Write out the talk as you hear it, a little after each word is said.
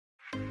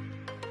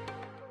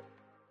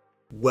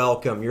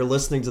Welcome. You're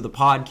listening to the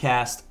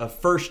podcast of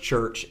First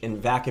Church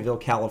in Vacaville,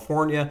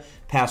 California,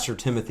 Pastor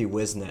Timothy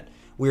Whiseant.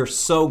 We are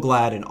so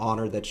glad and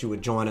honored that you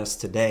would join us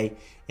today,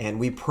 and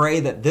we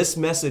pray that this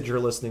message you're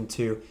listening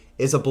to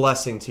is a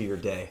blessing to your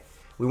day.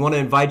 We want to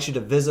invite you to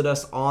visit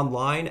us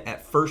online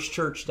at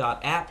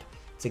firstchurch.app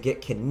to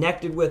get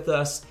connected with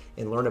us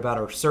and learn about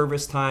our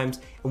service times.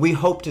 And we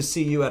hope to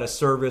see you at a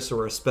service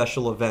or a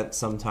special event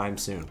sometime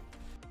soon.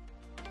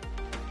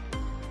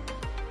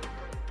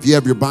 If you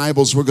have your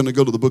Bibles, we're going to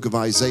go to the book of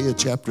Isaiah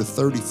chapter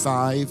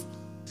 35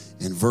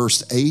 and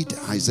verse 8.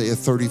 Isaiah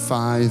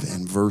 35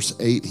 and verse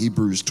 8.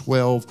 Hebrews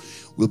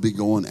 12. We'll be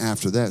going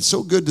after that.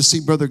 So good to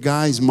see Brother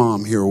Guy's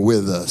mom here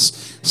with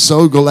us.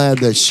 So glad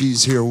that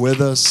she's here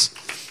with us.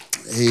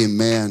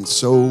 Amen.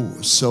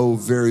 So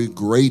very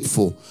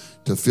grateful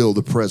to feel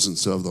the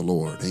presence of the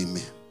Lord.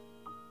 Amen.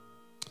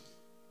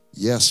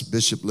 Yes,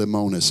 Bishop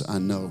Limonis, I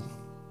know.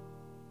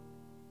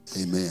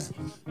 Amen.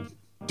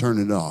 Turn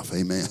it off.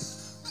 Amen.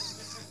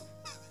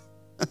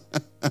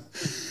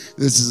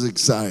 This is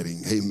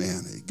exciting.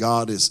 Amen.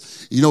 God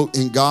is,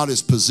 and God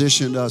has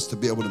positioned us to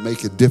be able to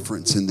make a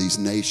difference in these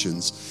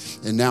nations.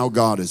 And now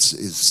God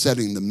is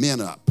setting the men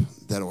up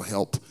that'll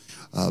help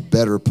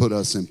better put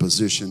us in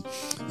position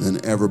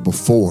than ever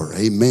before.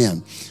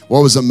 Amen.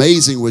 What was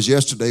amazing was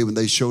yesterday when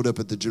they showed up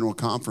at the general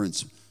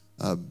conference,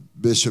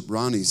 Bishop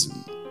Ronnie's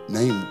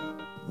name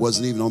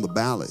wasn't even on the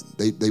ballot.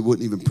 They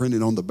wouldn't even print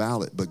it on the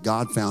ballot, but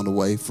God found a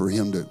way for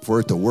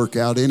it to work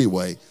out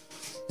anyway.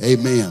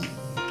 Amen.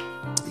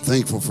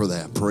 Thankful for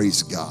that.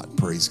 Praise God.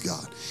 Praise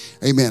God.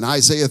 Amen.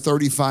 Isaiah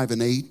 35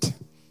 and 8.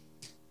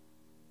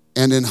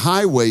 And an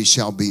highway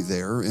shall be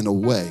there and a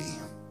way,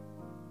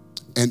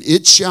 and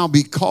it shall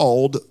be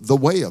called the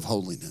way of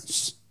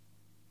holiness.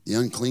 The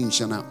unclean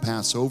shall not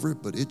pass over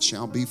it, but it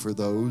shall be for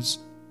those,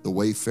 the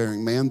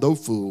wayfaring man, though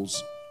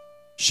fools,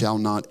 shall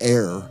not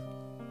err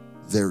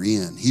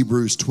therein.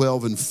 Hebrews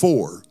 12 and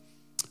 4.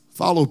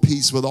 Follow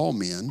peace with all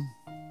men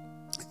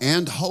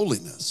and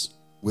holiness,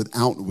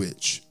 without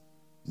which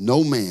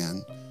no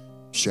man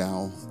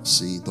shall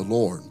see the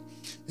Lord.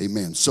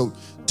 Amen. So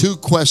 2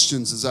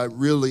 questions as I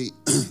really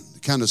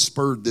kind of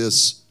spurred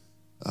this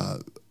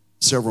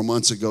several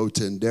months ago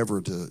to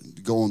endeavor to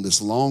go on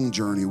this long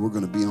journey we're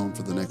going to be on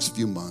for the next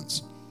few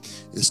months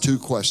is 2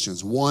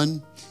 questions.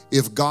 One,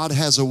 if God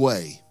has a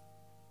way,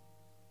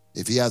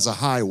 if he has a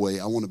highway,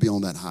 I want to be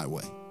on that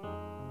highway.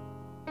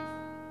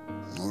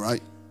 All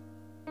right.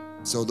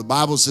 So the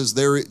Bible says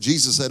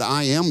Jesus said,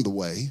 I am the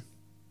way.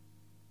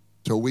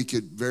 So we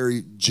could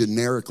very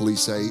generically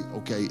say,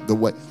 okay, the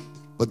way.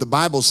 But the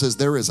Bible says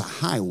there is a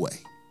highway.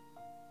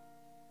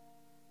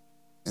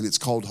 And it's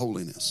called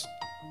holiness.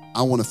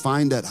 I want to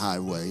find that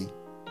highway.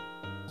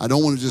 I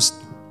don't want to just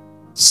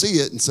see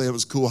it and say it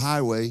was a cool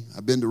highway.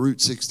 I've been to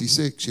Route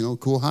 66,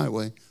 cool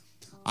highway.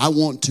 I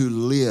want to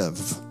live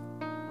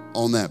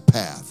on that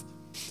path.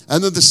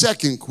 And then the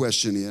second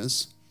question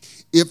is,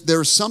 if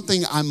there's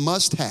something I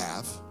must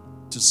have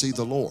to see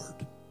the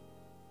Lord,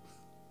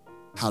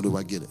 how do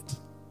I get it?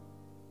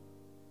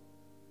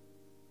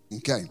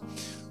 Okay,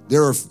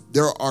 there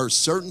are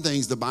certain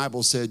things the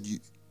Bible said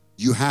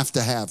you have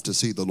to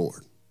see the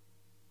Lord.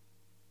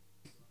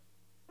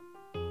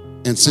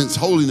 And since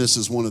holiness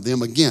is one of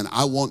them, again,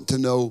 I want to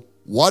know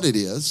what it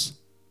is,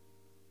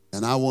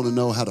 and I want to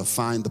know how to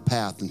find the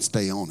path and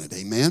stay on it.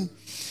 Amen?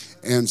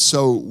 And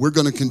so we're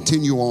going to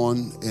continue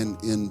on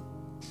in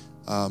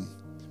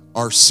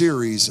our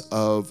series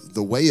of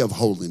the way of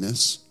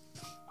holiness.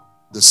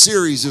 The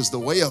series is the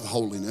way of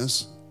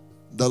holiness.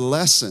 The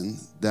lesson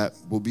that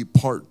will be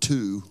part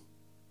 2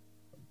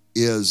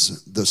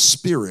 is the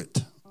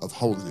spirit of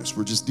holiness.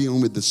 We're just dealing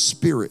with the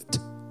spirit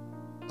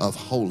of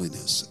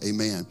holiness.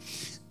 Amen.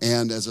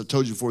 And as I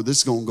told you before, this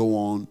is going to go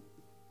on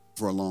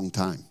for a long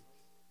time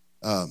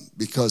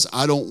because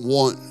I don't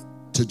want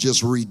to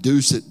just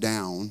reduce it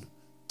down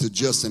to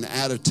just an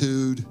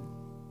attitude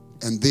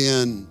and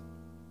then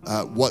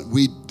what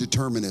we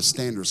determine as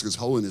standards, because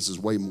holiness is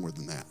way more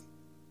than that.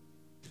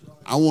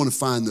 I want to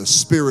find the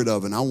spirit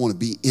of it, and I want to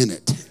be in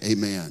it.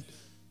 Amen.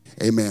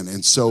 Amen.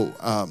 And so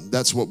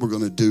that's what we're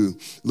going to do.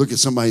 Look at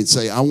somebody and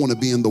say, I want to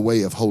be in the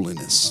way of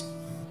holiness.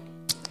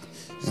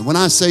 And when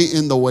I say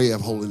in the way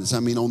of holiness, I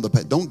mean on the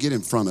path. Don't get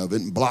in front of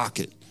it and block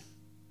it.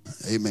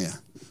 Amen.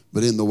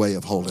 But in the way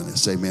of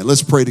holiness. Amen.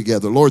 Let's pray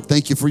together. Lord,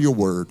 thank you for your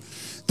word.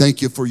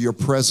 Thank you for your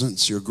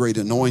presence, your great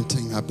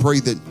anointing. I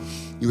pray that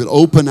you would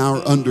open our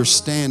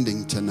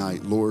understanding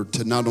tonight, Lord,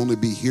 to not only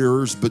be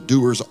hearers, but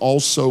doers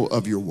also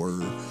of your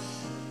word.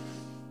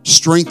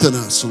 Strengthen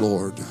us,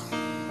 Lord,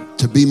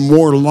 to be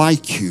more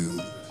like you,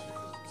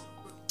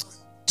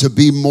 to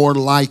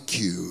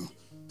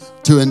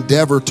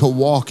endeavor to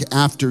walk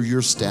after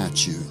your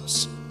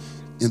statutes.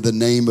 In the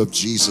name of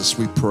Jesus,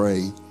 we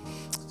pray.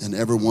 And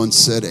everyone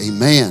said,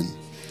 amen.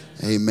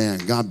 Amen.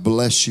 God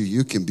bless you.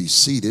 You can be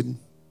seated.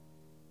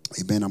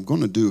 Amen. I'm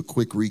going to do a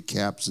quick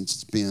recap since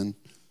it's been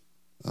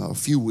a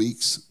few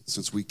weeks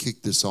since we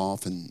kicked this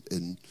off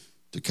and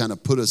to kind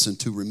of put us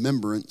into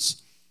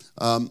remembrance.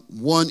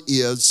 One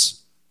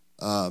is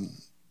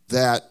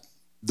that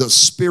the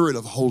spirit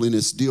of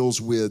holiness deals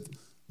with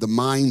the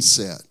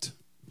mindset,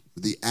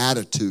 the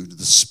attitude,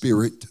 the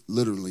spirit,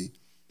 literally,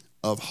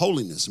 of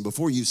holiness. And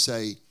before you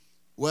say,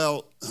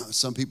 well,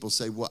 some people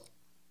say, well,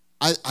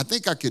 I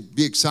think I could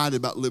be excited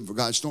about living for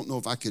God. I just don't know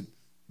if I could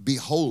be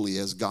holy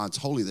as God's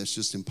holy. That's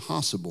just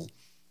impossible.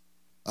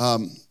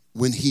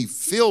 When he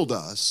filled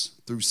us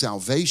through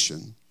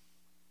salvation,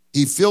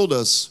 he filled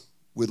us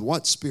with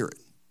what spirit?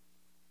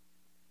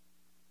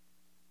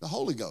 The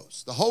Holy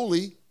Ghost. The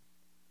Holy,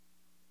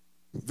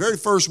 very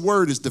first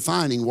word is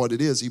defining what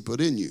it is he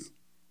put in you.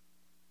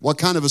 What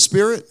kind of a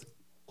spirit?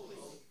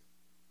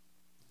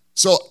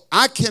 So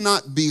I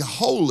cannot be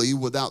holy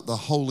without the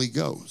Holy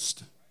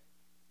Ghost.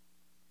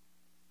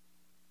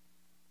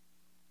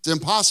 It's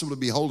impossible to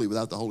be holy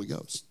without the Holy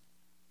Ghost.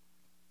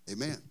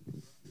 Amen.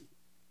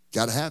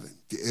 Got to have it.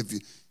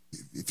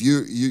 If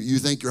you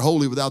think you're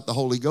holy without the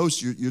Holy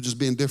Ghost, you're just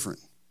being different.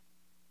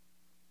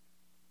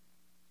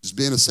 Just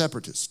being a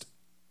separatist.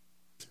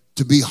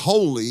 To be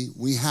holy,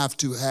 we have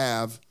to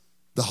have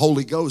the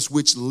Holy Ghost,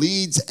 which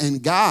leads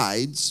and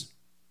guides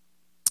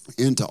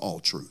into all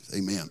truth.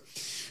 Amen.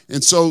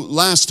 And so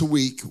last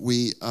week,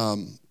 a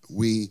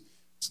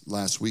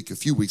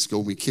few weeks ago,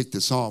 we kicked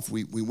this off.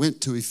 We went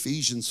to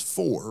Ephesians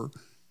 4,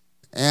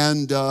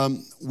 and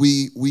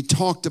we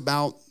talked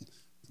about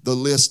the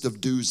list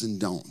of do's and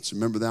don'ts.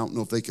 Remember that? I don't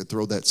know if they could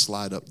throw that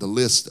slide up. The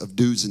list of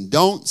do's and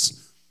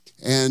don'ts.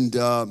 And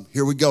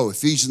here we go.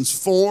 Ephesians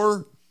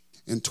 4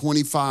 and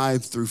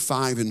 25 through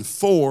 5 and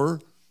 4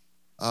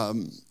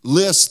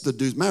 list the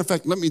do's. Matter of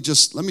fact, let me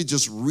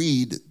just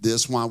read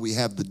this while we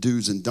have the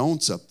do's and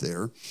don'ts up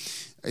there.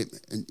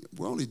 And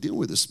we're only dealing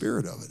with the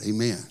spirit of it.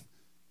 Amen.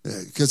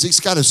 Because he's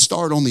got to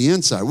start on the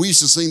inside. We used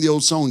to sing the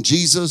old song,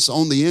 Jesus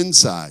on the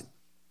inside,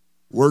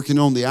 working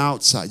on the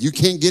outside. You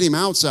can't get him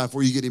outside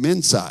before you get him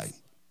inside.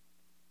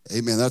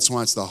 Amen. That's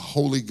why it's the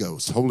Holy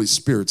Ghost. Holy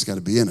Spirit's got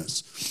to be in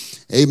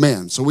us.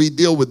 Amen. So we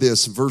deal with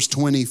this. Verse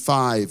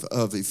 25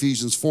 of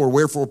Ephesians 4.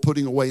 Wherefore,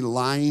 putting away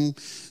lying,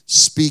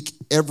 speak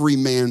every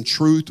man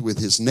truth with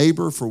his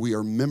neighbor, for we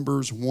are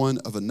members one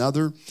of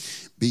another.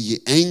 Be ye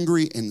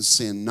angry and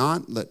sin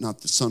not. Let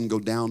not the sun go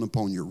down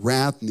upon your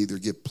wrath, neither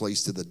give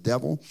place to the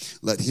devil.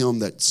 Let him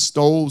that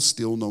stole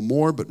steal no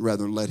more, but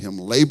rather let him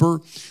labor,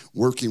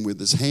 working with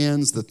his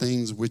hands the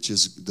thing which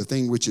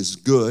is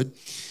good,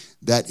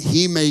 that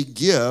he may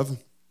give,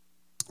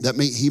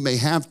 he may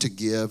have to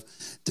give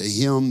to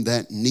him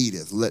that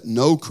needeth. Let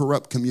no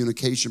corrupt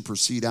communication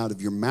proceed out of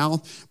your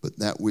mouth, but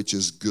that which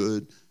is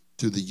good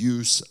to the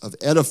use of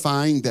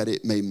edifying, that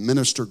it may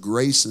minister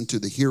grace unto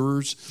the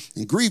hearers.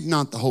 And grieve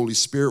not the Holy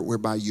Spirit,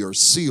 whereby you are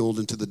sealed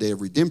unto the day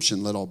of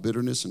redemption. Let all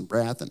bitterness and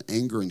wrath and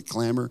anger and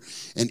clamor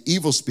and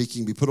evil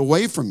speaking be put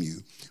away from you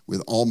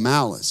with all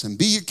malice. And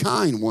be ye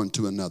kind one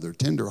to another,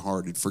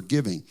 tenderhearted,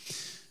 forgiving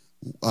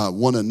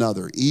one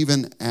another,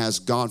 even as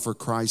God for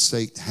Christ's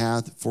sake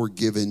hath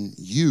forgiven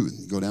you.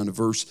 Go down to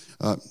verse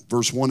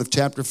 1 of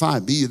chapter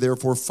 5. Be ye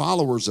therefore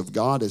followers of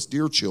God as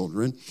dear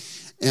children,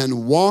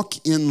 and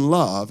walk in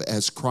love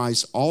as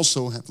Christ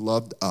also hath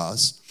loved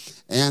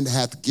us, and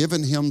hath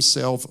given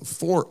himself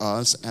for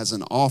us as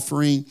an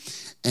offering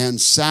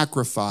and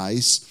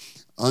sacrifice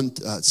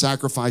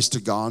to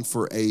God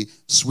for a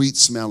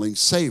sweet-smelling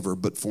savor.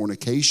 But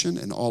fornication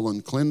and all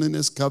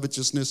uncleanness,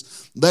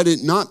 covetousness, let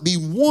it not be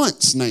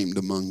once named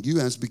among you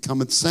as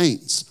becometh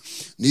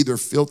saints. Neither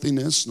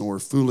filthiness, nor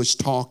foolish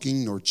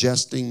talking, nor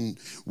jesting,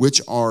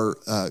 which are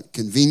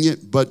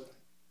convenient, but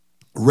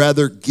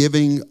rather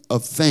giving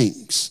of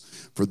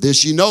thanks. For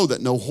this ye know,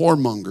 that no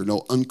whoremonger,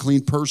 no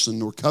unclean person,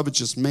 nor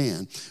covetous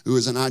man, who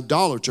is an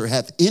idolater,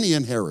 hath any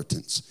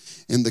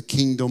inheritance in the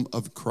kingdom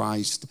of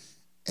Christ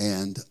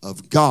and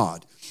of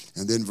God.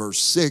 And then verse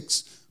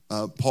 6,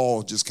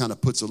 Paul just kind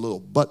of puts a little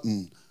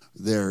button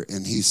there,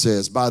 and he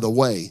says, by the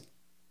way,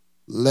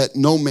 let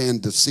no man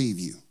deceive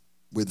you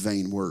with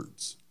vain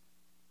words.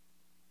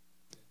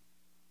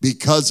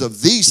 Because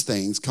of these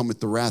things cometh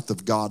the wrath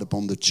of God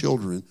upon the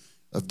children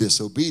of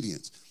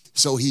disobedience.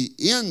 So he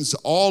ends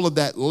all of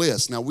that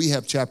list. Now we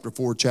have chapter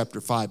 4, chapter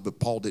 5, but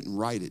Paul didn't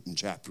write it in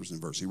chapters and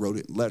verses. He wrote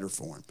it in letter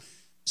form.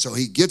 So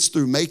he gets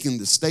through making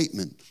the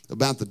statement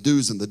about the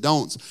do's and the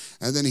don'ts,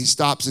 and then he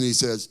stops and he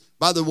says,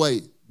 by the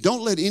way,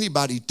 don't let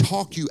anybody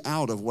talk you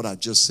out of what I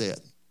just said.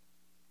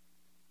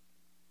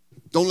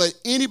 Don't let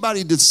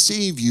anybody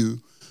deceive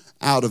you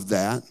out of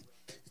that,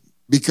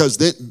 because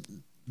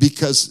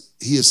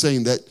he is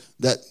saying that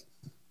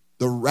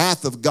the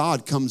wrath of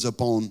God comes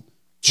upon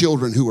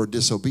children who are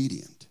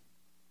disobedient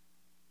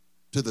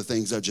to the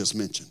things I just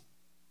mentioned.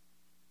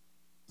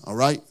 All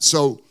right?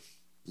 So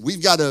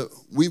we've got to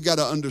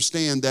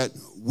understand that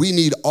we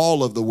need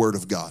all of the Word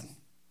of God.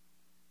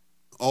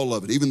 All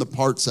of it, even the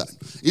parts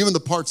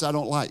I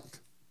don't like.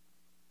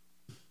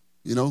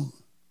 You know,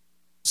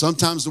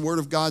 sometimes the Word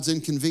of God's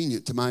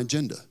inconvenient to my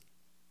agenda.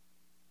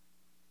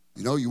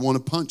 You know, you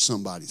want to punch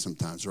somebody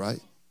sometimes, right?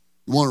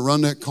 You want to run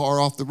that car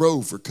off the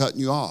road for cutting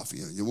you off.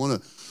 You want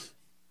to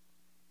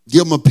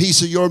give them a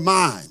piece of your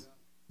mind.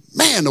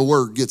 Man, the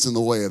word gets in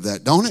the way of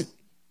that, don't it?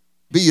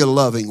 Be ye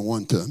loving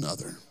one to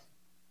another.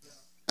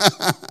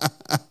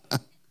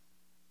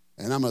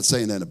 And I'm not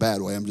saying that in a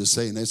bad way. I'm just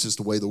saying that's just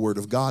the way the word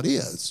of God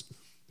is.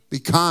 Be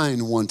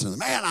kind one to them.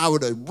 Man, I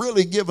would have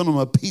really given them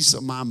a piece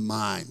of my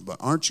mind. But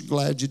aren't you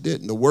glad you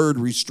didn't? The word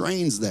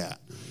restrains that.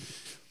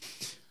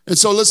 And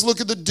so let's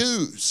look at the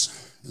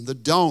do's and the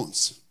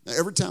don'ts. Now,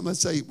 every time I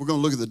say we're going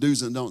to look at the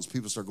do's and don'ts,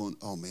 people start going,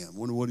 oh, man, I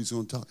wonder what he's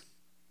going to talk.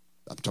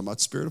 I'm talking about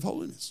the spirit of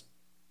holiness.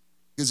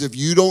 Because if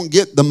you don't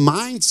get the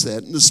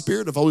mindset and the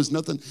spirit of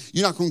holiness,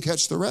 you're not going to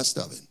catch the rest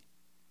of it.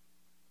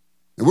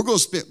 And we're going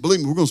to spend, believe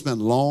me, we're going to spend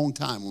a long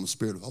time on the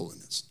spirit of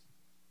holiness.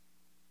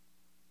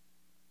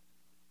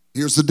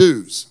 Here's the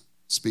do's.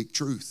 Speak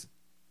truth.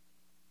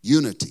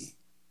 Unity.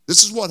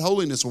 This is what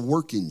holiness will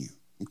work in you,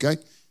 okay?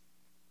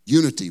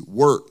 Unity,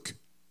 work,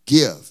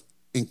 give,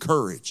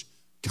 encourage,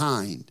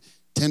 kind,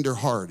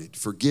 tender-hearted,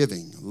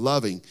 forgiving,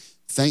 loving,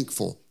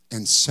 thankful,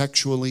 and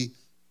sexually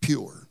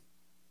pure.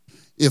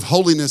 If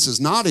holiness is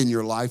not in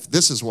your life,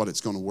 this is what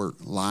it's going to work.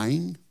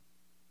 Lying,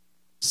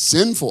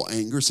 sinful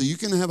anger. So you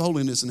can have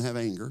holiness and have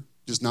anger,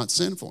 just not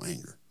sinful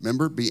anger.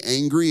 Remember, be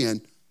angry.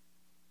 And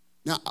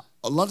now,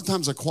 a lot of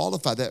times I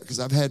qualify that because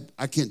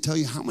I can't tell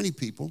you how many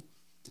people,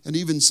 and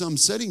even some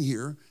sitting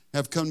here,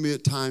 have come to me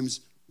at times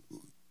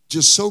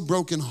just so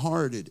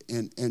brokenhearted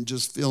and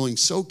just feeling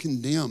so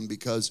condemned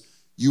because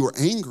you were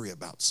angry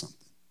about something.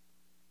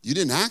 You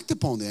didn't act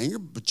upon the anger,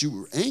 but you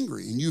were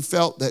angry, and you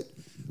felt that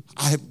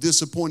I have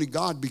disappointed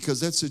God because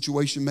that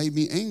situation made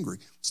me angry.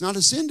 It's not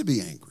a sin to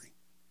be angry.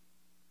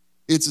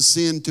 It's a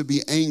sin to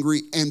be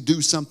angry and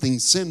do something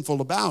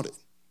sinful about it.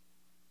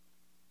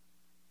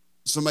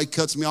 Somebody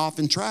cuts me off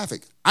in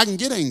traffic. I can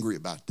get angry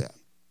about that.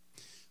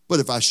 But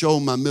if I show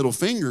them my middle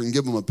finger and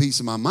give them a piece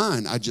of my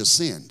mind, I just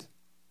sinned.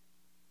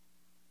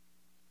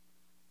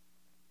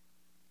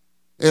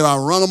 If I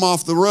run them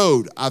off the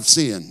road, I've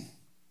sinned.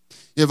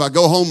 If I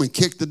go home and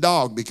kick the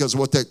dog because of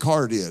what that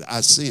car did,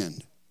 I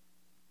sinned.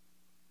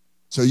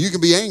 So you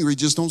can be angry,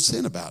 just don't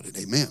sin about it.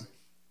 Amen.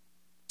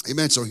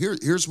 Amen. So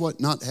here's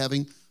what not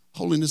having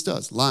holiness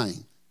does.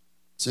 Lying,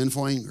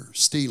 sinful anger,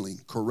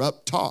 stealing,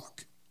 corrupt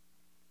talk.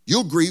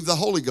 You'll grieve the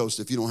Holy Ghost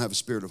if you don't have a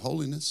spirit of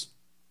holiness.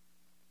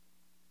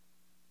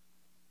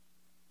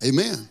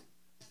 Amen.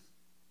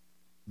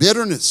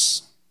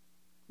 Bitterness,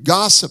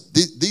 gossip.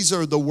 These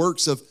are the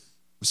works of,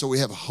 so we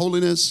have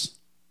holiness,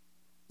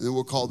 and then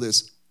we'll call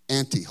this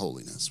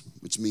anti-holiness,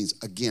 which means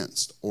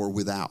against or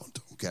without,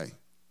 okay?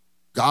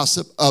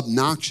 Gossip,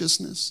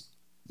 obnoxiousness,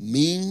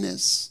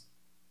 meanness,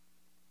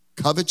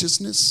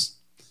 covetousness,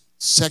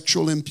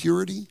 sexual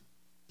impurity,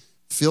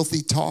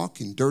 filthy talk,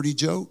 and dirty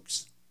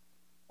jokes.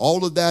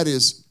 All of that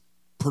is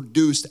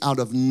produced out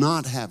of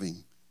not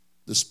having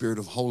the spirit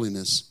of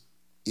holiness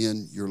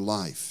in your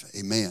life.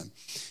 Amen.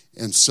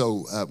 And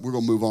so we're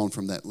going to move on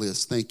from that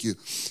list. Thank you.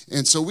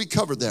 And so we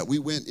covered that. We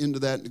went into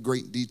that in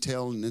great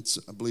detail, and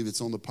I believe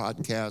it's on the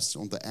podcast,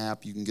 on the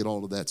app. You can get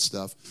all of that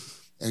stuff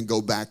and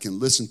go back and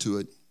listen to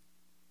it.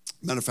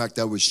 Matter of fact,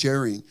 I was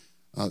sharing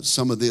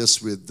some of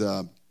this with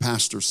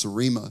Pastor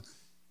Sarima,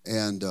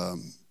 and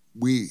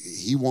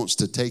he wants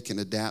to take and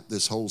adapt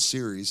this whole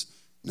series.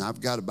 Now,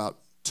 I've got about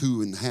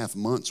 2.5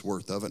 months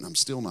worth of it, and I'm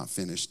still not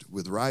finished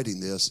with writing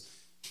this.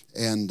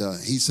 And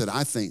he said,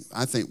 I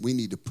think we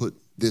need to put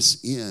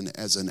this in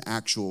as an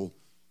actual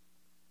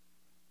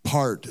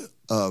part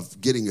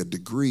of getting a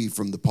degree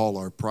from the Paul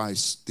R.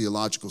 Price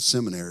Theological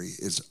Seminary.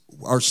 Is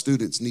our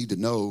students need to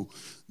know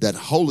that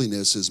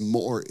holiness is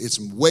more, it's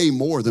way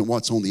more than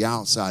what's on the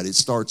outside. It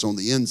starts on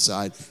the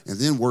inside and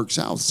then works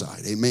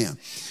outside. Amen.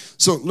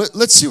 So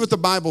let's see what the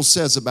Bible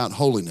says about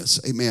holiness.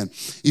 Amen.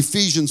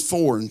 Ephesians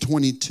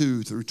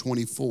 4:22 through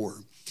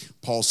 24.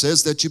 Paul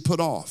says that you put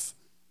off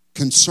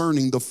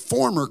concerning the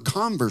former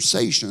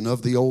conversation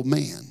of the old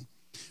man,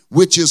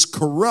 which is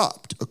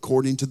corrupt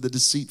according to the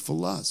deceitful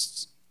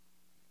lusts,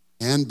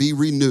 and be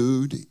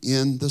renewed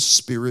in the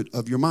spirit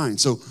of your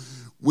mind. So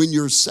when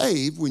you're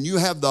saved, when you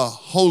have the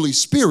Holy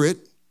Spirit,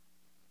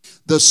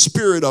 the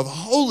spirit of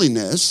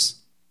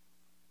holiness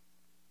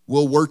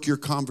will work your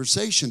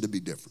conversation to be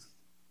different.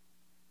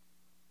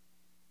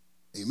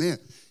 Amen.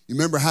 You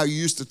remember how you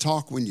used to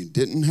talk when you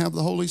didn't have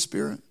the Holy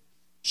Spirit?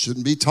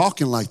 Shouldn't be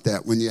talking like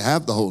that when you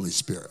have the Holy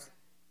Spirit.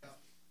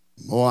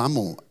 Boy, I'm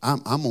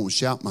gonna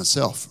shout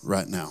myself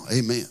right now.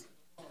 Amen.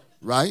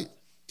 Right?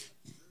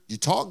 You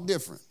talk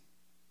different.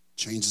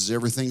 Changes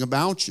everything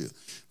about you.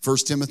 1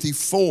 Timothy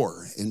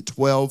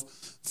 4:12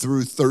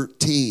 through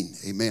 13.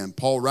 Amen.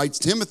 Paul writes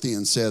Timothy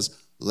and says,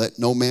 let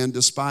no man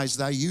despise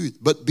thy youth,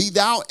 but be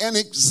thou an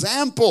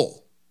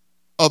example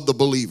of the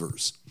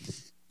believers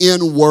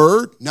in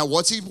word. Now,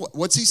 what's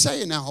he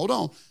saying? Now, hold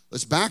on.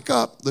 Let's back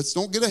up. Let's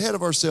don't get ahead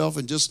of ourselves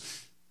and just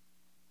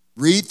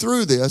read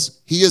through this.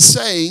 He is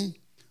saying,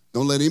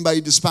 don't let anybody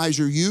despise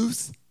your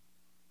youth.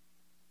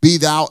 Be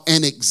thou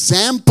an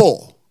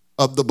example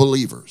of the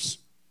believers.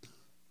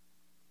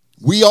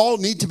 We all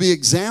need to be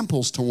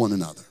examples to one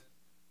another.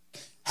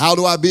 How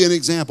do I be an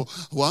example?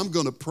 Well, I'm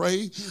going to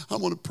pray.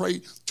 I'm going to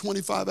pray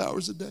 25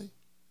 hours a day.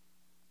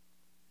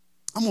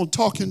 I'm going to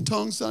talk in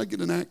tongues so I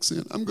get an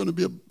accent. I'm going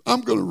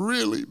to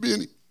really be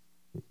an.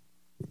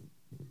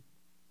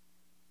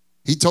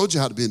 He told you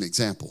how to be an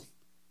example.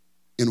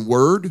 In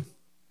word,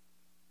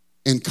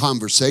 in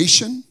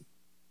conversation,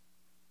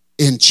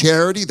 in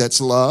charity,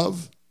 that's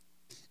love,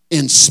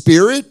 in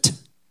spirit,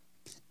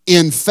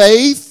 in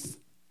faith,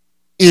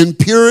 in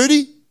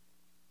purity.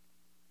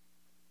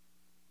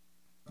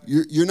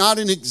 You're not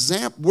an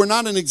example. We're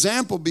not an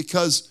example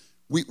because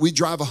we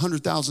drive a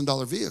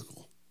 $100,000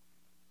 vehicle.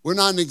 We're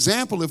not an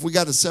example if we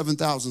got a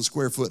 7,000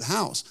 square foot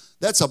house.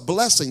 That's a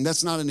blessing.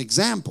 That's not an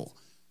example.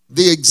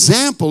 The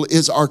example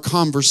is our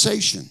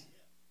conversation.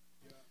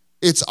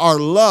 It's our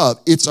love.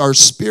 It's our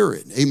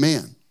spirit.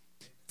 Amen.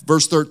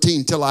 Verse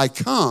 13, till I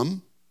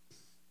come,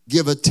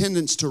 give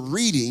attendance to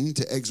reading,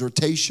 to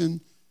exhortation,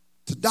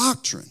 to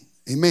doctrine.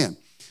 Amen.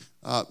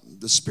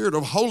 The spirit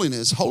of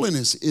holiness.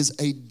 Holiness is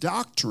a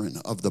doctrine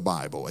of the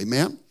Bible.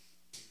 Amen.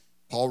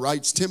 Paul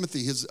writes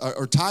Timothy,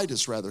 or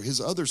Titus rather,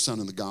 his other son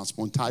in the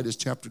gospel, in Titus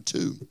chapter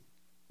 2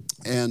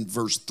 and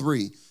verse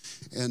 3.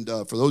 And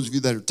for those of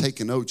you that are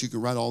taking notes, you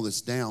can write all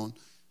this down,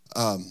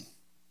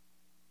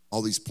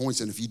 all these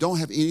points. And if you don't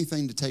have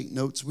anything to take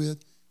notes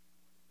with,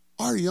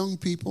 our young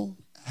people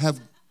have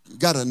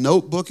got a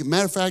notebook. As a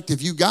matter of fact,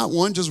 if you got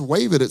one, just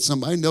wave it at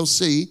somebody and they'll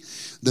see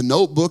the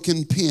notebook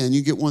and pen.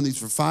 You get one of these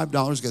for $5,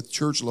 got the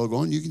church logo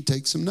on, you can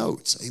take some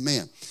notes.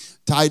 Amen.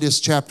 Titus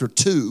chapter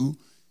 2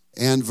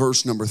 and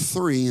verse number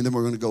 3, and then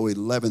we're going to go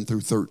 11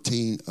 through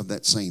 13 of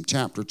that same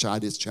chapter,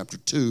 Titus chapter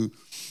 2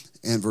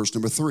 and verse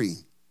number 3.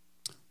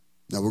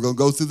 Now we're going to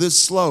go through this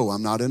slow.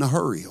 I'm not in a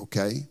hurry,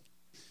 okay?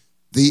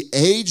 The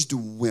aged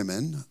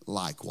women,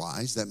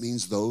 likewise, that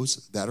means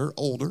those that are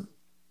older,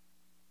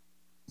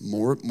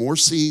 more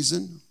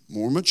seasoned,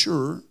 more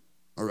mature,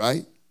 all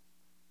right?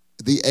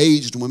 The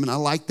aged women, I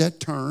like that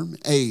term,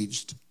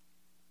 aged,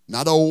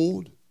 not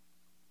old,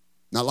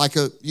 not like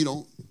a,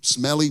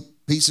 smelly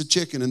piece of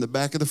chicken in the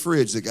back of the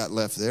fridge that got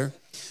left there.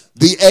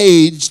 The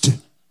aged,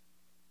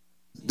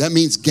 that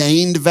means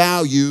gained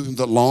value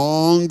the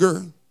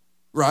longer,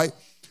 right?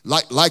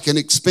 Like an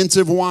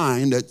expensive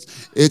wine, that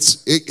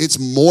it's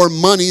more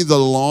money the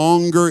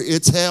longer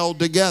it's held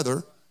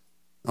together,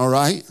 all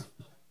right?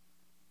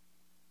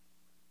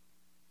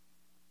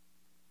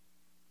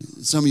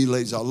 Some of you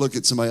ladies, I'll look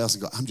at somebody else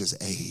and go, I'm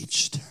just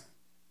aged.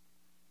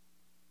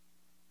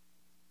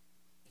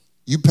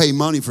 You pay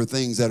money for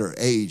things that are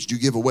aged. You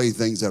give away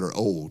things that are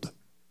old.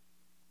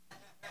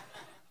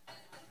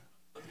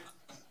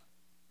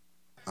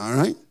 All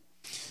right?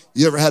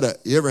 You ever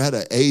had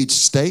an aged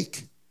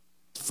steak?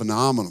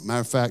 Phenomenal. Matter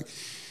of fact,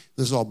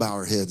 let's all bow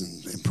our heads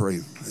and pray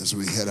as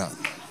we head out.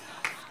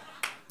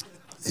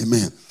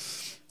 Amen.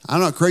 I'm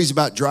not crazy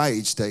about dry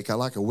aged steak. I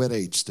like a wet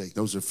aged steak.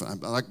 Those are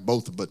fun. I like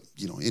both, but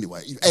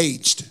anyway,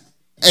 aged.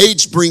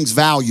 Aged brings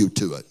value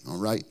to it. All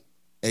right,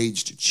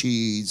 aged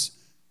cheese,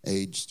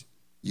 aged.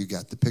 You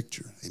got the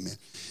picture. Amen.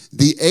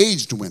 The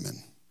aged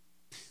women,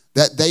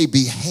 that they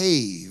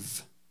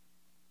behave,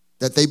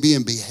 that they be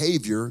in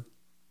behavior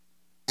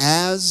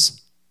as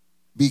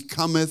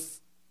becometh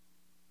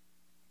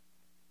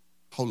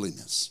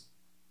holiness.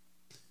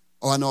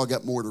 Oh, I know I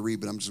got more to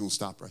read, but I'm just going to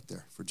stop right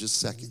there for just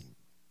a second.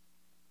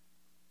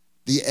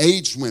 The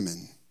aged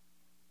women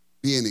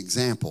be an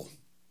example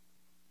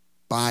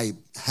by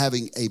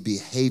having a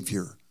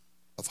behavior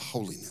of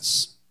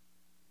holiness.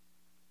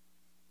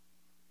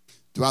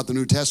 Throughout the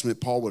New Testament,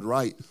 Paul would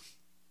write,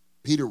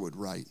 Peter would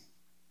write,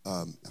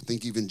 I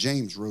think even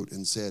James wrote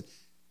and said,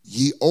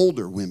 ye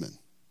older women,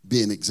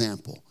 be an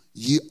example.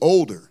 Ye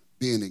older,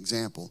 be an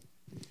example.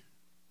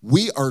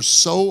 We are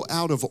so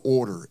out of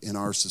order in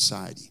our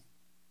society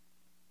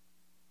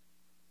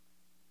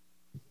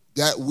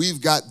that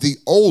we've got the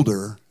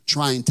older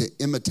trying to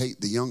imitate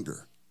the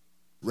younger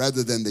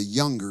rather than the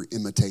younger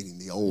imitating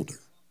the older.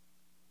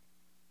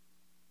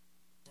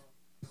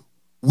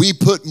 We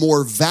put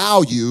more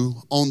value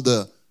on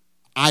the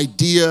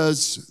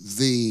ideas,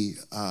 the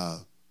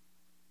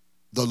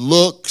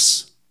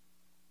looks,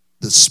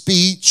 the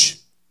speech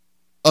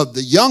of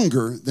the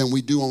younger than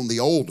we do on the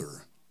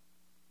older.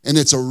 And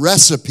it's a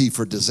recipe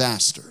for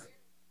disaster.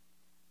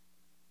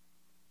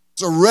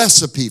 It's a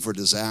recipe for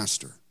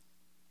disaster.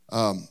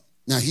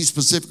 Now, he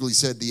specifically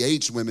said the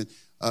aged women.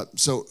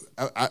 So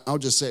I'll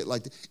just say it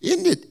like this.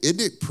 Isn't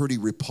it pretty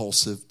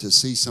repulsive to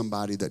see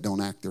somebody that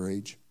don't act their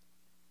age?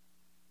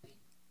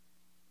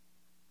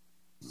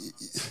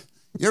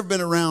 You ever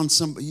been around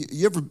somebody?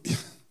 You ever?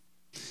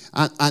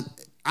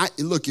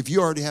 Look, if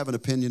you already have an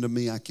opinion of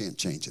me, I can't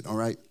change it. All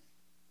right,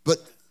 but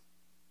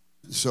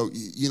so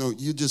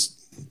you just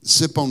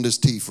sip on this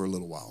tea for a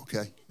little while,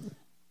 okay?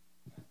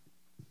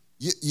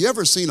 You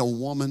ever seen a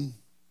woman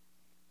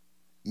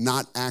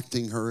not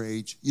acting her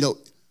age?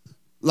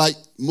 Like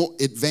more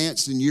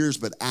advanced in years,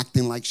 but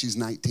acting like she's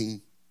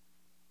 19.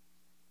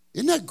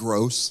 Isn't that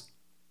gross?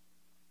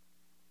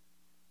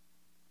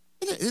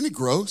 Isn't it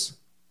gross?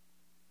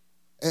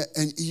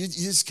 And you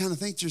just kind of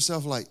think to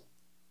yourself like,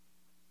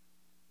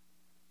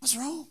 what's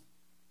wrong?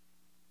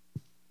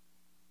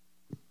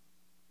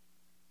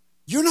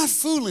 You're not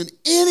fooling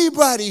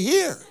anybody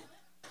here.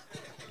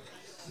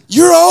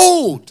 You're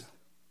old.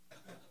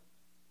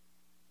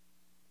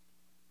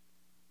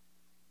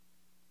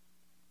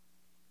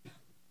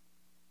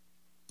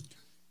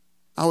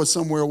 I was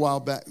somewhere a while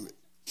back.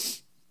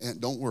 And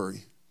don't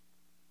worry.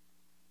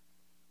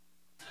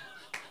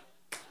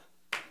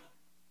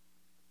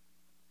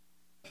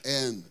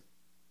 And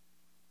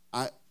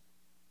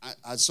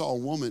I saw a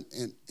woman,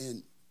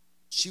 and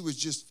she was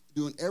just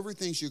doing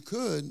everything she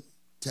could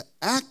to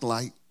act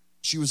like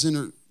she was in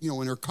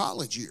her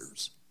college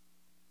years,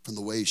 from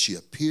the way she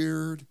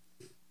appeared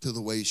to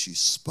the way she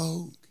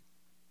spoke.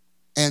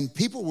 And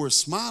people were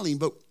smiling,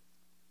 but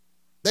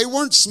they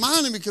weren't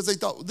smiling because they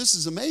thought, well, this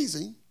is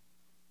amazing.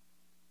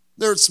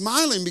 They're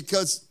smiling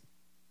because,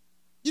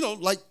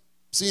 like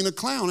seeing a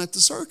clown at the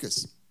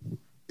circus.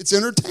 It's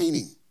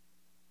entertaining.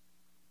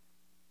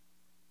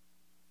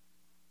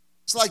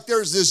 It's like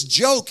there's this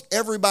joke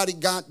everybody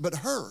got but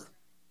her.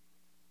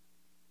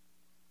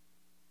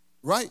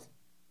 Right?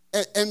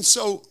 And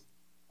so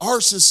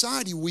our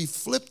society, we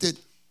flipped it.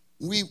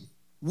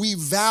 We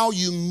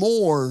value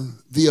more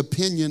the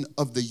opinion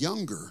of the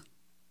younger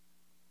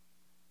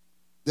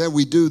than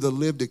we do the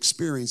lived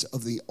experience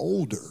of the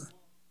older.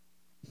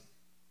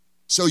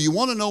 So you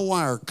want to know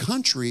why our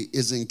country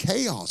is in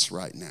chaos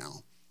right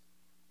now?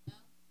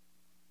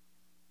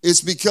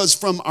 It's because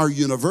from our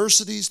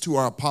universities to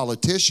our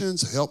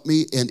politicians, help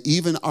me, and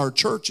even our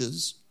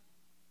churches,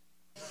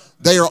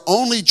 they are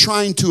only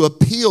trying to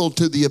appeal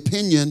to the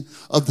opinion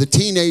of the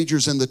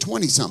teenagers and the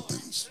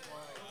 20-somethings.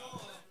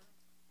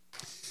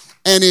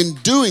 And in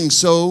doing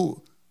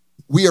so,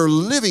 we are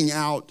living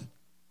out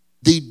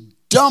the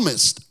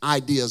dumbest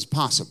ideas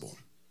possible.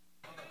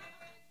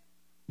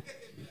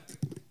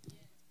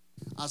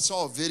 I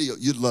saw a video.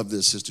 You'd love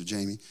this, Sister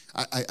Jamie.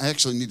 I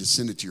actually need to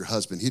send it to your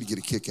husband. He'd get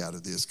a kick out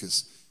of this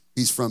because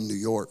he's from New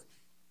York.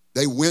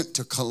 They went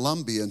to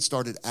Columbia and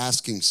started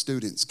asking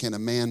students, can a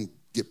man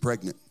get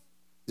pregnant?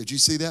 Did you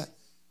see that?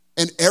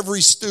 And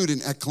every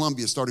student at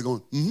Columbia started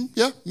going,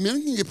 yeah,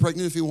 men can get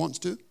pregnant if he wants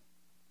to.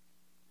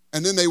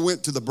 And then they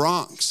went to the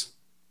Bronx.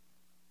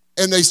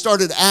 And they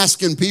started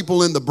asking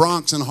people in the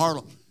Bronx and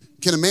Harlem,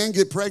 can a man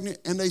get pregnant?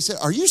 And they said,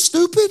 are you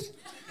stupid?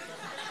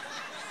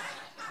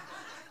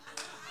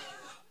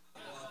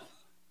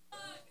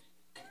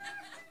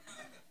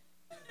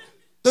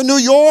 The New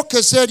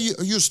Yorker said,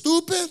 are you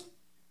stupid?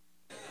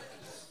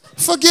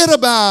 Forget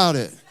about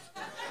it.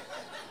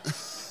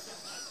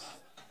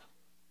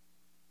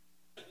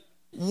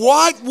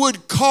 What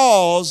would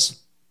cause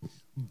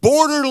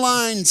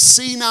borderline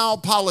senile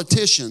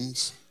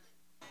politicians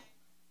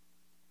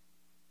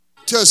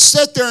to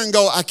sit there and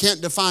go, I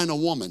can't define a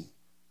woman?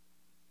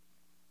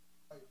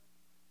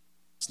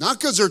 It's not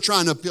because they're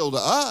trying to appeal to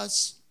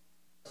us.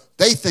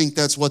 They think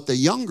that's what the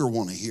younger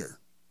want to hear.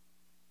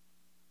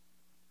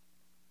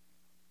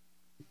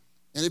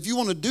 And if you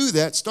want to do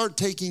that, start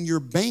taking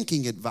your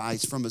banking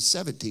advice from a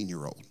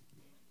 17-year-old.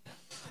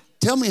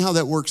 Tell me how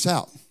that works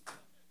out.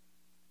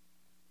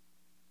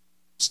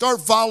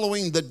 Start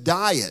following the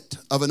diet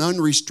of an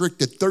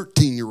unrestricted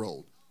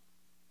 13-year-old.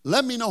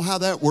 Let me know how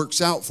that works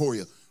out for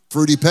you.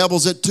 Fruity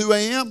Pebbles at 2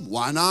 a.m.?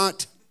 Why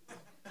not?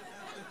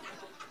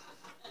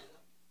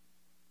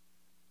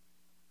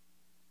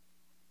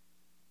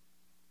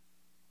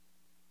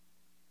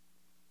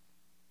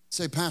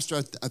 Say, Pastor,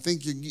 I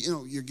think you're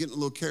getting a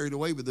little carried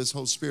away with this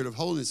whole spirit of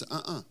holiness.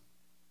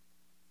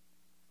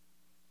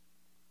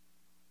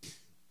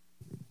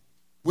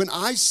 When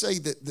I say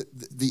that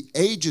the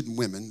aged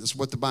women, that's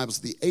what the Bible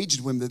says, the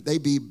aged women, that they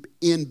be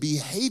in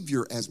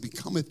behavior as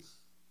becometh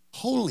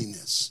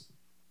holiness.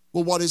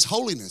 Well, what is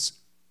holiness?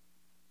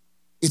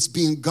 It's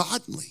being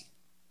godly.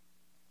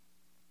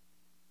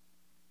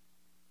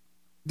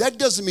 That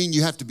doesn't mean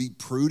you have to be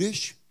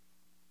prudish.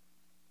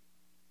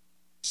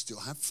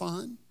 Still have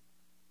fun.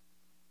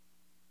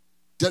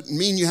 Doesn't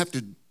mean you have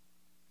to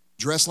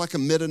dress like a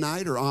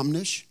Midianite or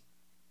Amish.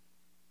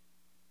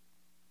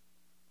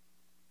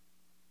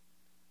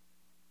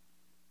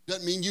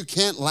 Doesn't mean you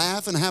can't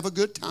laugh and have a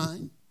good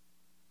time.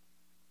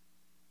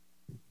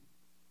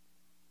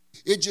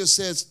 It just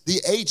says the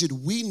aged,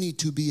 we need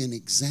to be an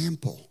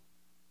example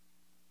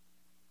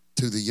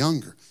to the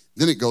younger.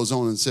 Then it goes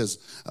on and says,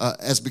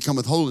 as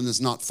becometh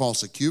holiness, not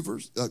false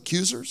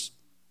accusers,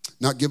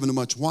 not given to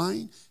much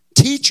wine,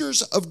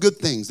 teachers of good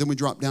things. Then we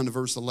drop down to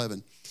verse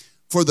 11.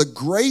 For the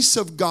grace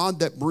of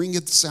God that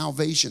bringeth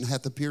salvation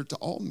hath appeared to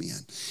all men,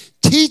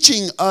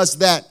 teaching us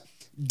that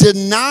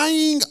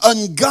denying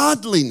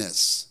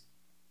ungodliness.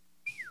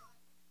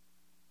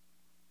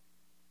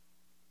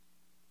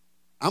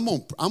 I'm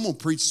gonna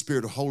preach the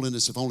spirit of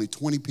holiness if only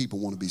 20 people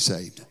want to be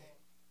saved.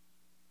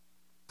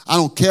 I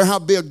don't care how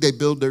big they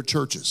build their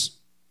churches.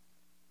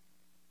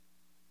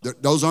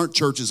 Those aren't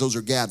churches, those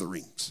are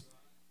gatherings.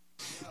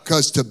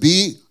 Because to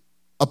be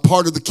a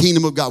part of the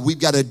kingdom of God, we've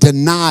got to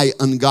deny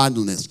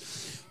ungodliness.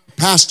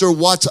 Pastor,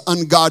 what's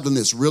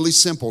ungodliness? Really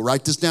simple.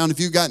 Write this down if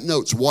you got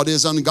notes. What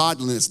is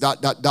ungodliness? ...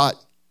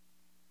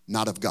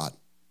 Not of God.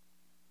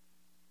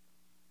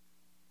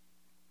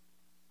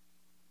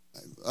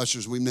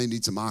 Ushers, we may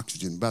need some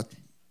oxygen. But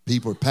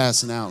people are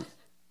passing out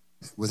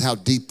with how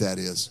deep that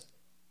is.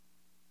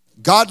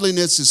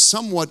 Godliness is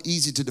somewhat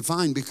easy to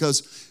define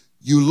because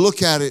you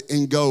look at it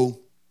and go,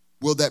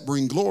 will that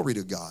bring glory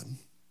to God?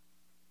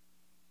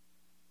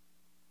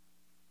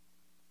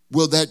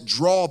 will that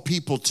draw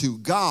people to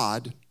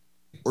God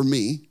or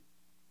me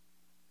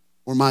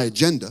or my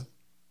agenda?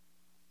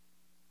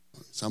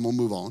 So I'm going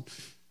to move on.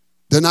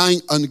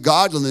 Denying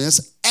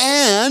ungodliness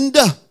and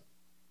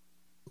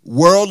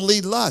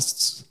worldly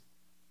lusts.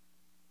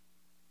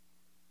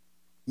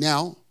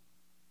 Now,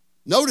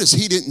 notice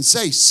he didn't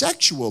say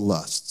sexual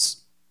lusts.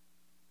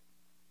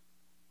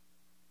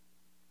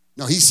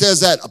 Now, he says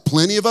that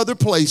plenty of other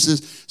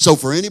places. So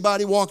for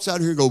anybody who walks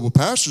out here and goes, well,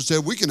 pastor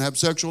said we can have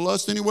sexual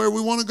lust anywhere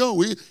we want to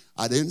go.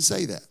 I didn't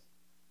say that.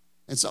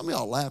 And some of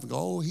y'all laugh and go,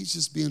 oh, he's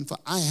just being fun.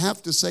 I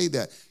have to say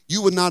that.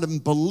 You would not even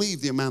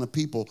believe the amount of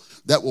people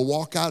that will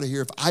walk out of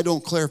here if I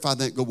don't clarify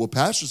that and go, well,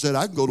 pastor said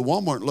I can go to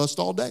Walmart and lust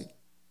all day.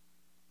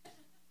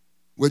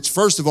 Which,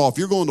 first of all, if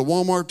you're going to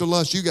Walmart to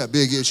lust, you got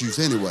big issues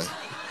anyway.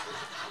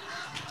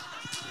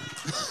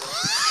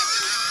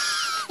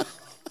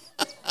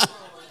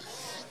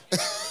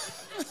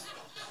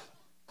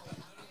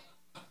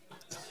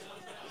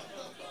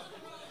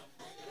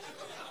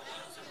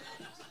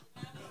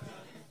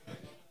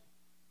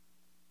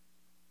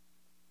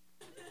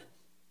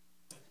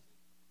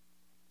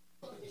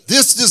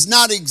 This does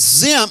not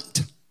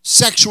exempt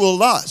sexual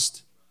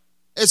lust.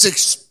 It's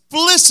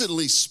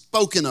explicitly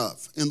spoken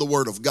of in the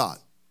Word of God.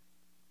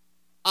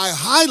 I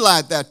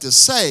highlight that to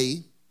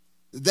say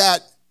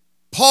that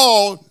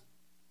Paul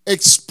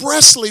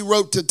expressly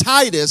wrote to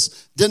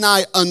Titus,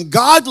 deny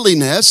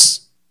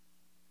ungodliness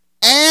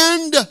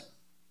and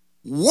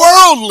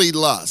worldly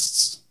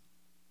lusts.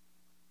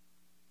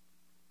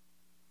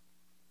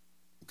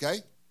 Okay?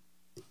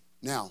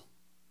 Now,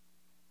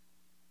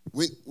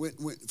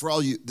 for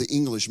all you the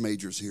English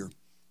majors here,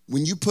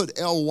 when you put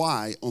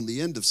ly on the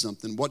end of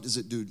something, what does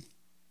it do?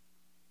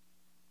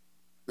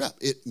 Yeah,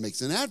 it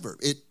makes an adverb.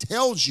 It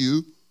tells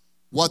you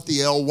what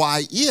the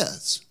ly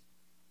is.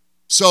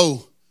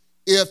 So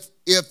if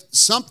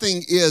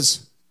something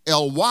is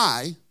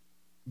ly,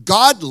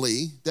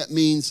 godly, that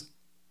means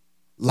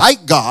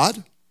like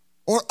God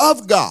or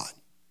of God.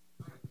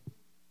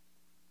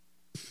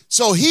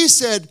 So he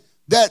said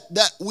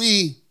that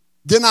we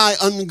deny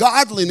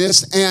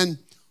ungodliness and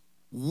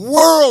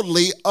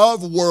worldly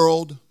of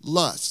world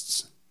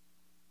lusts.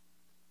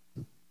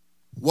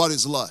 What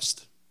is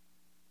lust?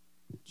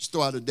 Just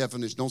throw out a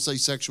definition. Don't say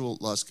sexual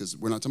lust because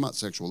we're not talking about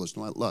sexual lust.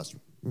 Talking about lust.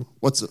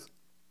 What's it?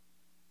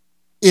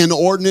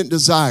 Inordinate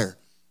desire.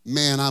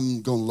 Man,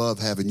 I'm going to love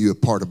having you a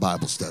part of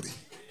Bible study.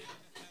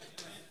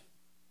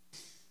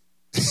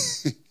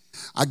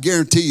 I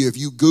guarantee you, if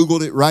you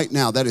Googled it right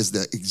now, that is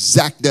the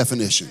exact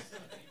definition.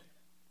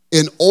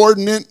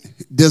 Inordinate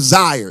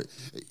desire.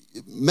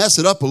 Mess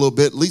it up a little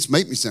bit, at least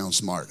make me sound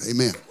smart.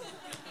 Amen.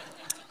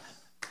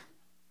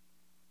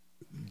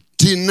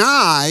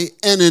 Deny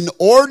an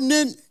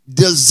inordinate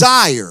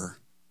desire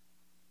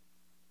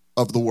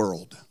of the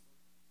world.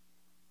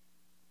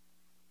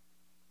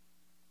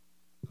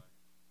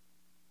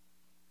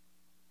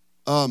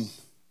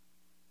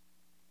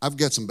 I've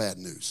got some bad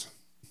news.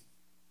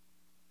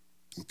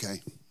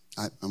 Okay?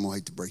 I'm going to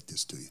hate to break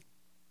this to you.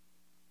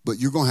 But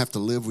you're going to have to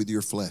live with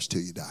your flesh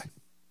till you die.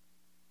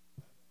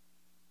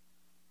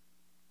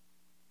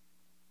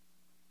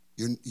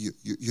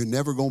 You're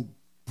never going to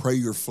pray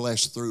your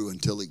flesh through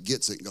until it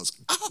gets it and goes,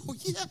 oh,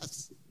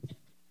 yes.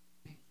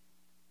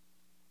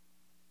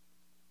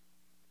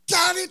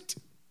 Got it.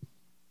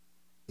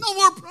 No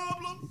more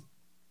problems.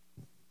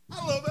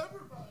 I love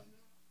everybody.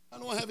 I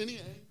don't have any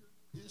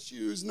anger,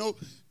 issues, no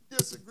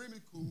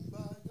disagreement.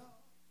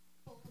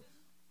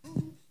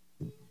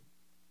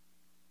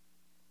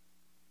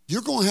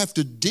 You're going to have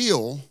to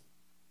deal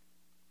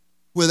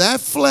with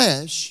that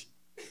flesh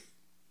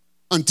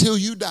until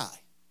you die.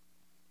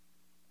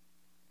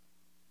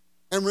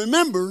 And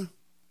remember,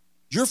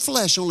 your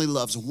flesh only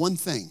loves one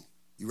thing.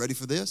 You ready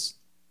for this?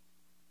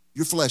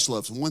 Your flesh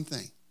loves one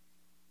thing.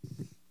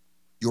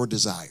 Your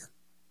desire.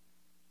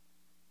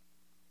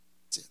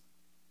 That's it.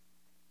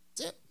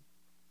 That's it.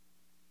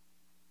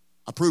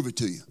 I'll prove it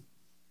to you.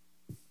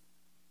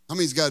 How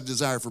many's got a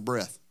desire for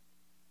breath?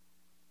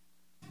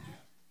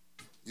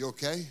 You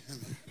okay?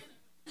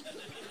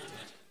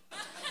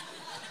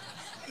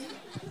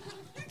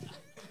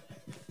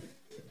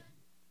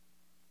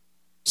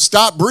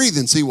 Stop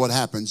breathing, see what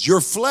happens.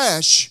 Your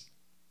flesh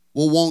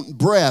will want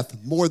breath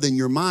more than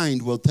your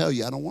mind will tell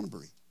you, I don't want to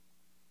breathe.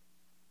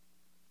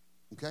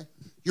 Okay?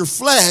 Your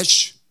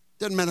flesh,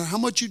 doesn't matter how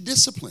much you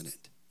discipline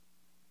it,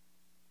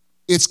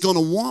 it's going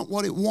to want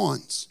what it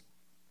wants.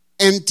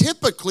 And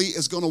typically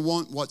it's going to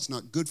want what's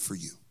not good for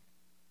you.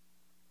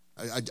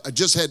 I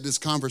just had this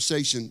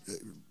conversation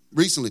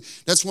recently.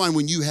 That's why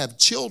when you have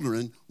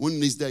children, one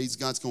of these days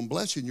God's going to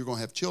bless you and you're going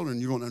to have children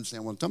and you're going to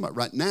understand what I'm talking about.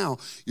 Right now,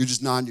 you're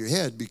just nodding your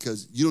head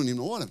because you don't even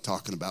know what I'm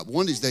talking about. But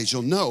one of these days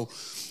you'll know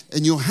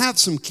and you'll have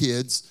some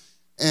kids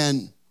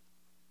and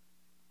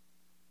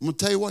I'm going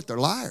to tell you what, they're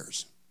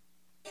liars.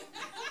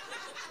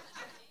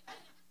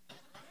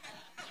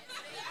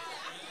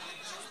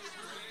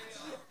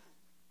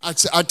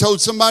 I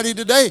told somebody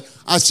today,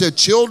 I said,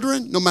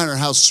 children, no matter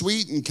how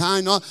sweet and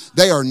kind,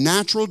 they are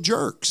natural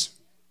jerks.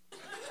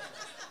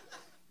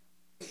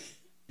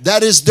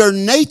 That is their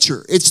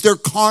nature. It's their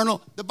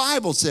carnal. The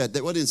Bible said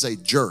that. Well, it didn't say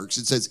jerks.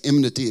 It says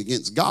enmity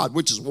against God,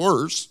 which is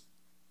worse.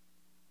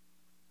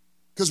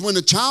 Because when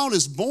a child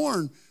is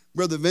born,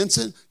 Brother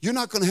Vincent, you're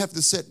not going to have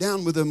to sit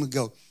down with them and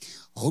go,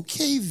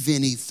 okay,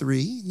 Vinny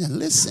 3, now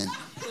listen.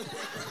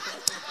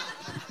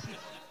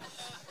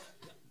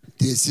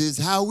 This is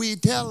how we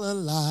tell a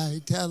lie,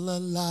 tell a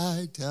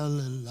lie, tell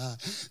a lie.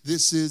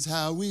 This is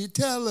how we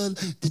tell a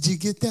lie. Did you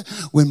get that?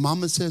 When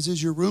mama says,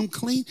 is your room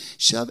clean?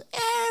 Shove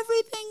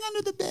everything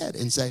under the bed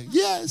and say,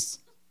 yes.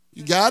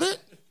 You got it?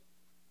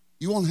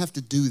 You won't have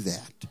to do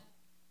that.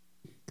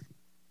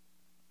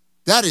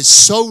 That is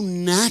so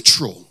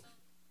natural.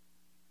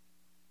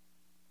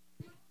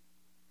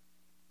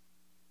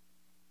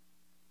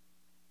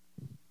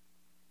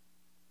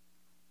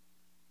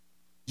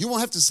 You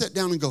won't have to sit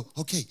down and go,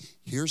 okay,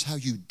 here's how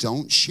you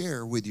don't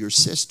share with your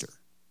sister,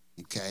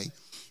 okay?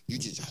 You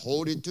just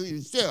hold it to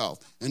yourself.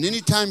 And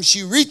anytime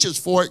she reaches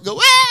for it, go,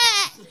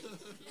 ah!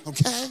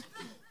 Okay?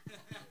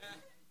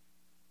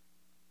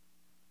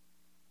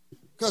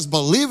 Because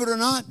believe it or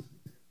not,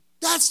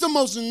 that's the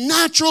most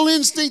natural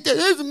instinct that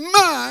is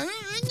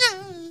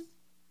mine.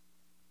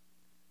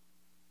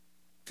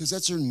 Because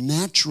that's her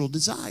natural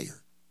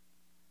desire.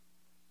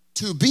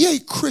 To be a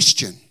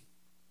Christian,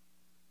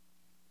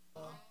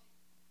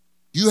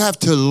 you have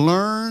to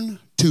learn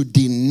to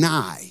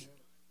deny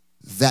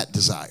that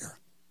desire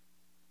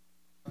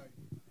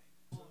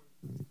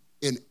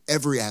in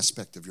every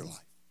aspect of your life.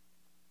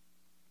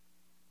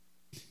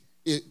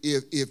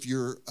 If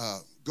you're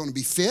going to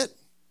be fit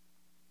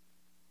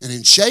and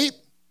in shape,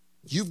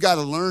 you've got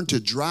to learn to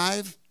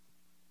drive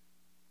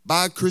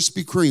by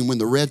Krispy Kreme when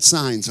the red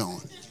sign's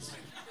on.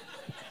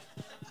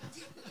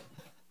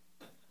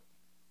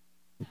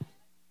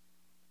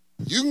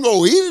 You can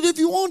go eat it if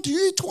you want to.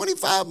 You eat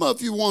 25 of them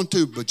if you want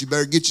to, but you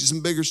better get you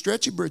some bigger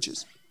stretchy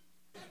britches.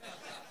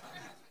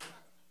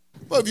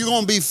 Well, if you're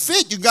going to be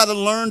fit, you got to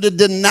learn to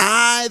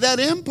deny that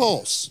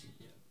impulse.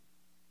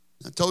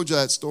 I told you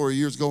that story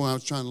years ago when I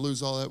was trying to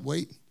lose all that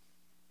weight.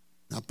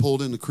 I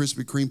pulled in the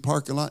Krispy Kreme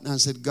parking lot and I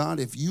said, God,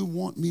 if you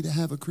want me to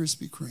have a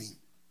Krispy Kreme,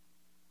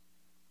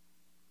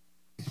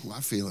 well,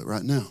 I feel it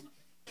right now.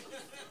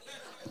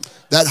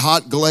 That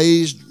hot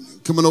glaze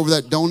coming over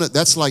that donut,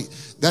 that's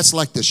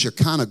like the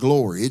Shekinah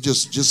glory. It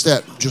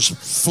just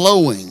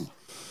flowing.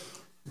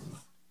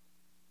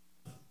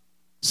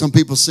 Some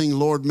people sing,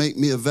 Lord, make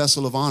me a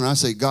vessel of honor. I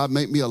say, God,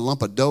 make me a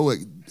lump of dough at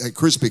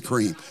Krispy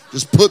Kreme.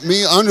 Just put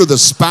me under the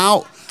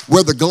spout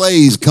where the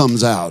glaze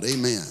comes out.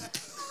 Amen.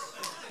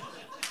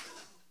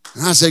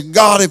 And I say,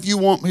 God, if you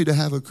want me to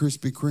have a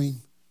Krispy Kreme,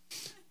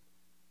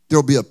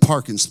 there'll be a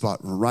parking spot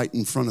right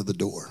in front of the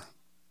door.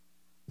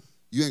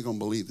 You ain't going to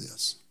believe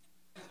this.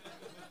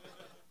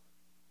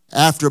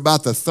 After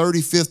about the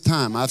 35th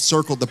time I've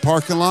circled the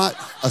parking lot,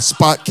 a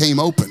spot came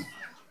open.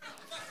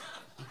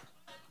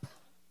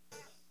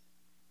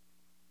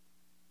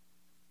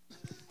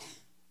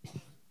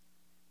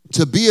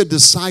 To be a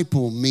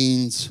disciple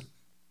means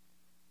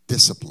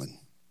discipline.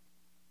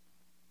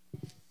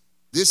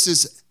 This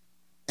is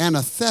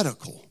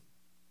antithetical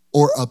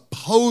or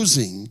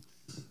opposing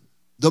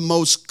the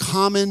most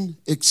common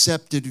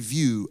accepted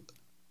view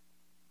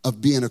of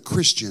being a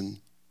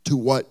Christian to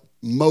what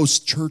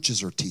most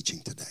churches are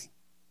teaching today.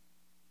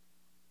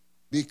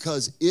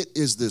 Because it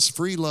is this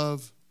free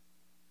love,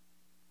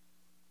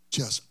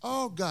 just,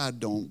 oh, God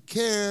don't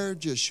care,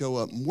 just show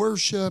up and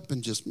worship,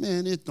 and just,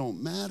 man, it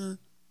don't matter.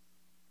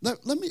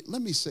 Let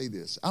me say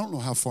this. I don't know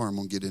how far I'm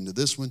going to get into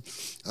this one.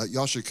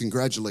 Y'all should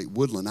congratulate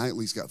Woodland. I at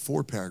least got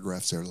 4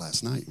 paragraphs there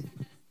last night.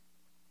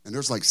 And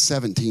there's like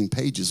 17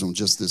 pages on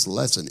just this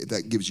lesson, if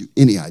that gives you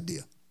any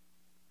idea.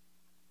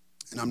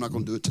 And I'm not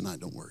going to do it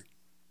tonight, don't worry.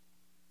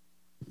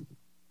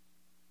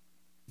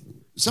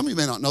 Some of you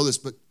may not know this,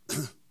 but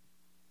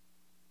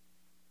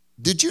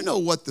did you know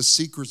what the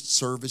Secret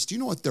Service, do you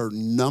know what their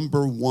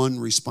number one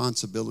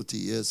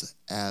responsibility is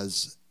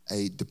as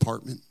a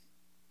department?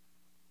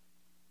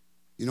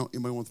 You know,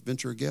 anybody want to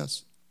venture a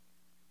guess?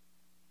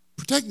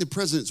 Protecting the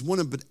president is one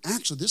of them, but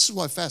actually, this is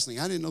why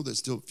fascinating. I didn't know this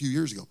till a few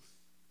years ago.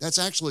 That's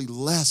actually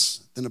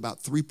less than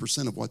about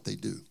 3% of what they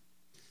do.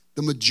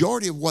 The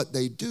majority of what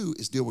they do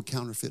is deal with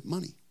counterfeit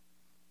money.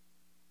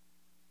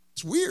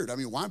 It's weird. I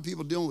mean, why are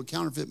people dealing with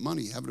counterfeit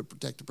money, having to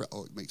protect the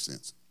president? Oh, it makes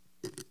sense.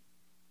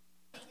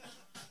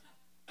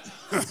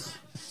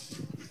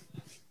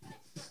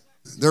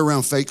 They're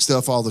around fake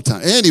stuff all the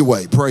time.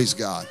 Anyway, praise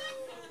God.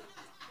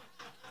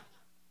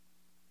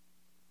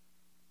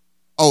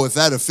 Oh, if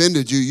that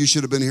offended you, you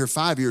should have been here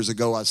 5 years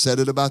ago. I said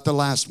it about the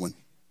last one.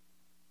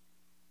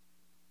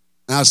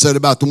 And I said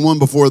about the one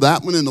before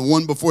that one and the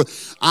one before.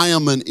 I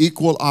am an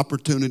equal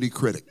opportunity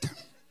critic.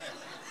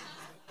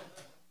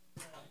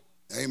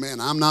 Amen.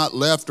 I'm not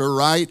left or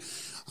right.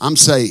 I'm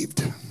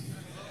saved.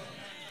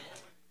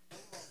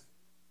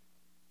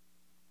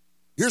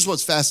 Here's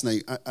what's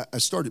fascinating. I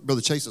started,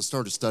 Brother Chase, I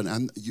started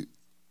studying.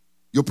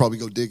 You'll probably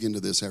go dig into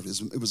this after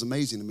this. It was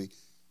amazing to me.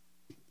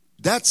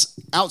 That's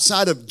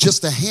outside of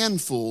just a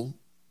handful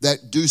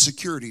that do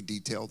security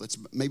detail. That's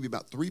maybe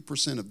about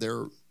 3% of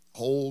their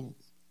whole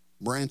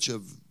branch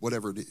of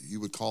whatever you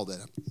would call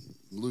that.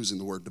 I'm losing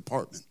the word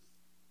department.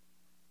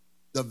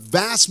 The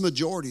vast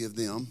majority of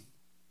them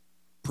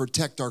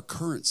protect our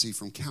currency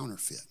from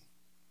counterfeit.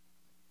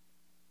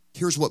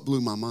 Here's what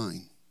blew my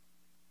mind.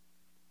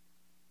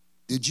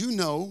 Did you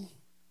know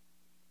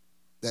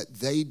that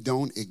they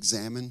don't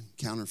examine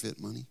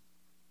counterfeit money?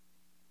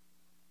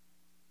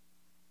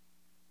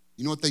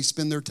 You know what they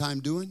spend their time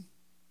doing?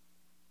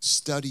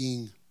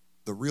 Studying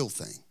the real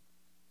thing.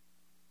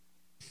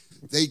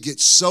 They get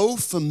so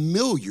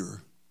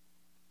familiar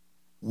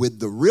with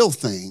the real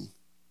thing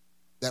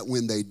that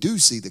when they do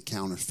see the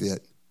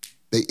counterfeit,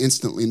 they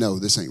instantly know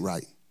this ain't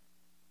right.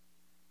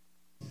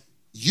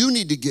 You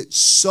need to get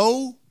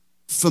so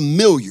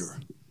familiar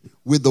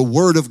with the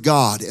Word of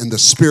God and the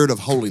Spirit of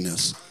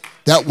holiness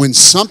that when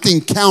something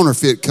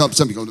counterfeit comes,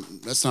 somebody goes,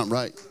 that's not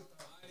right.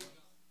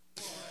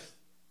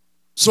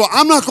 So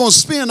I'm not going to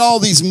spend all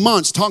these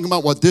months talking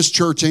about what this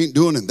church ain't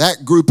doing and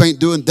that group ain't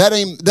doing. That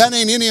ain't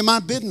any of my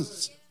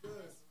business.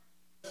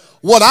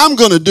 What I'm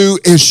going to do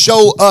is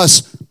show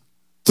us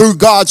through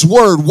God's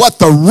Word what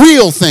the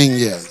real thing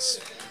is.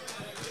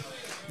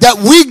 That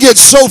we get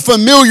so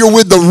familiar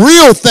with the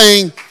real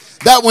thing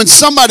that when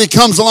somebody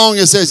comes along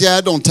and says, yeah,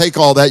 I don't take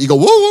all that, you go,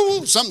 whoa, whoa,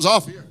 whoa, something's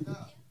off here.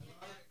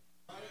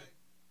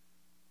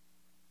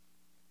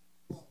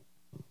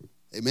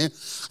 Amen.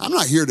 I'm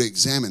not here to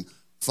examine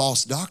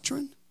false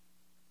doctrine.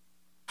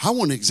 I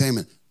want to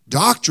examine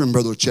doctrine,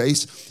 Brother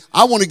Chase.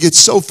 I want to get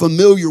so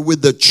familiar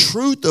with the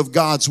truth of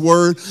God's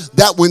Word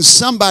that when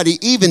somebody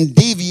even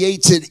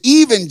deviates it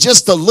even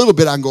just a little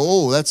bit, I can go,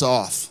 oh, that's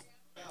off.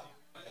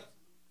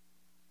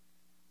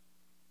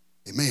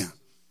 Amen.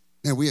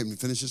 Man, we haven't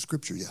finished the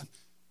scripture yet.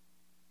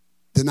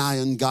 Deny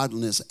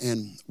ungodliness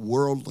and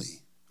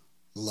worldly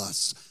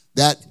lusts.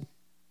 That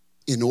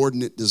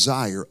inordinate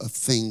desire of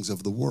things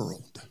of the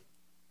world.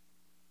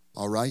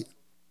 All right?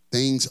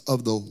 Things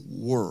of the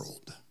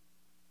world.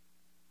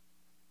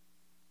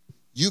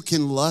 You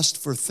can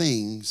lust for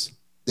things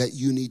that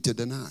you need to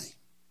deny.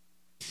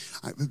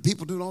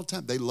 People do it all the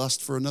time. They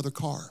lust for another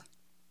car.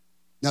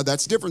 Now,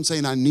 that's different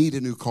saying I need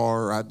a new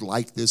car or I'd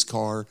like this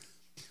car.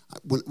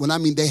 When I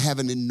mean they have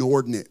an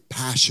inordinate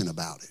passion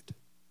about it.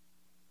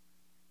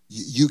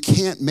 You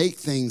can't make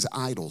things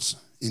idols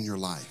in your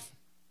life.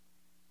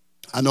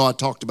 I know I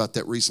talked about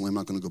that recently. I'm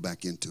not going to go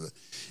back into it.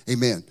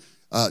 Amen.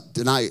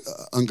 Deny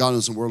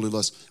ungodliness and worldly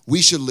lust.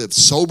 We should live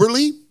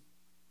soberly,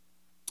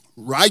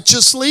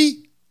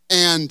 righteously,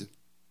 and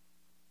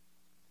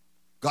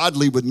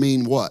godly would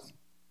mean what?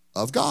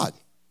 Of God.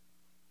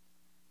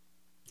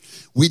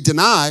 We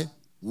deny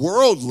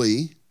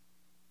worldly.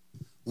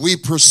 We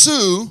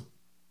pursue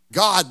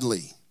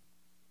godly.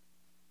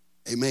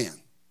 Amen.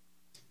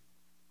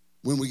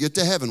 When we get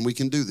to heaven, we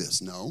can do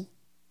this. No.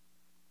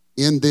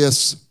 In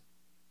this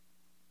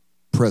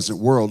present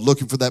world,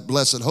 looking for that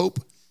blessed hope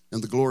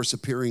and the glorious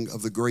appearing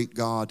of the great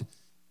God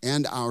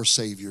and our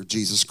Savior,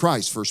 Jesus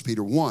Christ. 1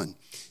 Peter 1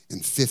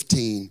 and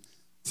 15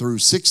 through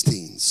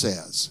 16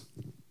 says,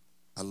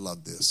 I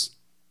love this,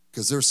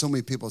 because there's so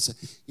many people say,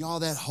 you know, all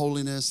that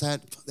holiness,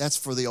 that's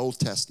for the Old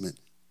Testament.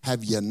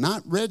 Have you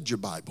not read your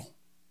Bible?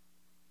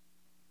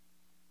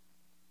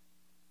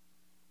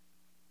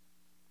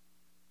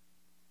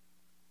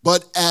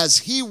 But as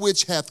he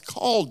which hath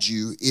called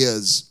you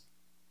is,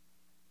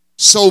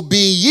 so be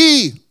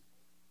ye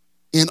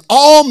in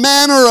all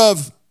manner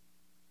of.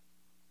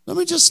 Let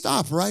me just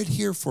stop right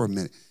here for a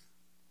minute.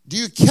 Do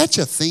you catch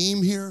a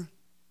theme here?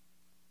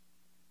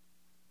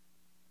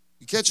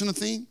 You catching a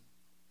theme?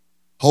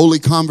 Holy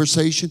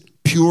conversation,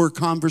 pure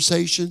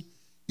conversation.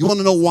 You want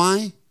to know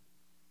why?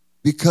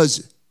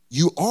 Because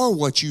you are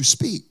what you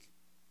speak.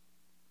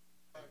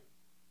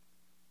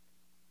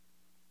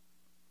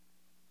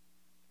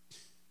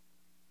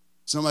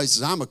 Somebody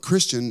says, I'm a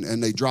Christian,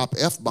 and they drop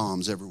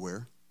F-bombs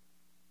everywhere.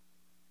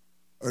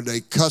 Or they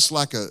cuss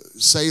like a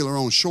sailor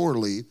on shore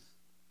leave.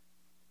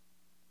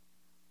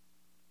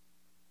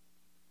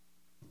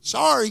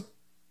 Sorry.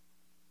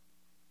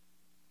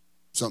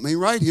 Something ain't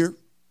right here.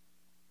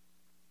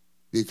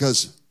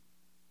 Because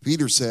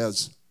Peter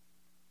says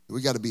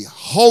we got to be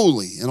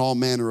holy in all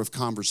manner of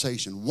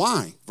conversation.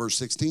 Why? Verse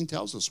 16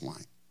 tells us why.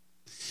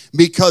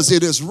 Because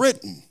it is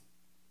written.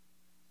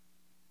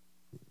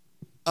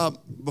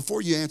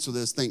 Before you answer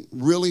this, think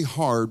really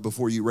hard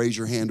before you raise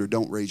your hand or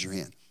don't raise your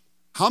hand.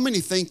 How many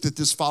think that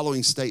this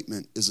following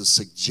statement is a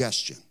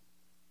suggestion?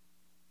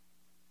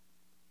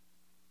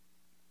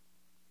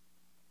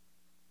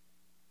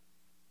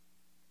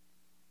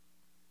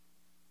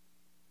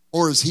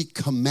 Or is he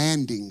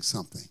commanding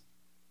something?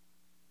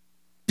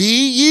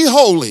 Be ye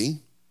holy,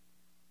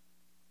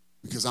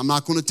 because I'm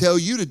not going to tell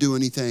you to do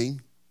anything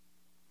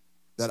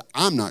that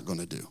I'm not going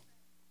to do.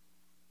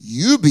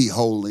 You be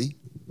holy,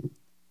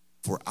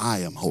 for I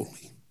am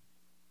holy.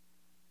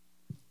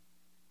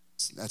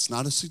 That's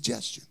not a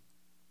suggestion.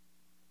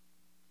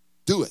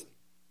 Do it.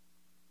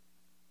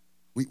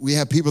 We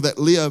have people that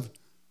live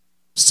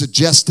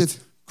suggestive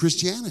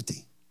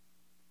Christianity.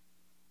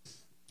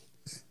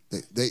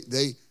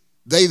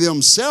 They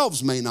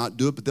themselves may not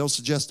do it, but they'll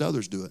suggest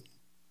others do it.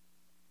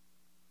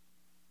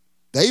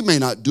 They may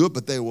not do it,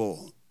 but they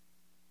will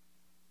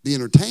be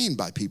entertained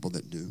by people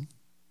that do,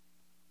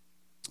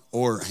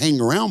 or hang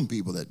around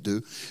people that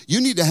do.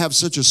 You need to have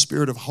such a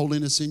spirit of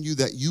holiness in you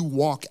that you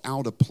walk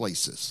out of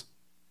places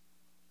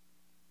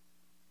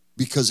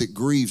because it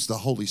grieves the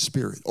Holy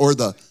Spirit or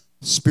the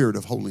spirit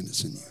of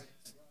holiness in you.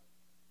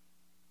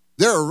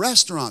 There are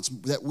restaurants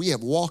that we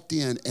have walked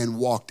in and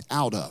walked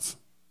out of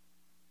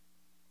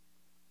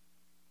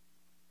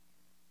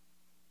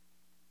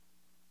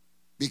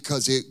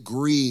because it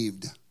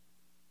grieved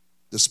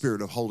the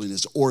spirit of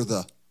holiness or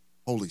the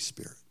Holy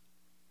Spirit.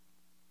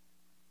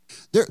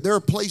 There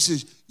are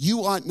places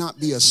you ought not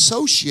be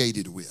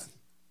associated with.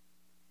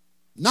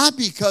 Not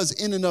because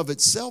in and of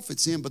itself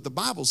it's sin, but the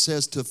Bible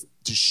says to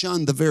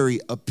shun the very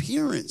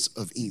appearance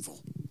of evil.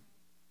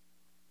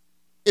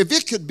 If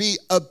it could be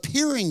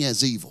appearing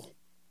as evil.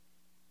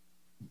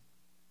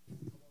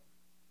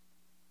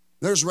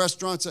 There's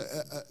restaurants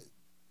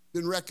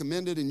been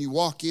recommended and you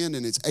walk in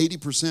and it's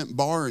 80%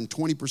 bar and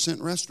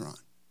 20% restaurant.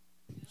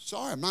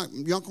 Sorry, I'm not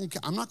going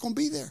to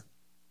be there.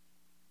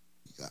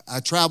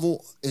 I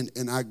travel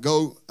and I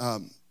go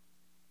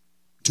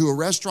to a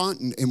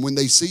restaurant and when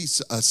they see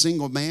a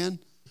single man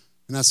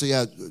and I say,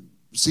 yeah,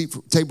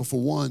 table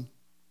for one,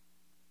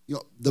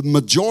 the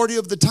majority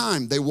of the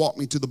time they walk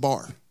me to the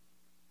bar.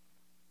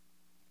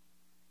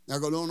 I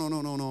go, no,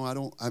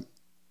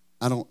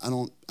 I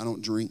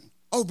don't drink.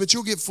 Oh, but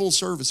you'll get full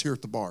service here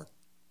at the bar.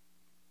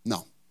 No,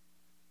 I'm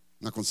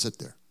not going to sit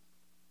there.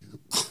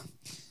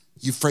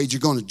 You afraid you're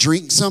going to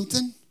drink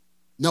something?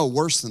 No,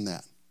 worse than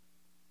that.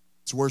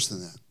 It's worse than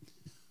that.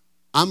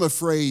 I'm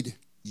afraid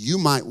you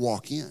might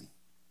walk in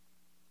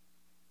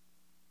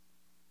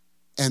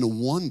and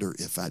wonder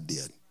if I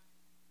did.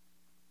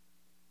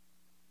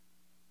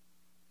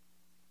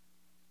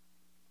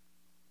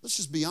 Let's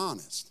just be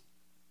honest.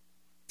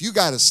 If you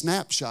got a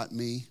snapshot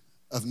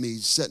of me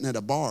sitting at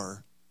a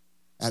bar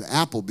at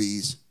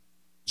Applebee's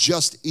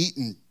just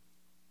eating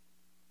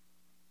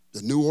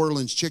the New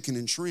Orleans chicken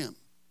and shrimp,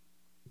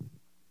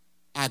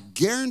 I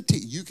guarantee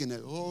you can,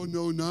 oh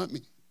no, not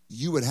me.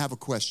 You would have a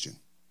question.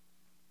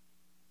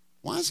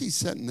 Why is he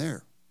sitting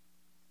there?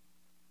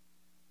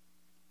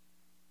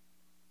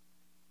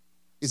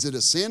 Is it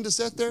a sin to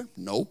sit there?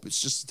 Nope,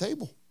 it's just a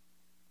table.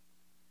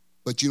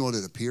 But you know what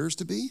it appears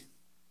to be?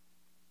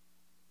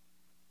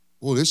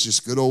 Well, this is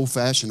just good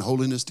old-fashioned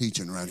holiness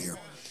teaching right here.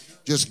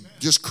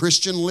 Just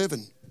Christian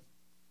living.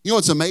 You know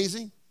what's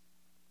amazing?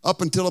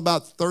 Up until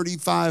about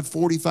 35,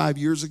 45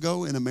 years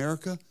ago in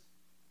America,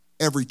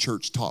 every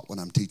church taught what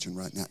I'm teaching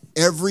right now.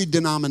 Every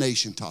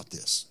denomination taught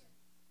this.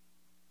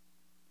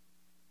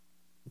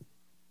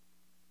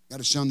 Got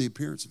to shun the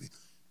appearance of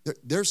it.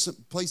 There's some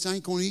place I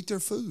ain't going to eat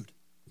their food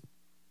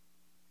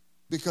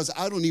because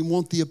I don't even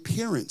want the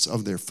appearance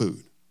of their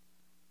food.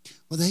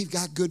 Well, they've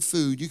got good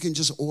food. You can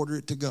just order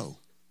it to go.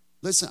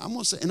 Listen, I'm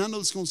going to say, and I know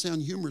it's going to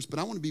sound humorous, but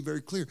I want to be very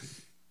clear.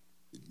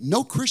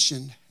 No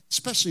Christian,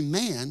 especially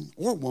man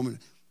or woman,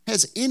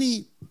 has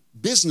any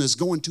business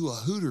going to a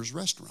Hooters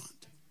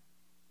restaurant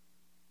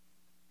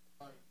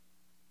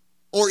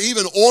or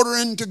even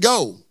ordering to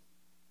go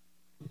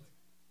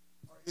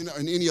in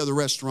any other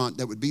restaurant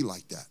that would be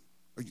like that.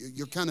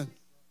 You're kind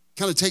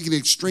of taking an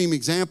extreme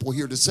example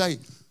here to say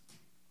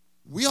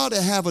we ought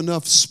to have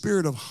enough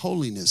spirit of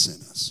holiness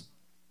in us.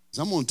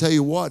 So I'm going to tell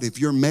you what, if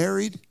you're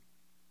married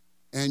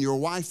and your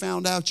wife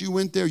found out you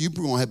went there, you're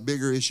going to have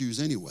bigger issues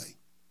anyway.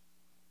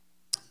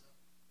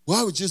 Well,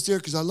 I was just there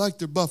because I like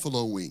their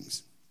buffalo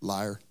wings.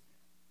 Liar.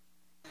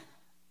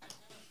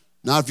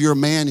 Not if you're a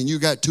man and you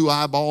got 2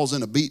 eyeballs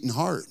and a beating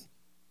heart.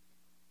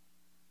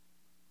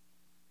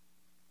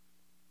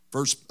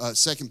 2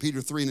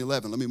 Peter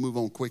 3:11. Let me move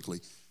on quickly.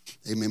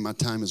 Amen. My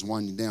time is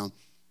winding down.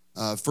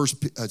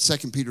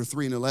 2 Peter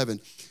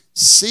 3:11.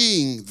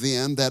 Seeing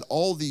then that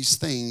all these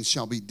things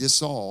shall be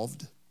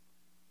dissolved,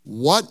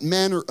 what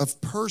manner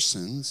of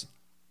persons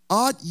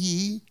ought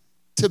ye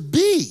to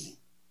be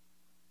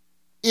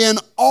in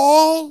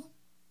all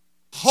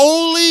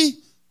holy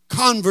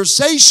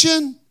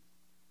conversation,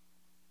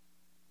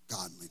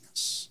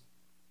 godliness?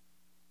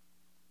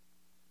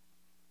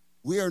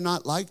 We are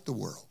not like the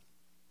world.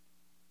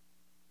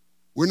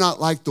 We're not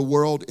like the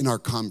world in our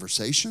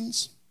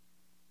conversations.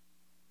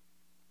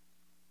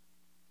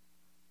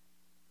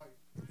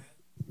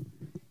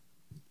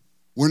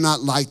 We're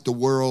not like the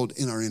world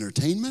in our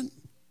entertainment.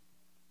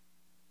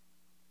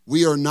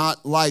 We are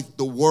not like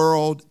the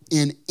world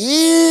in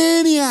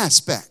any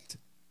aspect.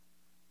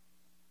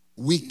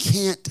 We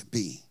can't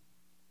be,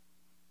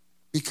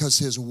 because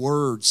his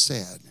word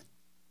said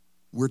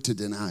we're to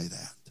deny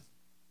that.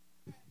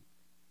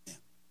 Yeah.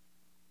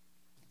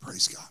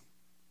 Praise God.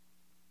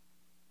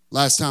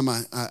 Last time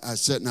I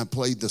sat and I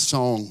played the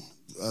song,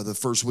 the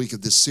first week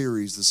of this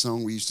series, the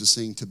song we used to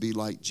sing, To Be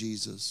Like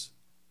Jesus.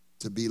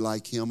 To be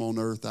like him on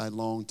earth, I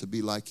long to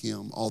be like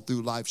him. All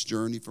through life's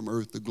journey from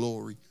earth to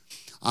glory,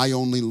 I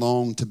only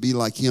long to be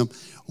like him.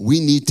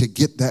 We need to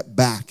get that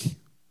back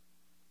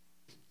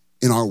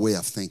in our way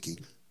of thinking.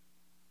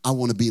 I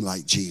want to be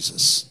like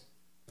Jesus.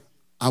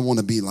 I want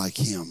to be like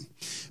him.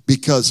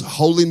 Because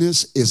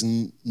holiness is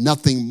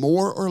nothing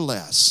more or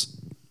less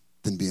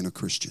than being a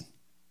Christian.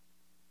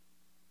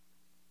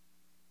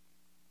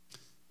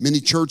 Many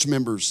church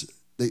members,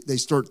 they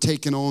start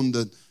taking on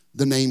the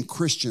name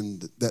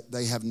Christian, that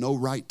they have no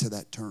right to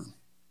that term.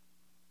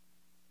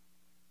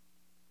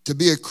 To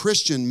be a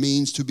Christian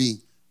means to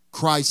be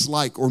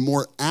Christ-like, or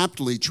more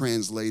aptly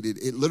translated,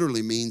 it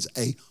literally means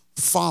a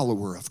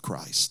follower of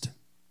Christ.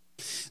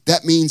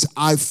 That means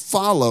I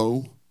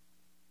follow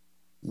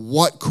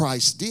what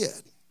Christ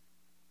did.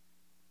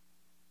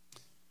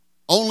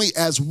 Only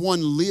as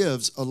one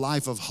lives a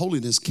life of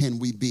holiness can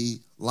we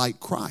be like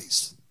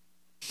Christ.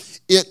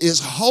 It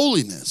is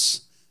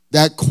holiness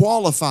that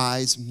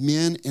qualifies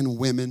men and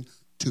women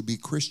to be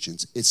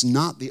Christians. It's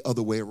not the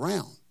other way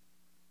around.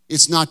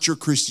 It's not your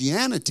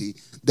Christianity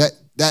that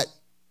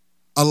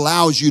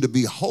allows you to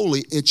be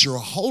holy. It's your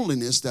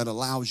holiness that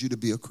allows you to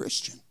be a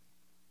Christian.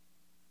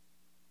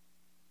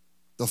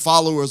 The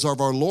followers of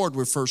our Lord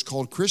were first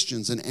called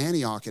Christians in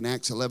Antioch in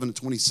Acts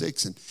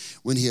 11:26. And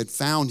when he had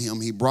found him,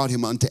 he brought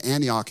him unto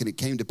Antioch. And it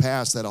came to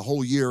pass that a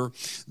whole year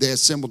they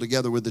assembled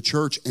together with the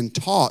church and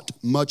taught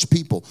much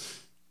people.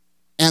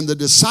 And the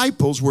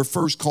disciples were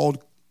first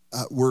called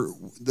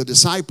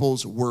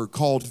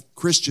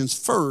Christians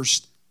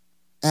first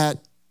at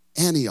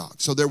Antioch.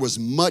 So there was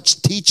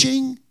much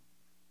teaching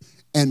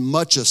and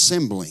much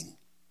assembling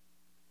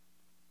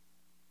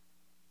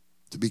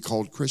to be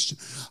called Christian.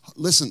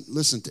 Listen,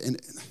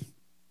 and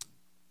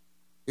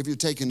if you're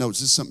taking notes,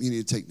 this is something you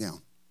need to take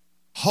down.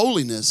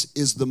 Holiness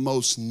is the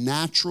most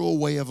natural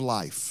way of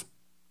life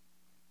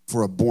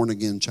for a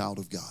born-again child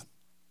of God.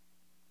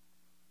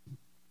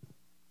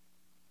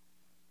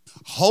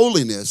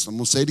 Holiness, I'm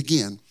going to say it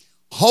again,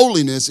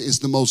 holiness is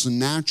the most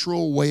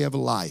natural way of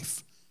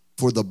life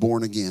for the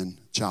born-again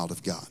child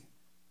of God.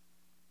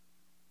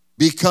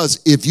 Because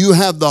if you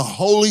have the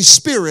Holy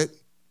Spirit,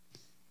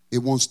 it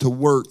wants to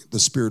work the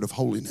spirit of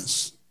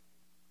holiness.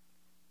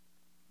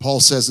 Paul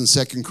says in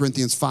 2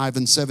 Corinthians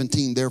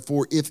 5:17,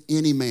 therefore, if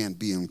any man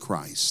be in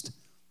Christ,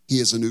 he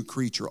is a new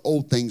creature.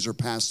 Old things are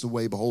passed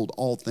away. Behold,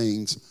 all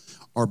things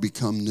are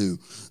become new.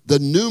 The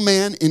new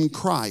man in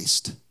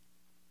Christ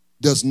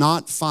does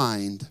not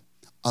find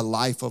a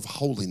life of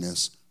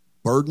holiness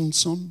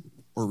burdensome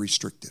or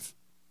restrictive.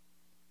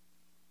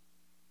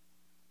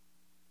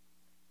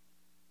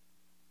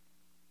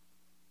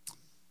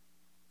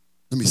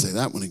 Let me say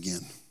that one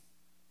again.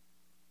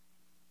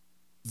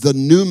 The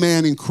new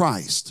man in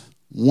Christ,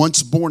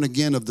 once born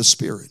again of the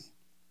Spirit,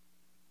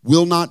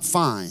 will not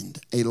find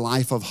a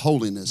life of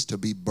holiness to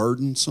be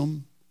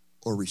burdensome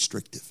or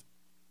restrictive.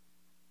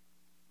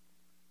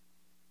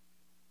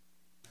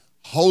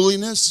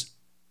 Holiness,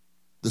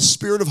 the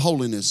spirit of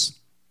holiness,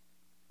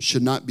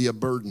 should not be a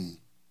burden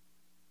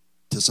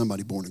to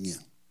somebody born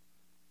again.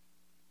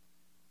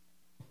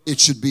 It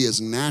should be as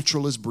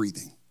natural as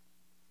breathing.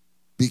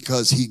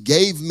 Because he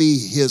gave me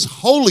his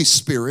Holy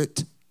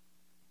Spirit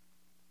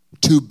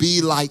to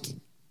be like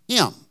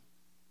him.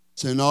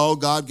 So no,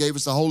 God gave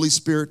us the Holy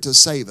Spirit to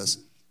save us.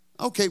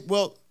 Okay,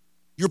 well,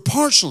 you're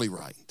partially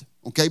right,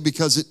 okay,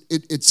 because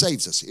it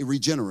saves us. It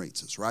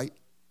regenerates us, right?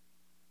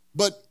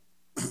 But,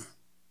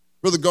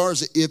 Brother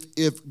Garza,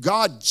 if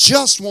God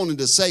just wanted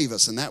to save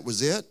us and that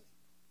was it,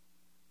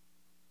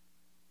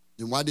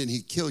 then why didn't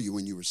he kill you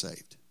when you were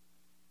saved?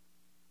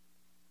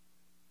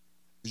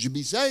 Because you'd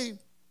be saved.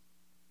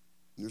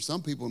 And there's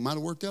some people, it might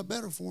have worked out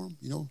better for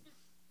them,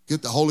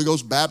 Get the Holy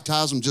Ghost,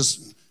 baptize them,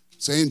 just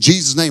say in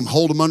Jesus' name,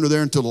 hold them under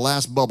there until the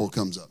last bubble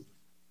comes up.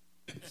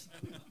 It's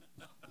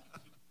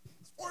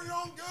for your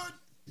own good.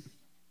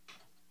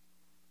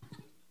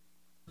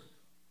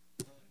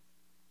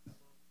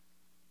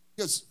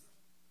 Because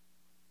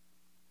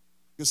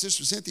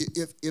Sister Cynthia,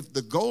 if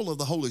the goal of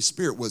the Holy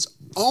Spirit was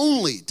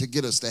only to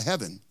get us to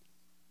heaven,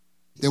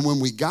 then when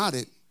we got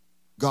it,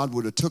 God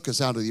would have took us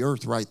out of the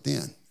earth right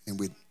then.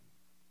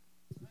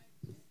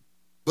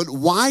 But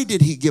why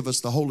did he give us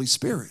the Holy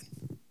Spirit?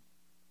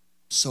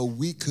 So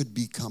we could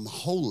become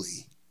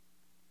holy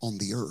on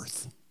the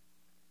earth.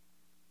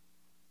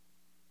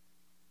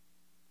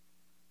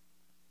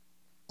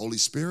 Holy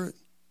Spirit,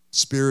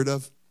 spirit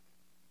of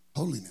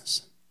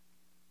holiness.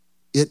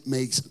 It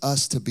makes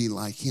us to be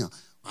like him.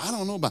 I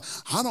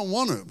don't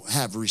want to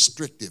have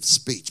restrictive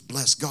speech.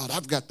 Bless God,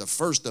 I've got the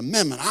First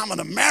Amendment. I'm an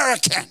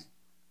American.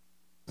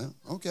 Well,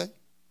 okay.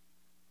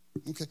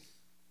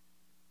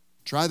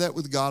 Try that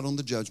with God on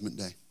the judgment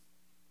day.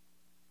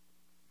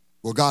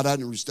 Well, God,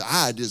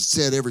 I just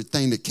said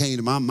everything that came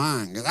to my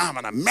mind because I'm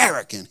an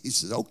American. He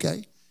says,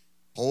 okay.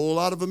 Whole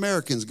lot of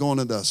Americans going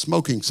to the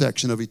smoking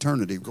section of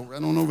eternity. Go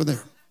right on over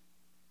there.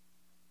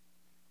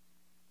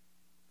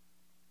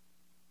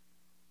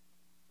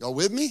 Y'all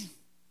with me?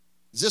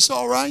 Is this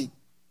all right?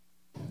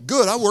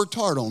 Good. I worked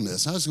hard on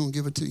this. I was going to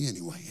give it to you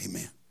anyway.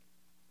 Amen.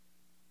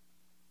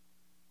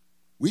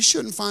 We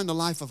shouldn't find a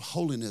life of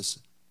holiness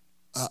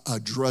a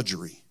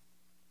drudgery.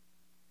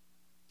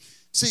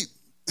 See,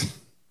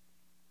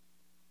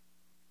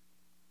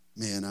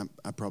 man,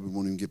 I probably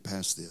won't even get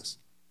past this.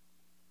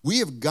 We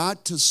have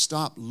got to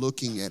stop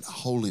looking at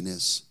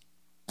holiness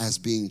as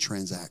being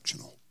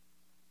transactional.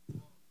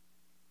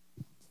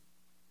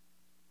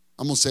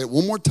 I'm going to say it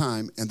one more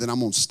time, and then I'm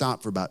going to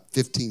stop for about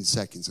 15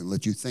 seconds and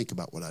let you think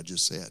about what I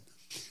just said.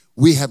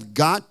 We have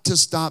got to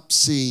stop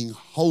seeing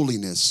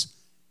holiness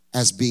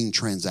as being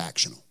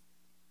transactional.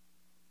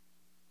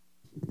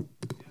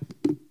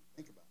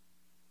 Think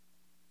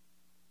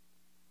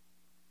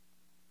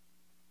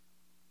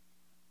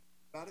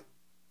about it.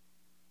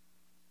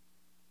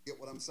 Get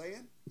what I'm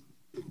saying?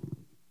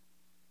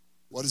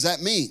 What does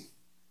that mean?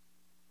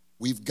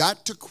 We've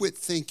got to quit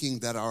thinking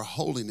that our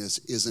holiness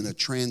is in a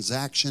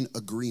transaction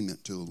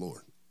agreement to the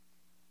Lord.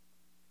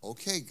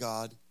 Okay,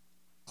 God,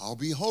 I'll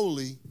be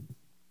holy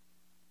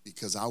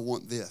because I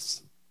want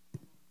this.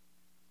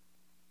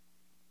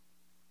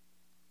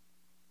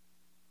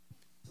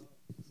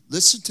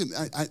 Listen to me.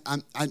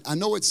 I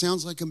know it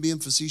sounds like I'm being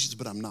facetious,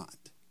 but I'm not.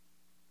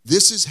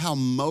 This is how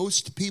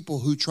most people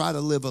who try to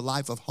live a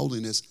life of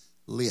holiness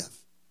live.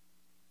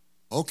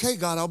 Okay,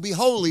 God, I'll be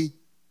holy,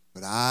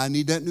 but I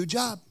need that new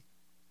job.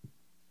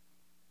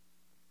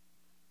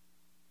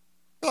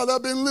 God,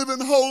 I've been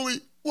living holy.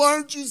 Why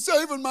aren't you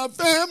saving my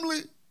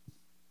family?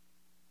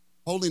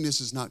 Holiness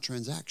is not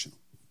transactional.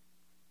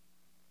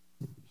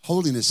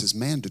 Holiness is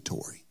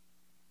mandatory.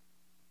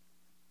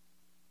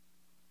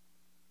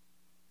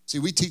 See,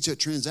 we teach that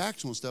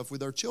transactional stuff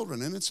with our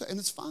children, and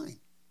it's fine.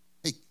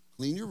 Hey,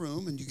 clean your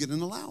room and you get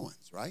an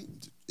allowance, right?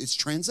 It's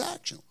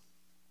transactional.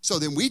 So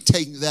then we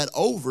take that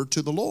over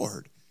to the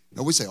Lord.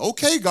 And we say,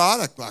 okay,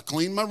 God, I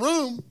cleaned my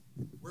room.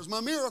 Where's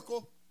my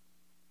miracle?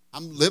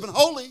 I'm living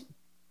holy.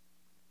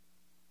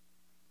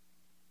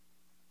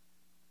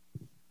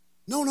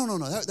 No.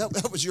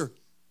 That was your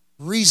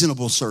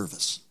reasonable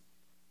service.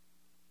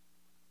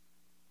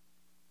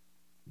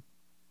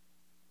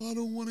 I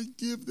don't want to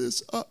give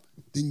this up.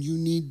 Then you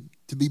need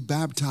to be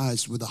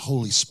baptized with the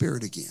Holy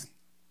Spirit again.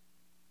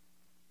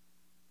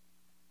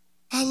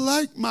 I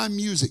like my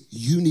music.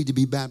 You need to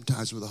be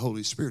baptized with the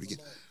Holy Spirit again.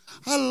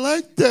 I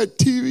like that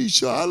TV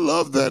show. I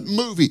love that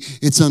movie.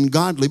 It's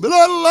ungodly, but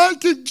I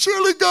like it.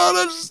 Surely God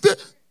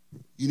understands.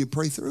 You need to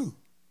pray through.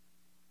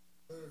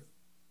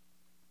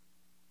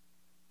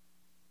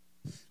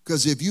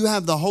 Because if you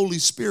have the Holy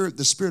Spirit,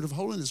 the Spirit of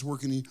holiness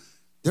working in you,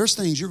 there's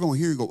things you're going to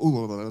hear and go,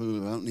 oh, I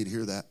don't need to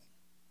hear that.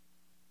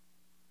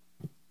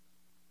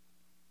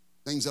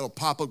 Things that'll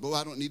pop up,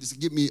 I don't need to.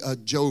 Give me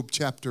Job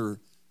chapter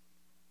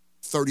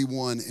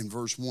 31 and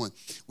verse 1.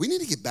 We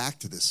need to get back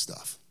to this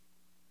stuff.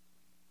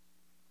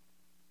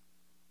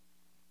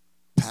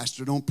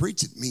 Pastor, don't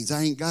preach it. It means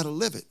I ain't got to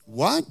live it.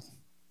 What?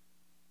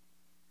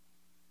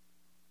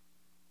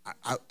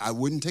 I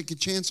wouldn't take a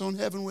chance on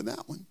heaven with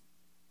that one.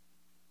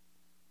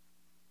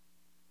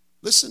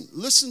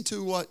 Listen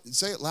to what,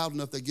 say it loud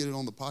enough they get it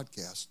on the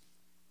podcast.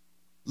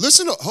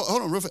 Listen to,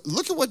 hold on real fast.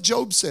 Look at what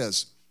Job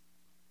says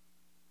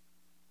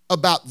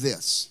about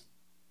this.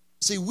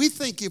 See, we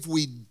think if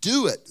we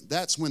do it,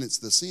 that's when it's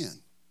the sin.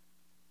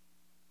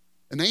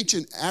 An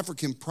ancient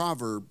African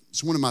proverb,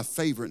 it's one of my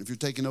favorite. If you're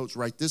taking notes,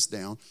 write this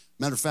down.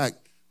 Matter of fact,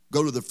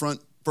 go to the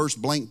first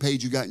blank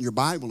page you got in your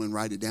Bible and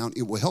write it down.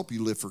 It will help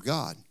you live for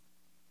God.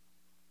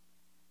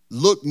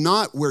 Look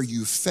not where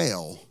you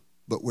fell,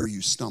 but where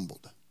you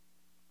stumbled.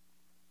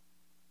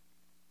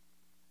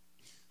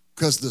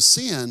 Because the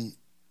sin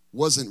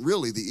wasn't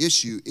really the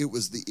issue. It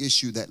was the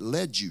issue that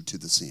led you to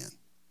the sin.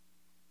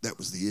 That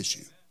was the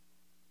issue.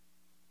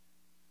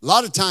 A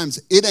lot of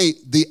times, it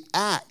ain't the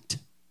act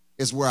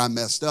is where I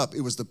messed up.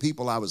 It was the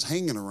people I was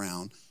hanging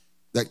around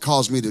that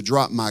caused me to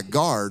drop my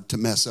guard to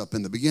mess up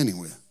in the beginning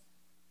with.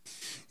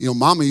 You know,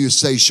 Mama used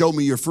to say, show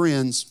me your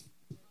friends,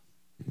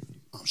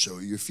 I'll show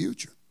you your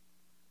future.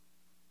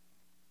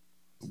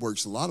 It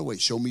works in a lot of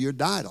ways. Show me your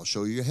diet, I'll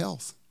show you your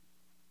health.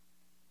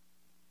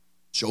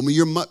 Show me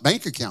your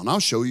bank account, I'll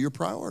show you your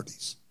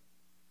priorities.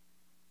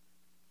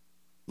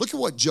 Look at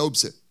what Job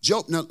said.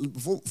 Job, now,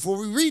 before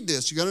we read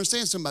this, you got to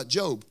understand something about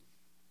Job.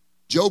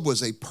 Job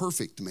was a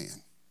perfect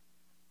man.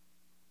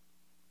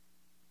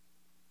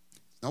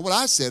 Not what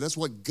I said, that's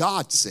what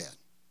God said.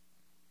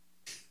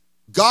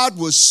 God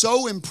was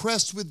so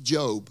impressed with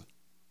Job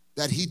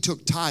that he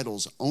took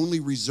titles only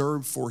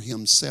reserved for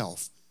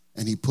himself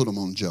and he put them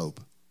on Job.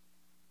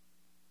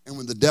 And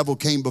when the devil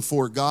came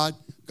before God,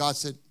 God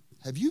said,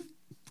 have you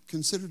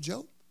considered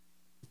Job?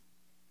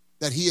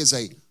 That he is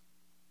a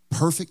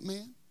perfect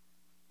man?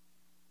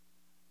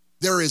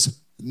 There is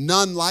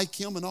none like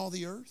him in all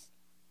the earth.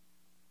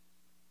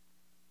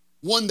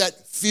 One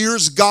that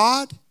fears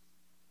God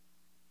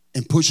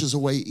and pushes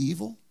away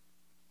evil.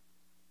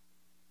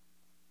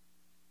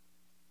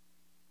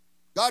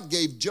 God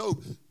gave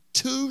Job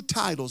 2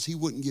 titles he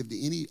wouldn't give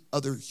to any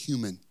other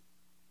human.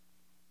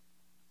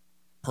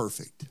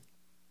 Perfect.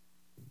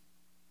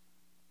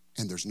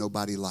 And there's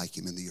nobody like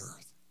him in the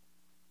earth.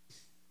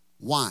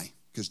 Why?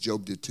 Because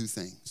Job did 2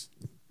 things.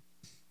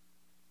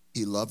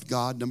 He loved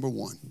God, number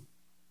 1.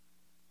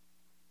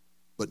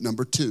 But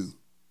number 2,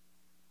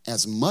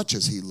 as much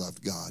as he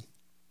loved God,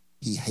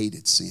 he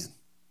hated sin.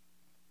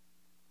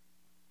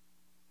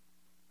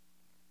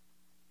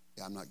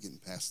 Yeah, I'm not getting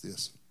past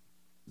this.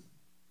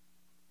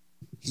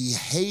 he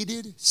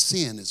hated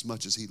sin as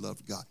much as he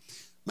loved God.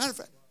 Matter of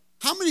fact,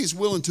 how many is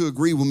willing to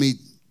agree with me?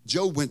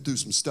 Job went through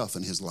some stuff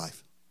in his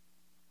life.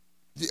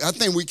 I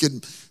think we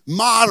could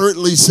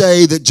moderately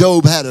say that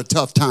Job had a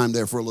tough time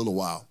there for a little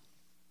while.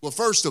 Well,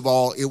 first of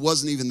all, it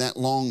wasn't even that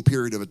long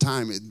period of a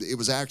time. It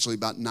was actually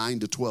about 9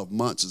 to 12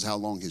 months is how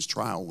long his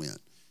trial went.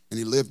 And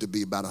he lived to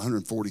be about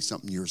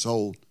 140-something years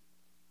old.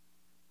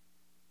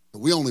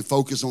 We only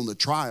focus on the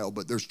trial,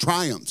 but there's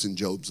triumphs in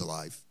Job's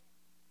life.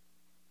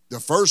 The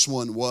first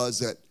one was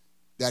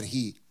that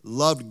he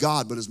loved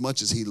God, but as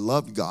much as he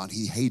loved God,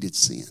 he hated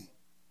sin.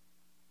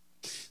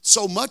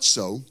 So much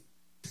so,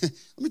 let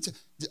me tell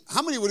you,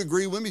 how many would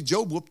agree with me?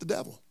 Job whooped the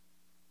devil.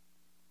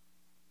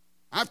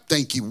 I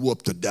think he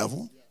whooped the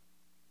devil.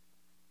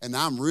 And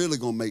I'm really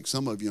going to make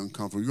some of you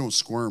uncomfortable. You're going to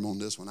squirm on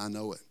this one. I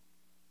know it.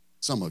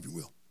 Some of you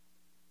will.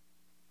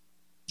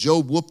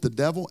 Job whooped the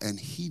devil, and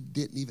he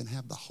didn't even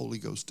have the Holy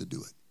Ghost to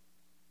do it.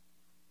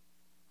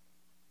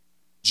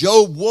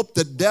 Job whooped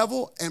the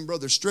devil, and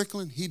Brother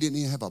Strickland, he didn't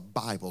even have a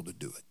Bible to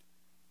do it.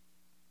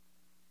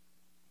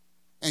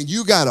 And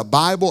you got a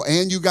Bible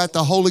and you got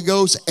the Holy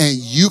Ghost, and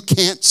you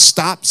can't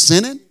stop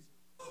sinning?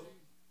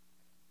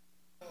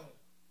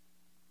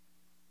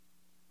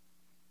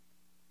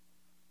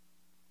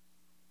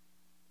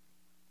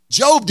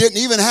 Job didn't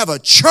even have a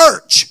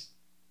church.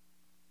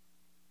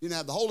 Didn't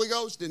have the Holy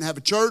Ghost, didn't have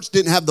a church,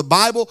 didn't have the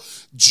Bible.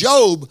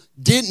 Job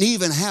didn't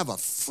even have a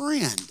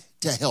friend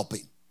to help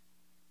him.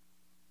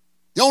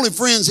 The only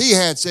friends he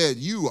had said,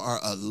 "You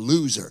are a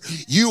loser.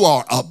 You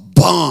are a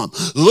bum.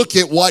 Look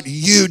at what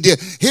you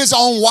did." His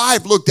own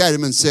wife looked at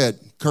him and said,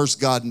 "Curse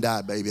God and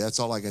die, baby." That's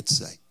all I got to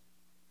say.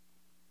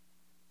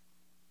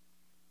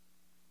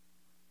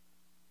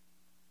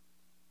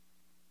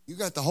 You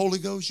got the Holy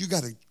Ghost, you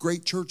got a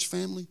great church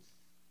family,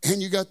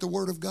 and you got the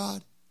Word of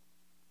God,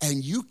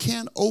 and you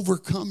can't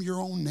overcome your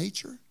own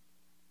nature?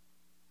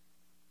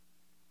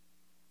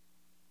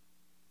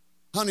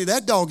 Honey,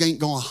 that dog ain't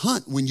going to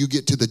hunt when you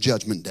get to the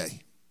judgment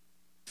day.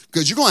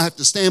 Because you're going to have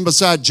to stand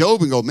beside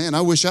Job and go, "Man,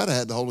 I wish I'd have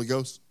had the Holy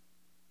Ghost.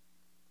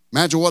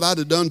 Imagine what I'd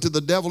have done to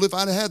the devil if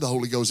I'd have had the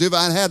Holy Ghost, if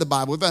I'd had the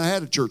Bible, if I'd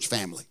had a church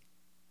family."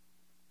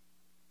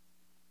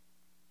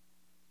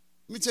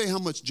 Let me tell you how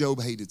much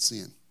Job hated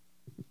sin.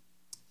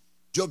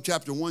 Job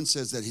chapter 1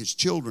 says that his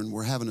children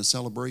were having a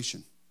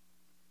celebration.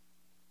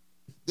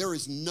 There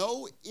is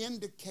no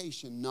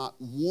indication, not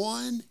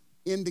one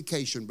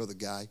indication, Brother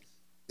Guy,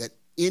 that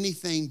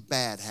anything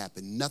bad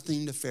happened,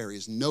 nothing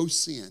nefarious, no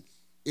sin.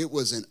 It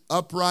was an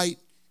upright,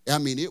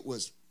 it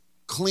was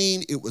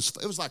clean. It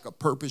was like a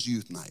purpose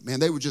youth night. Man,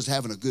 they were just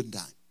having a good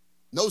time.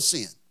 No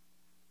sin.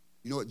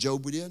 You know what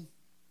Job did?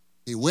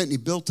 He went and he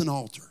built an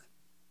altar.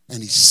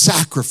 And he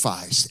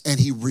sacrificed and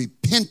he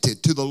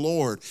repented to the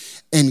Lord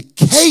in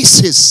case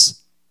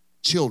his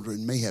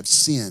children may have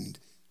sinned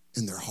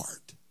in their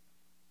heart.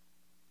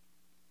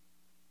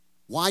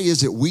 Why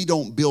is it we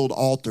don't build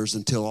altars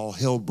until all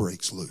hell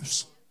breaks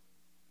loose?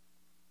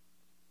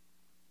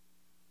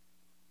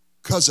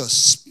 Because a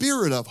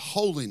spirit of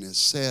holiness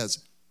says,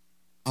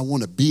 I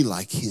want to be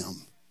like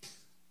him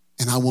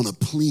and I want to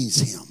please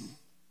him.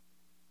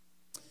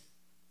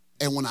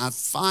 And when I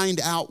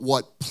find out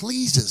what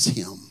pleases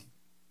him,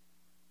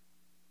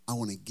 I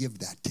want to give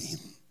that to him.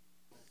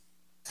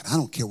 And I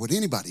don't care what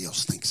anybody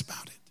else thinks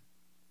about it.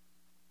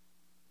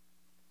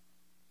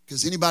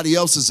 Because anybody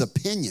else's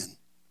opinion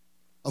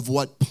of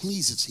what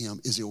pleases him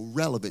is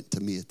irrelevant to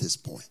me at this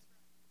point.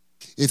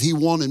 If he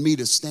wanted me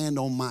to stand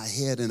on my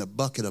head in a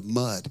bucket of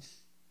mud,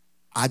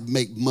 I'd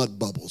make mud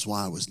bubbles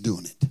while I was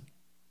doing it.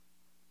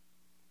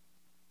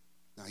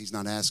 Now, he's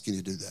not asking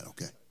you to do that,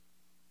 okay?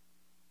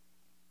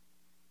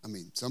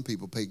 Some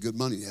people pay good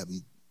money to have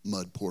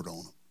mud poured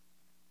on them.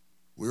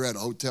 We were at a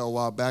hotel a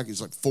while back. It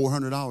was like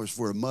 $400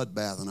 for a mud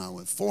bath. And I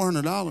went,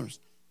 $400?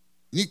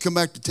 You come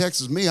back to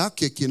Texas with me, I'll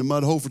kick you in a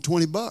mud hole for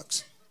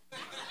 $20.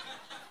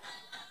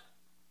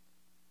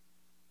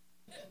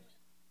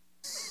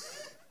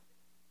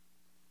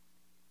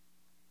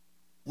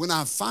 When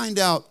I find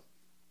out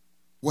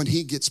when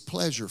he gets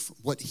pleasure, from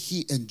what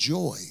he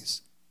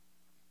enjoys,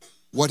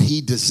 what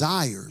he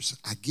desires,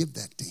 I give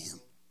that to him.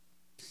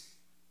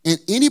 And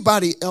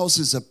anybody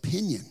else's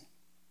opinion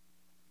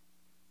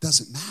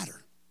doesn't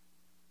matter.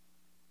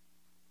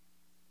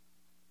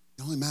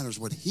 It only matters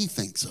what he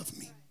thinks of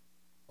me.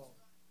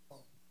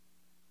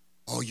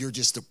 Oh, you're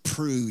just a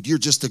prude. You're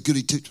just a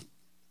goody two.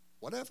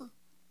 Whatever.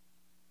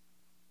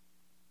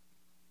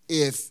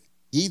 If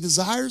he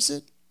desires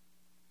it,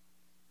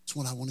 it's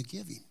what I want to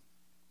give him.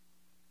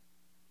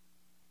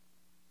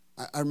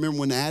 I remember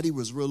when Addie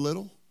was real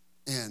little,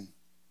 and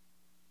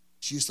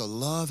she used to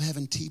love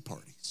having tea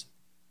parties.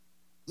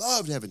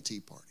 Loved having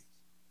tea parties.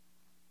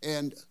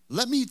 And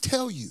let me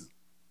tell you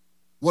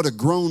what a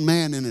grown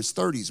man in his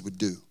 30s would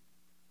do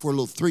for a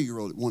little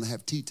 3-year-old that want to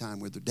have tea time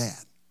with their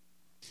dad.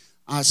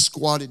 I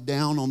squatted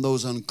down on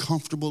those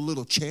uncomfortable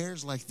little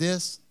chairs like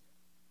this.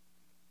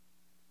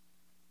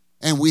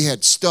 And we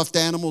had stuffed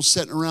animals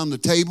sitting around the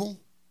table.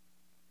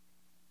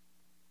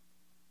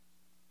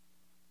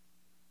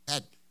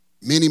 Had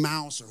Minnie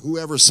Mouse or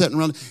whoever sitting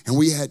around,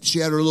 and she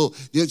had her little,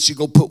 she'd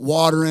go put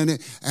water in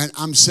it, and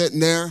I'm sitting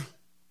there.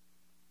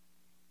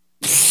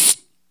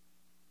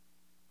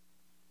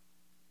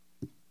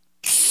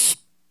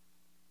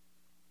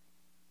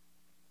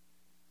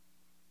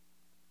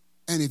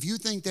 And if you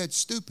think that's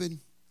stupid,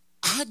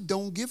 I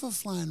don't give a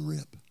flying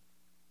rip.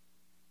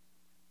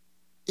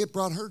 It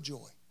brought her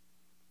joy.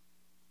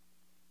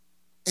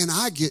 And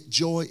I get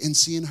joy in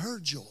seeing her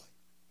joy.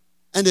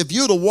 And if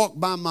you'd have walked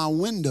by my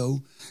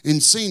window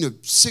and seen a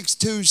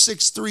 6'2",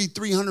 6'3",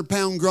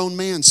 300-pound grown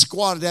man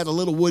squatted at a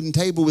little wooden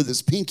table with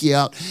his pinky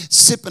out,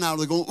 sipping out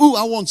of it, going, ooh,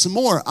 I want some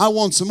more, I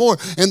want some more.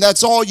 And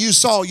that's all you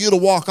saw, you'd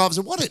have walked off and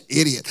said, what an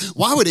idiot.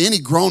 Why would any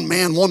grown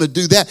man want to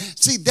do that?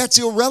 See, that's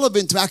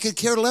irrelevant to me. I could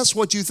care less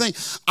what you think.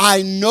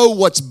 I know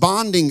what's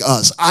bonding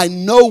us. I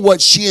know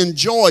what she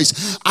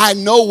enjoys. I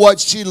know what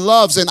she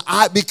loves. And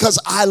because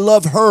I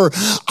love her,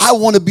 I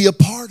want to be a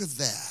part of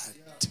that.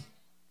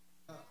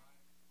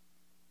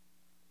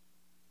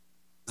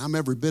 I'm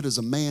every bit as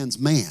a man's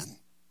man.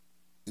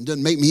 It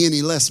doesn't make me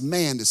any less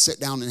man to sit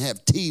down and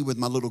have tea with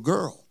my little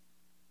girl.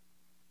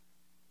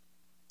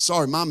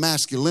 Sorry, my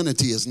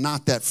masculinity is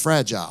not that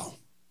fragile.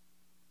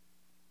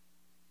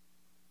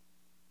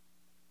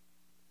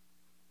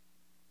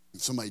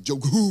 And somebody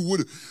joke, ooh,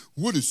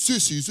 what a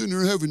sissy's in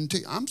there having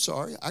tea. I'm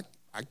sorry,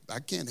 I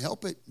can't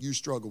help it. You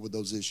struggle with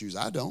those issues.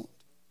 I don't.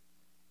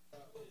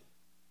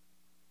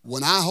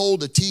 When I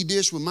hold a tea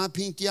dish with my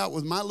pinky out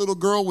with my little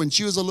girl when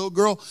she was a little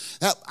girl,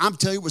 I'm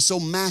telling you, it was so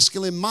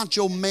masculine.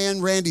 Macho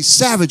Man Randy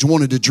Savage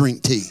wanted to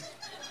drink tea.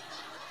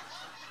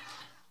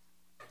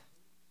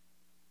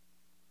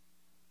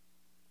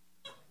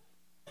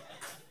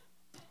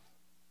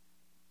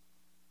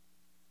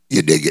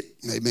 You dig it?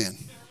 Amen.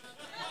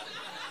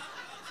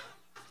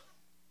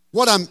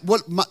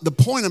 The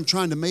point I'm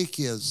trying to make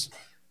is,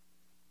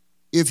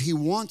 if he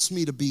wants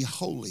me to be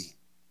holy,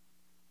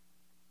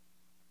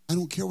 I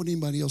don't care what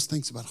anybody else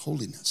thinks about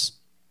holiness.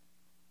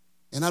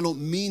 And I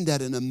don't mean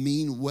that in a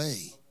mean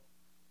way.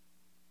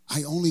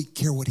 I only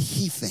care what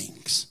he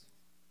thinks.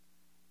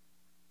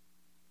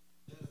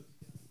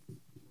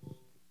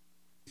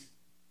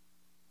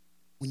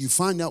 When you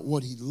find out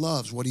what he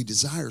loves, what he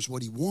desires,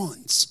 what he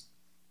wants,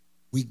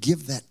 we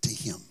give that to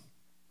him.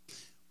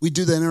 We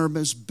do that in our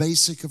most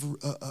basic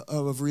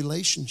of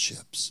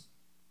relationships.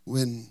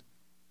 When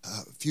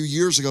a few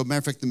years ago, matter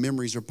of fact, the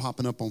memories are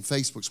popping up on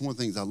Facebook. It's one of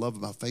the things I love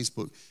about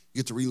Facebook. You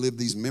get to relive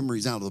these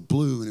memories out of the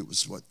blue. And it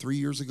was, 3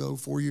 years ago,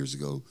 4 years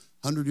ago,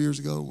 100 years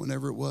ago,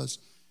 whenever it was.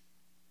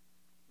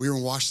 We were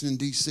in Washington,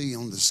 D.C.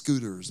 on the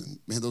scooters. And,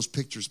 man, those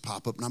pictures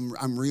pop up. And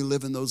I'm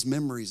reliving those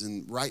memories.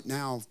 And right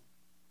now,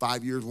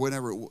 5 years,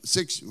 whatever,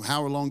 6,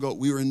 however long ago,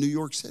 we were in New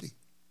York City.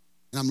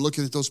 And I'm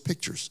looking at those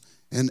pictures.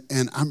 And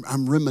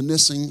I'm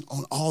reminiscing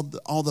on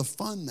all the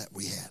fun that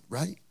we had,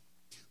 right?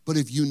 But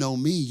if you know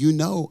me, you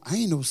know I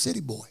ain't no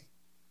city boy.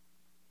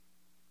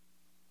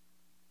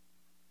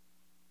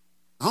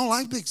 I don't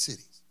like big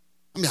cities.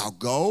 I mean, I'll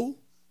go.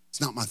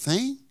 It's not my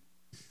thing.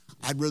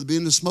 I'd rather be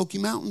in the Smoky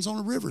Mountains on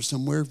a river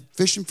somewhere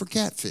fishing for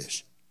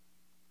catfish.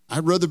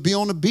 I'd rather be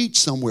on a beach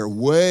somewhere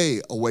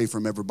way away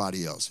from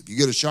everybody else. If you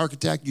get a shark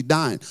attack, you're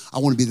dying. I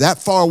want to be that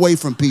far away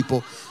from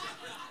people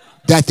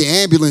that the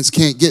ambulance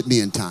can't get me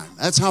in time.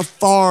 That's how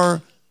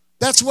far,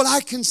 that's what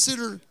I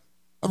consider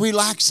a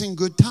relaxing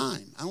good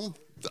time.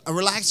 A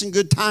relaxing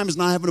good time is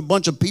not having a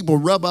bunch of people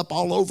rub up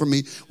all over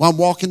me while I'm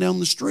walking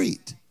down the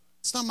street.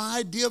 It's not my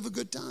idea of a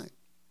good time.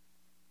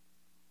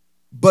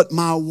 But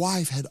my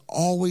wife had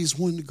always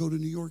wanted to go to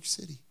New York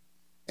City.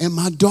 And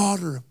my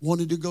daughter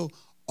wanted to go.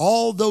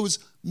 All those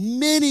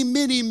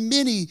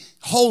many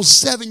whole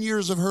 7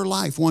 years of her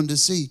life wanted to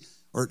see,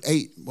 or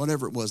 8,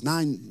 whatever it was,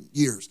 9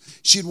 years.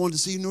 She'd wanted to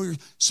see New York.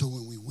 So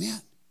when we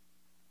went,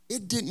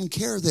 it didn't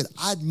care that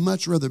I'd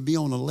much rather be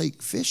on a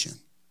lake fishing.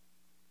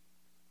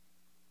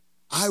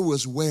 I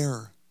was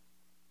where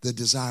the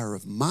desire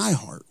of my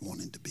heart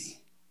wanted to be.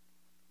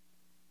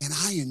 And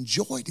I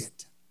enjoyed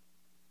it.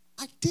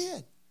 I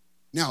did.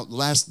 Now, the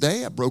last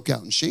day I broke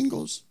out in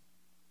shingles.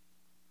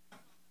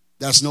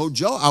 That's no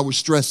joke. I was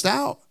stressed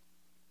out.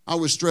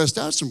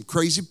 Some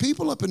crazy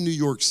people up in New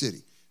York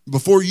City.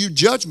 Before you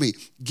judge me,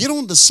 get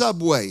on the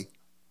subway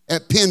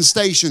at Penn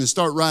Station and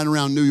start riding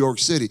around New York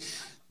City.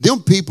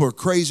 Them people are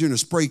crazier than a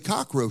spray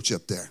cockroach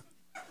up there.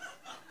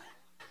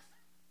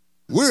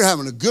 We're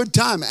having a good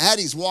time.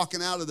 Addie's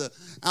walking out of the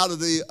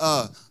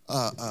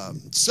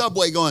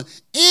subway going,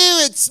 ew,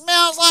 it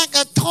smells like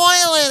a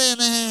toilet in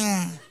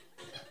here.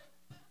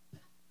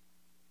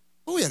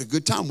 Oh, we had a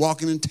good time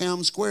walking in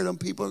Town Square. Them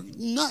people are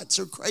nuts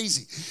or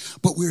crazy.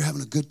 But we were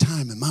having a good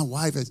time. And my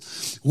wife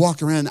is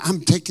walking around.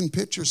 I'm taking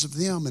pictures of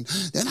them. And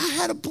I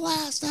had a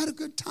blast. I had a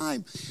good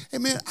time.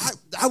 And man,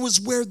 I was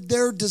where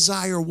their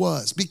desire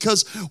was.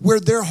 Because where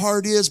their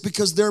heart is,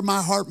 because they're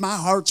my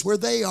heart's where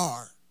they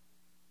are.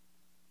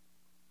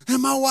 And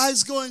my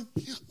wife's going,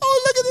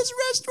 oh, look at this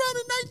restaurant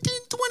in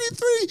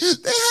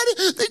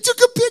 1923. They took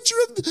a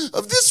picture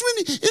of this one,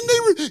 and they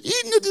were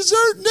eating a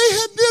dessert, and they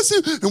had this.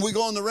 this. And we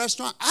go in the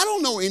restaurant. I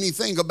don't know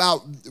anything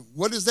about,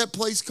 what is that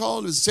place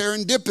called? It's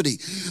Serendipity.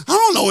 I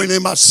don't know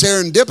anything about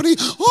Serendipity.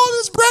 Oh,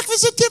 there's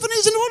breakfast at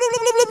Tiffany's and blah, blah,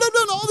 blah, blah, blah,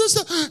 blah, and all this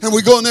stuff. And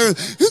we go in there,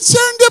 it's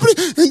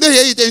Serendipity. And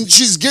they ate, and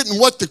she's getting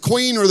what the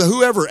queen or the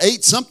whoever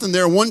ate something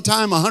there one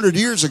time 100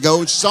 years ago.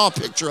 And she saw a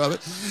picture of it.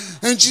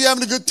 And she's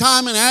having a good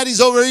time. And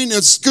Addie's over eating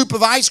a scoop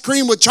of ice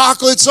cream with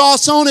chocolate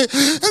sauce on it.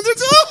 And they're,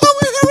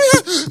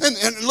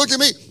 and look at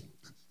me.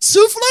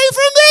 Souffle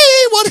for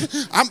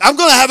me. I'm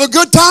going to have a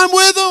good time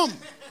with them.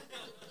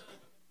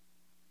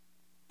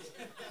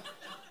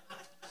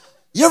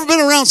 You ever been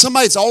around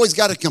somebody that's always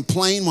got to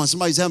complain when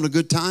somebody's having a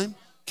good time?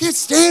 Can't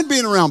stand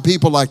being around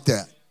people like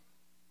that.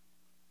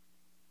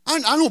 I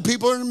know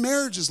people in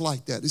marriages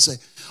like that. They say,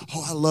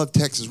 oh, I love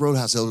Texas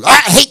Roadhouse. I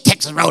hate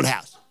Texas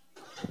Roadhouse.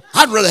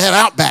 I'd rather have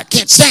Outback.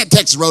 Can't stand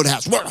Texas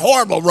Roadhouse. What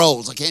horrible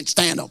rolls. I can't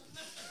stand them.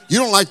 You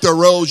don't like their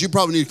rolls, you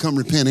probably need to come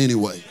repent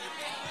anyway.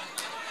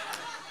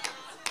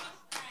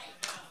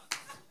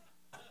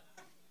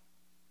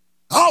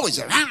 Always,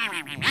 they're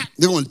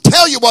going to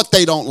tell you what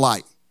they don't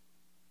like.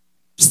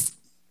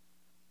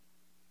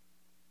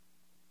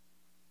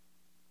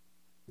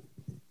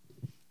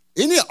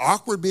 Isn't it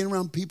awkward being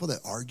around people that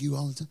argue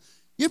all the time?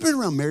 You ever been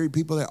around married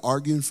people that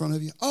argue in front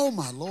of you? Oh,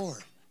 my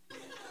Lord.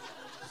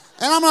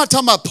 And I'm not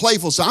talking about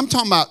playful stuff. I'm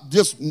talking about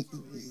just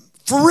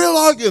for real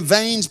arguing,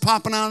 veins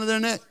popping out of their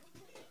neck.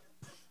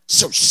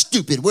 So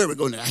stupid. Where are we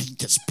going to? I hate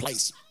this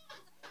place.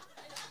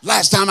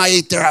 Last time I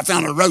ate there, I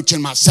found a roach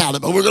in my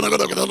salad, but we're going to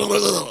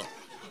go.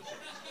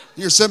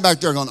 You're sitting back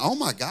there going, oh,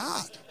 my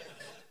God.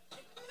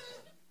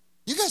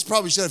 You guys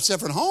probably should have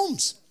separate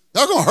homes.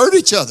 They're going to hurt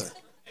each other.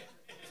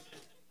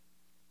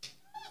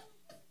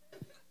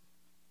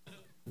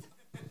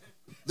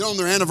 They're on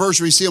their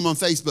anniversary, see them on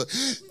Facebook.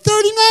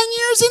 39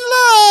 years in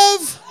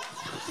love.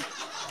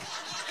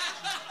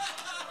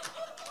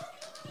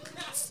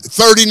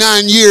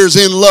 39 years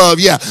in love.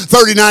 Yeah,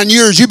 39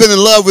 years you've been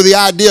in love with the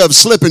idea of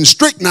slipping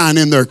strychnine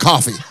in their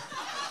coffee.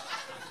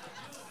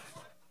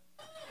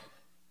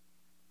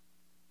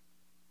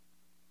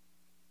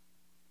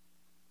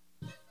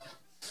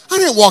 I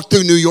didn't walk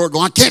through New York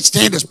going, I can't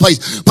stand this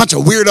place. Bunch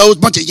of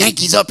weirdos, bunch of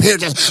Yankees up here,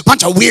 just a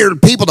bunch of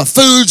weird people. The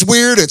food's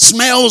weird. It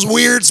smells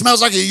weird. It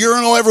smells like a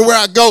urinal everywhere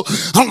I go.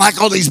 I don't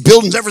like all these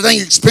buildings. Everything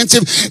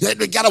expensive.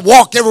 They got to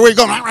walk everywhere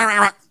going.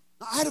 I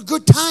had a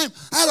good time.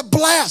 I had a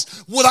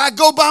blast. Would I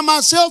go by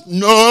myself?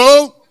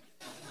 No.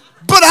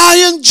 But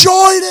I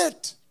enjoyed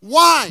it.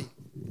 Why?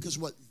 Because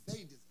what they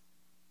did.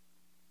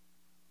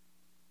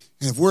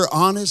 And if we're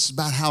honest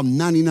about how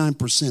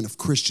 99% of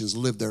Christians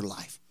live their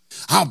life,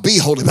 I'll be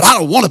holy, but I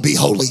don't want to be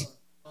holy.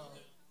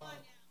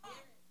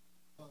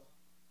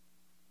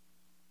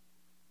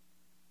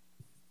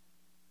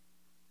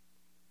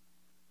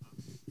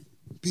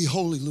 Be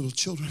holy, little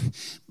children.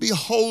 Be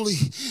holy.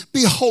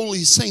 Be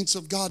holy, saints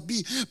of God.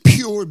 Be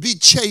pure. Be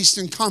chaste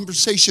in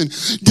conversation.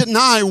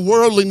 Deny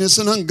worldliness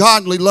and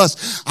ungodly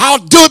lust. I'll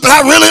do it, but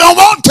I really don't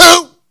want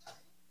to.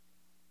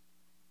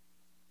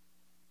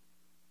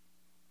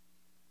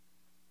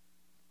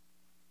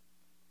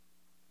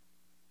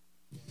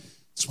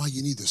 That's why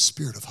you need the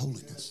Spirit of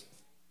holiness.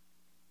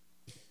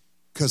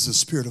 Because the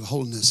Spirit of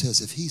holiness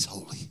says, if He's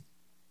holy,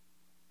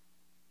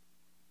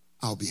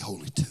 I'll be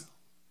holy too.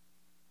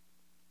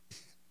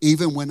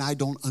 Even when I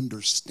don't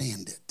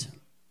understand it.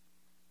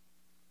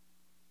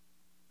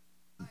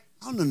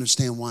 I don't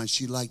understand why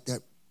she liked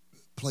that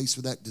place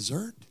for that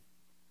dessert.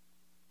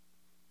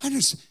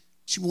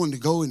 She wanted to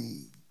go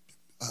in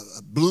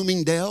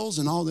Bloomingdale's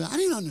and all that. I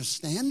didn't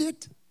understand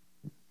it.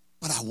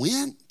 But I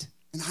went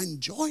and I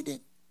enjoyed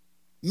it.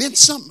 Meant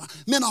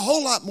a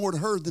whole lot more to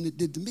her than it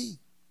did to me.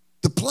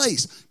 The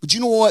place. But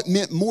you know what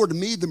meant more to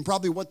me than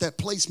probably what that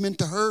place meant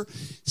to her?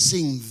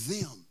 Seeing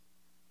them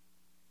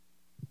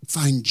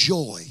find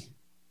joy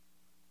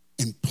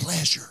and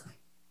pleasure.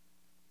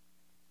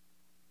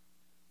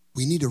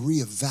 We need to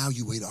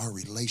reevaluate our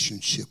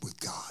relationship with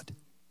God.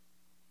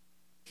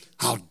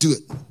 I'll do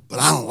it, but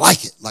I don't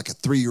like it. Like a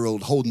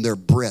 3-year-old holding their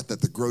breath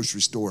at the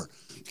grocery store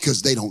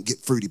because they don't get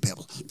Fruity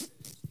Pebbles.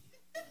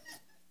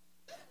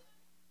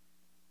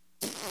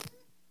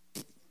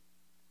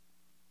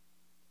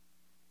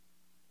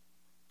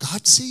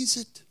 God sees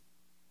it.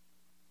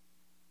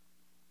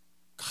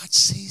 God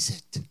sees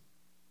it.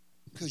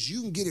 Because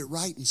you can get it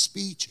right in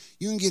speech.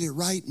 You can get it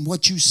right in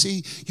what you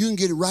see. You can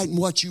get it right in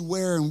what you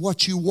wear and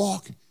what you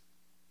walk.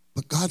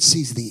 But God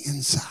sees the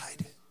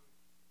inside.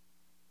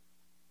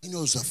 He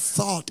knows the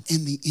thought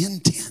and the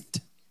intent.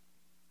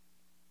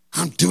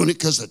 I'm doing it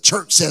because the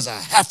church says I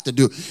have to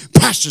do it.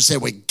 Pastor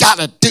said we got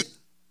to do it.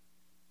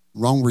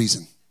 Wrong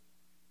reason.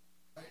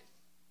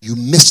 You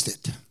missed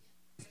it.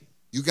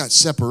 You got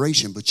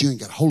separation, but you ain't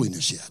got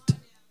holiness yet.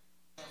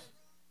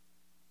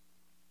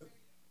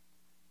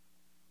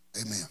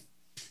 Amen.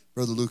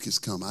 Brother Lucas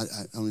come. I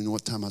don't even know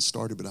what time I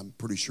started, but I'm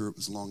pretty sure it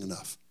was long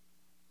enough.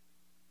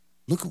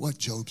 Look at what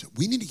Job said.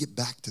 We need to get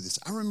back to this.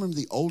 I remember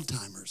the old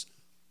timers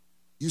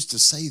used to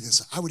say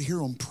this. I would hear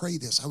them pray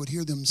this. I would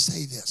hear them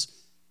say this.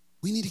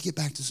 We need to get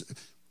back to this.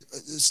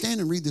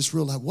 Stand and read this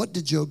real loud. What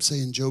did Job say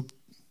in Job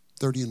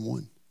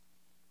 30:1?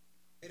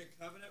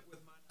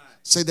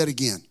 Say that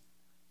again.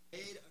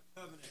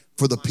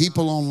 For the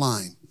people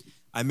online.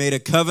 I made a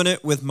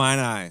covenant with mine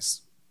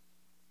eyes.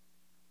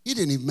 He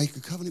didn't even make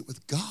a covenant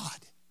with God.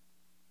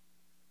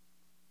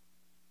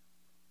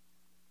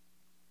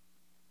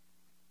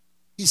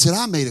 He said,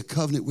 I made a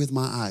covenant with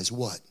my eyes.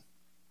 What?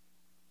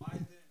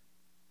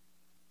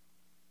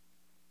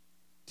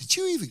 Did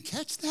you even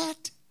catch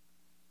that?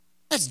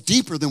 That's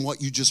deeper than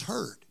what you just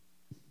heard.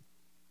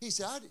 He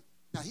said,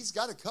 now he's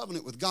got a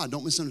covenant with God.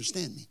 Don't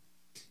misunderstand me.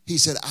 He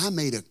said, I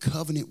made a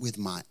covenant with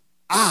my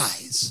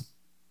eyes.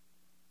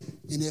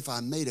 And if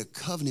I made a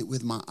covenant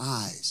with my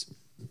eyes,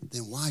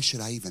 then why should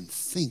I even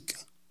think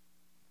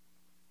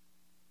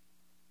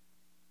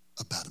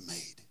about a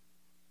maid?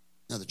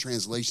 Now the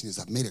translation is,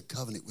 I've made a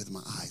covenant with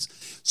my eyes.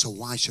 So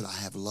why should I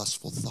have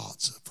lustful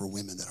thoughts for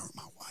women that aren't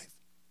my wife?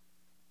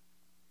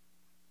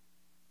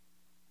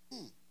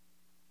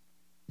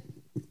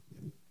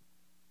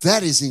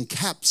 That is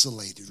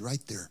encapsulated right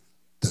there.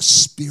 The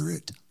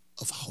spirit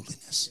of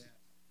holiness.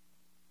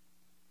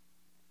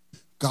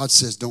 God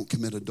says, don't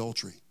commit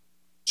adultery.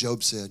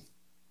 Job said,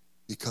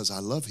 because I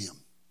love him,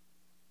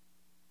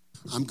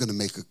 I'm going to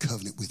make a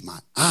covenant with my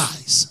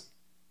eyes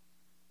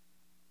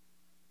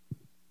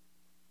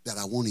that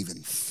I won't even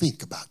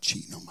think about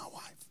cheating on my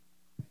wife.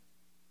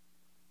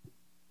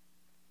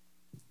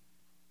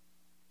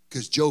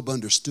 Because Job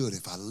understood,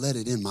 if I let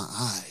it in my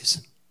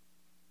eyes,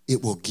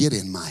 it will get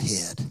in my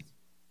head.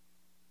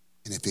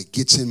 And if it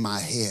gets in my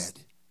head,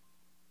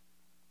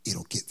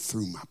 it'll get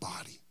through my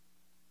body.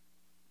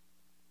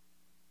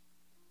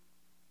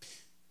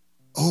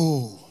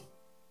 Oh,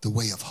 the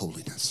way of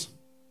holiness.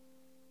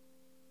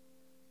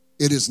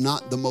 It is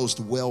not the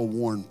most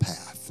well-worn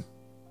path,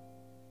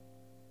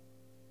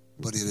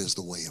 but it is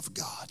the way of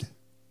God.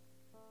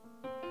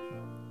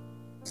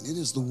 And it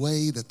is the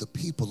way that the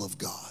people of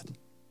God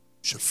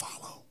should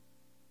follow.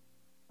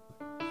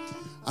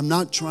 I'm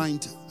not trying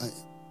to...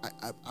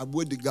 I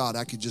would to God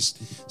I could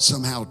just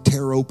somehow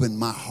tear open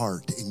my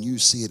heart and you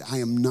see it. I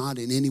am not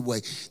in any way.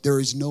 There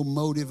is no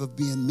motive of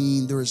being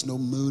mean. There is no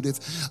motive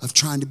of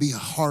trying to be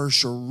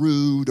harsh or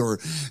rude or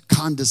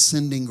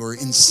condescending or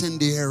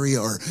incendiary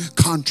or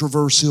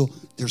controversial.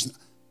 There's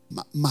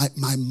my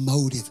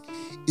motive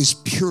is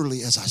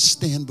purely as I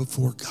stand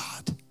before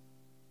God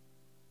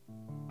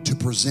to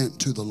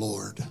present to the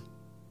Lord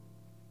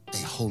a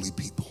holy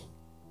people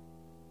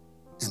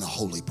and a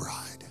holy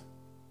bride.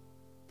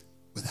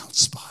 Without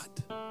spot,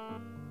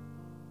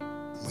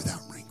 without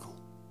wrinkle.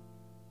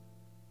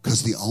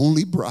 Because the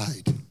only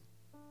bride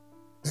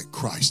that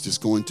Christ is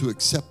going to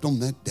accept on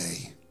that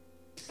day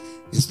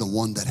is the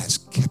one that has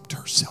kept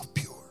herself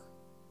pure.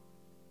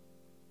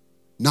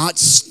 Not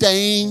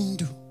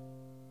stained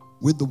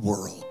with the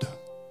world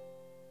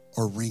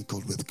or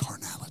wrinkled with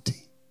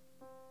carnality.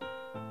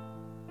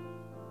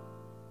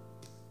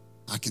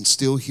 I can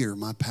still hear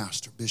my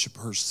pastor, Bishop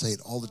Hurst, say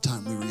it all the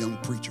time. We were young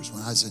preachers.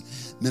 When I was a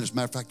minister,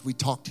 matter of fact, we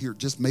talked here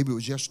just maybe it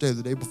was yesterday or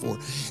the day before,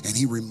 and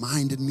he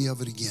reminded me of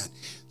it again.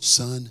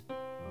 Son,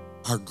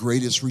 our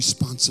greatest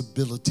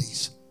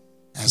responsibilities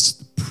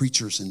as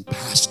preachers and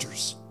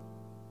pastors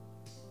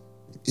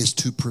is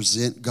to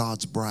present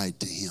God's bride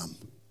to him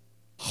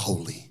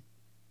holy,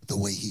 the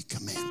way he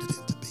commanded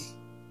it to be.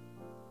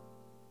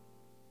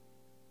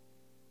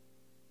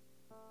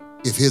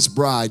 If his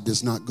bride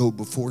does not go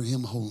before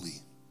him holy,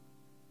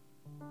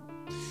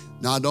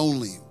 not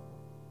only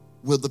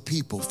will the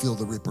people feel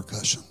the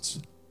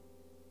repercussions,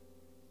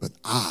 but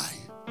I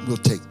will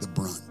take the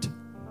brunt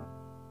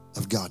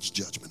of God's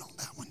judgment on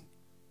that one.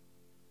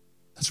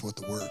 That's what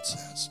the word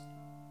says.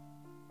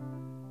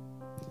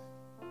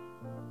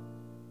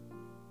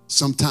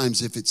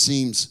 Sometimes if it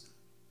seems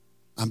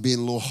I'm being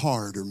a little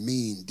hard or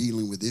mean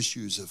dealing with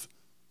issues of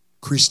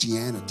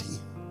Christianity,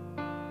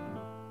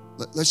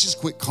 let's just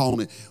quit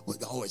calling it,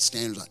 it's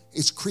standards.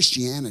 It's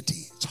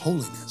Christianity. It's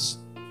holiness.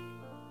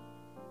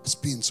 It's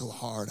being so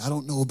hard. I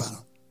don't know about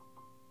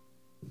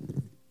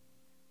it.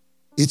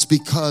 It's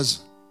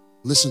because,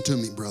 listen to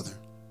me, brother.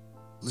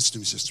 Listen to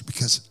me, sister,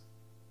 because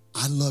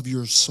I love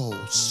your soul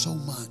so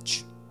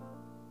much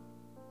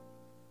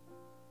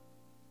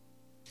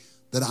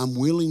that I'm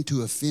willing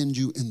to offend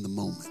you in the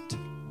moment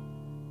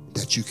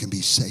that you can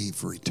be saved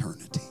for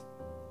eternity.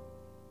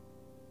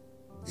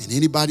 And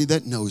anybody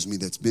that knows me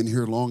that's been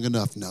here long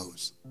enough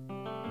knows.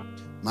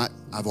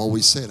 I've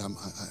always said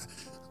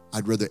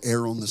I'd rather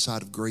err on the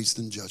side of grace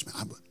than judgment.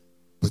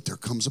 But there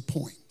comes a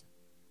point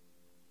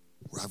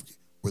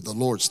where the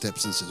Lord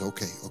steps in and says,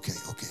 okay.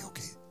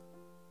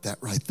 That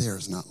right there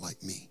is not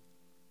like me.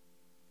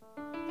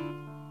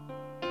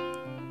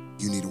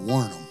 You need to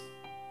warn them.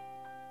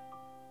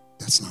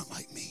 That's not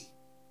like me.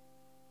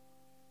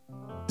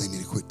 They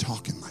need to quit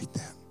talking like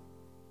that.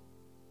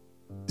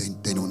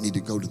 They don't need to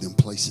go to them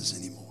places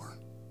anymore.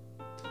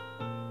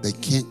 They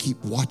can't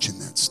keep watching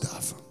that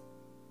stuff.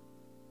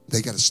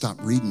 They got to stop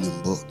reading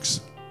them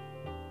books.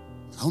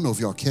 I don't know if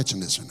y'all catching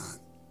this or not.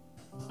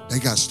 They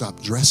got to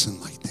stop dressing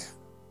like that.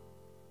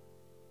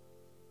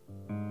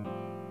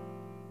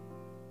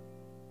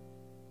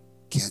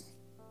 Can't.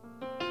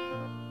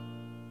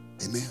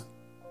 Amen.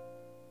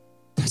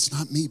 It's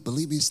not me.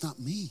 Believe me, it's not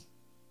me.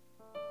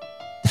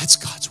 That's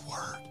God's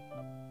word.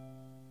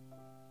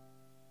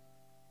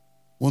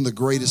 One of the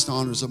greatest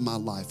honors of my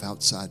life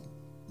outside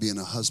being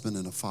a husband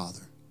and a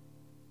father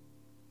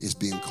is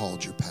being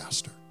called your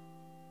pastor.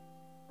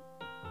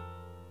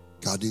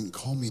 God didn't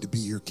call me to be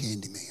your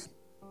candy man.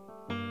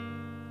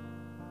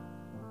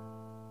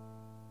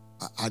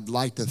 I'd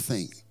like to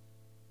think,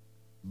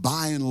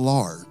 by and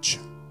large,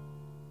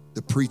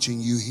 the preaching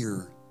you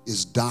hear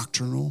is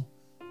doctrinal,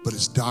 but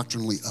it's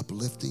doctrinally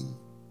uplifting.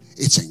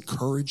 It's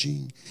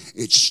encouraging.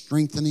 It's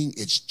strengthening.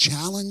 It's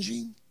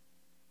challenging.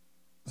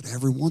 But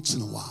every once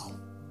in a while,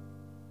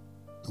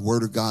 the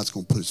Word of God's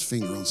going to put His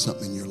finger on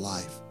something in your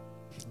life,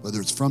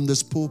 whether it's from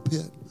this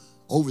pulpit,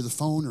 over the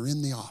phone, or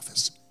in the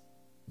office.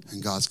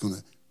 And God's going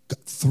to,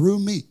 through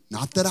me,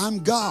 not that I'm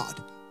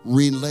God,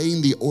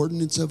 relaying the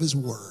ordinance of His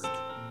Word.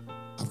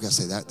 I've got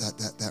to say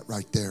that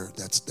right there,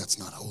 that's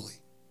not holy.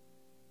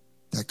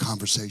 That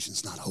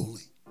conversation's not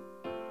holy.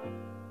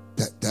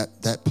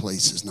 That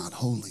place is not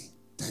holy.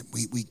 That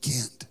we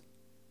can't.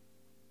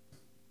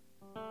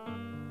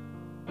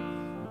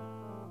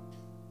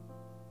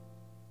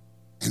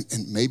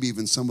 And maybe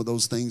even some of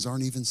those things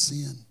aren't even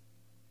sin.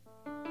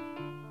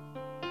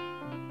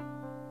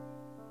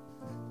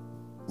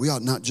 We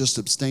ought not just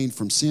abstain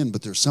from sin,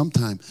 but there's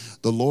sometime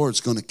the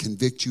Lord's going to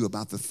convict you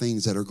about the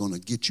things that are going to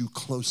get you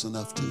close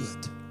enough to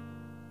it.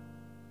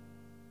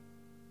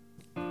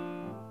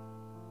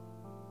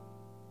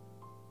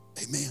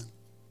 Amen.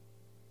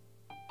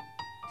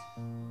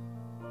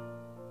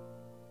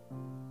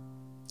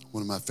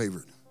 One of my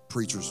favorite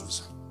preachers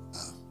was,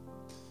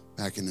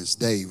 back in his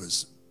day,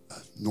 was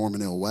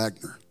Norman L.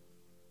 Wagner.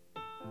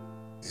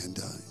 And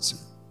he's a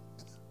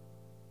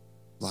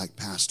black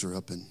pastor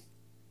up in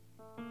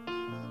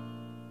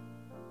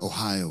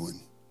Ohio. And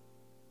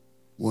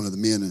one of the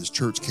men in his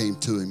church came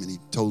to him and he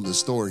told the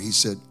story. He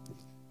said,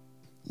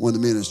 one of the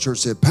men in his church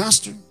said,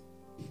 "Pastor,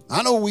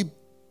 I know we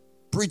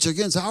preach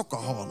against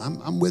alcohol,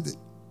 and I'm with it."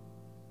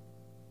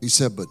 He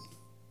said, "But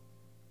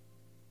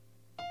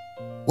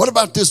what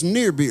about this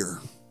near beer?"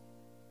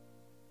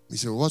 He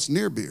said, "Well, what's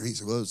near beer?" He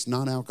said, "Well, it's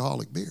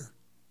non-alcoholic beer."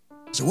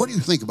 I said, "What do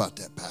you think about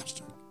that,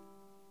 Pastor?"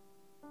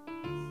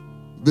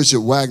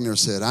 Bishop Wagner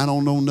said, "I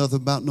don't know nothing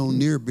about no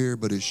near beer,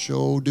 but it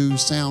sure do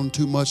sound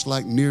too much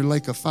like near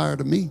lake of fire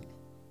to me."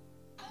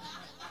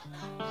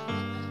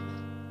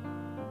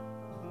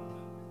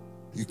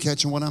 You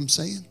catching what I'm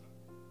saying?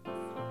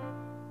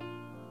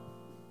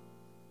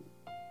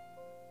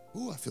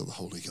 Ooh, I feel the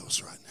Holy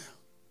Ghost right now.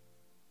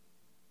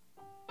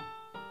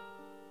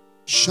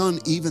 Shun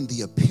even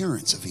the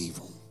appearance of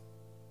evil.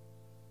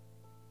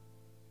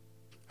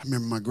 I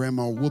remember my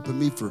grandma whooping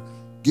me for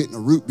getting a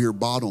root beer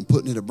bottle and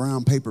putting it in a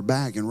brown paper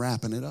bag and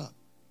wrapping it up,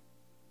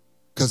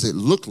 because it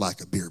looked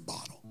like a beer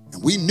bottle.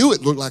 And we knew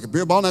it looked like a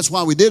beer bottle. That's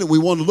why we did it. We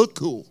wanted to look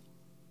cool.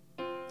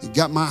 It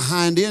got my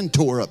hind end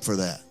tore up for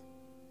that.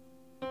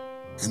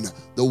 And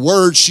the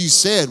word she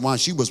said while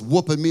she was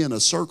whooping me in a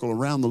circle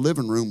around the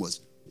living room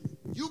was,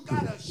 "You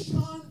got to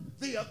shun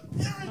the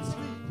appearance of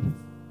evil.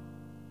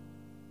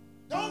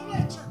 Don't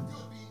let your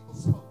good be evil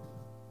spoken."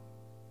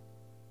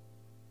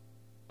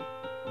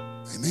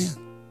 Amen.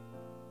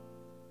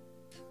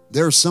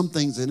 There are some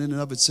things that in and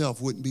of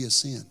itself wouldn't be a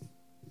sin,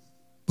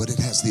 but it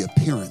has the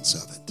appearance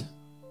of it.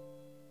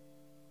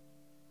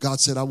 God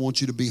said, "I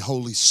want you to be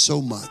holy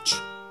so much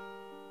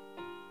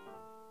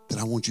that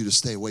I want you to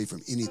stay away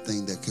from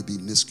anything that could be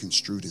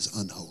misconstrued as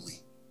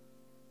unholy."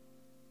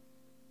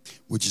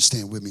 Would you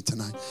stand with me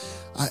tonight?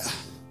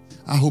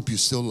 I hope you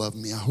still love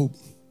me. I hope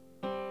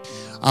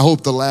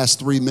the last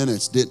 3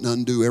 minutes didn't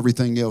undo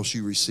everything else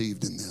you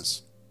received in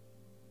this.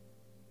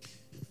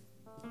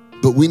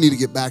 But we need to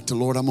get back to,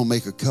 Lord, I'm going to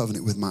make a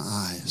covenant with my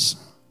eyes.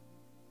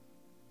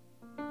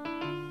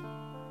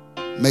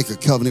 Make a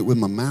covenant with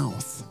my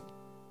mouth,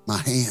 my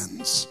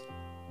hands,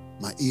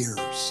 my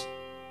ears.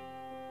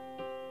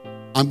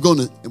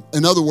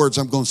 In other words,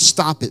 I'm going to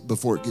stop it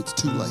before it gets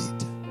too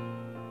late.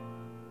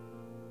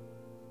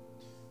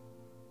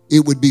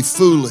 It would be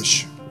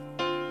foolish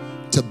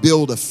to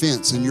build a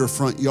fence in your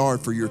front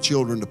yard for your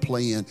children to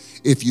play in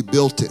if you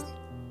built it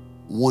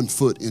 1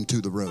 foot into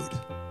the road.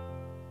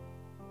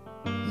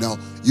 No,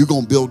 you're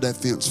going to build that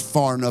fence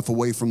far enough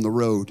away from the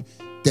road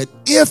that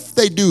if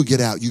they do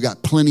get out, you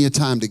got plenty of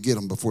time to get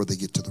them before they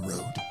get to the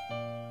road.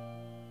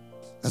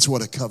 That's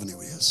what a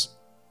covenant is.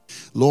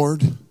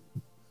 Lord,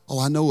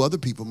 I know other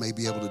people may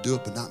be able to do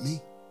it, but not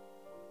me.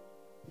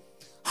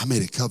 I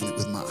made a covenant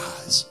with my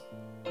eyes.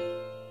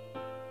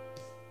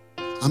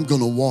 I'm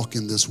going to walk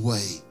in this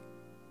way,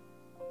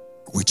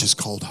 which is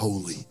called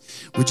holy.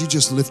 Would you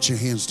just lift your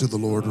hands to the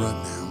Lord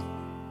right now?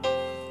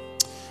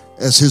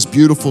 As His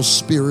beautiful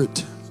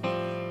Spirit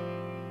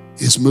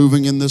is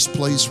moving in this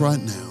place right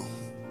now.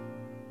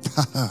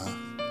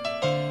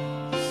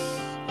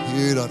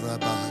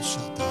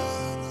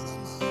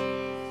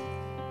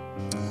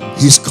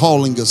 He's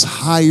calling us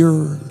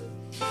higher.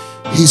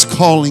 He's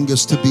calling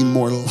us to be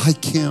more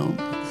like Him.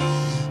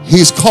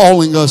 He's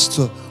calling us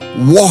to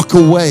walk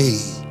away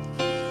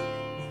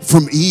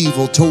from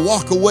evil, to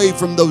walk away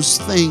from those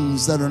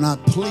things that are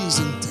not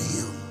pleasing to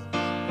Him.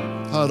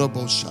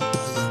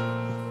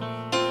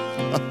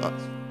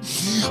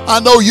 I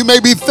know you may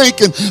be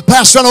thinking,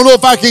 Pastor, I don't know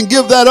if I can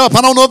give that up.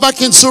 I don't know if I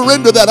can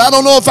surrender that. I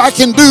don't know if I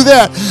can do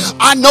that.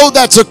 I know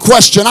that's a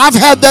question. I've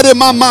had that in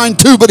my mind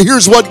too, but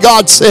here's what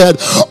God said.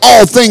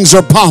 All things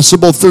are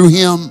possible through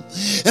Him.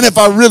 And if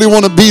I really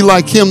want to be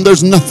like Him,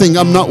 there's nothing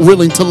I'm not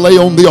willing to lay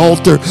on the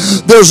altar.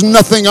 There's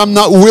nothing I'm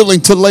not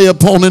willing to lay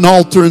upon an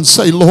altar and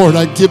say, Lord,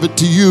 I give it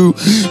to You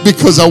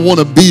because I want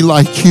to be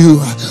like You.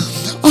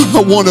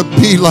 I want to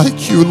be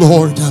like You,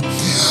 Lord.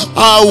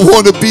 I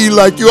want to be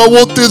like You. I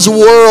want this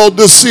world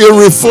to see a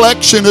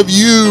reflection of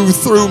You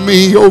through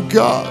me, oh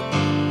God.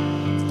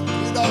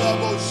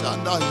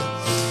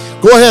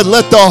 Go ahead,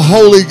 let the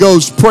Holy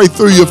Ghost pray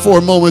through you for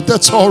a moment.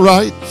 That's all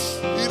right.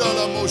 And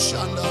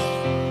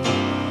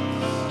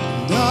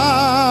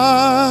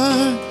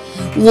I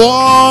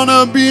want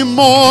to be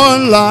more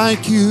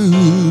like You.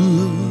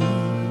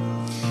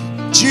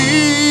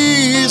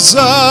 Jesus,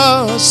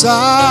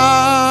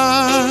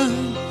 I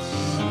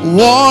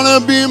want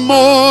to be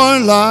more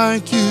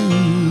like You.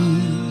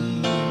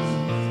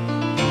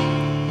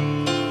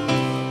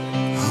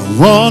 I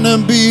want to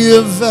be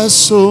a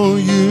vessel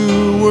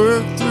You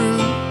work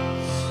through.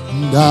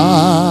 And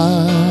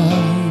I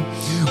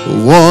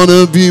want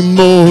to be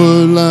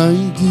more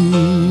like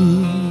You.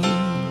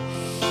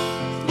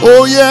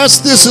 Oh yes,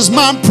 this is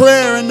my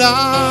prayer. And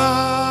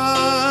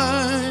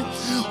I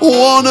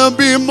want to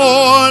be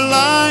more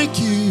like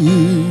You.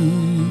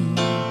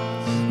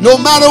 No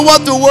matter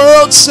what the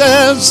world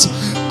says,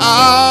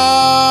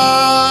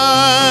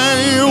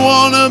 I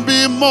want to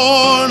be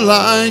more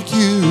like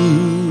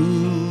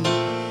You.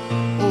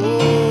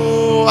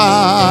 Oh,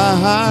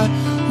 I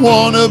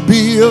want to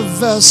be a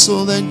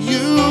vessel that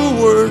You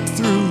work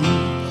through.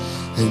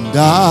 And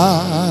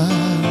I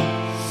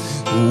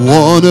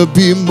want to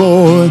be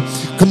more.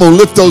 Come on,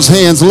 lift those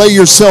hands. Lay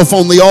yourself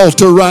on the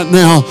altar right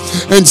now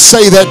and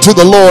say that to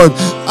the Lord.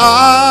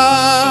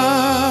 I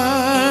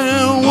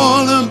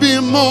want to be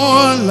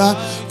more like.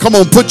 Come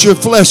on, put your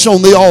flesh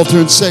on the altar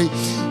and say,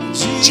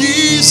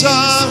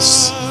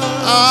 Jesus,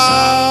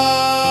 I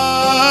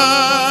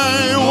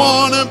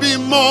want to be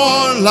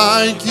more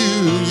like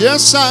You.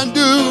 Yes, I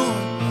do.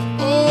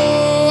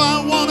 Oh, I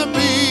want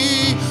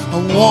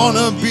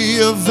to be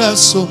a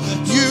vessel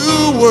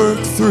You work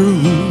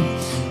through.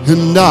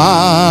 And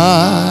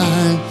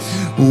I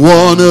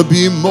want to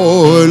be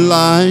more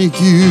like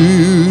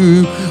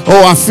You.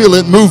 Oh, I feel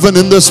it moving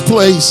in this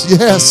place.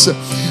 Yes.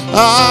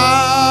 I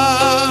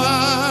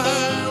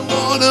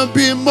want to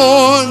be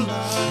more.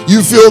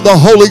 You feel the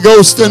Holy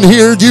Ghost in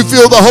here? Do you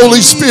feel the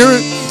Holy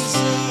Spirit?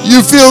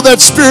 You feel that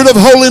Spirit of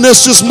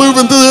holiness just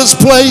moving through this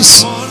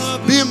place?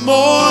 Be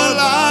more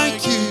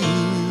like You.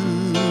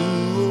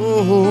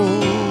 Oh,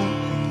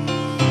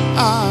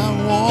 I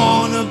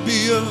want to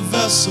be a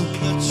vessel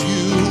that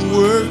You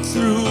work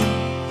through.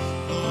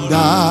 And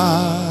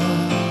I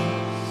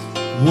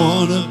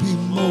want to be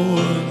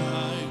more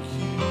like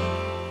You.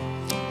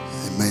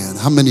 Amen.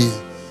 How many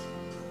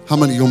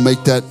will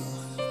make that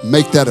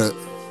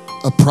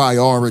a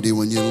priority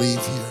when you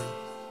leave here?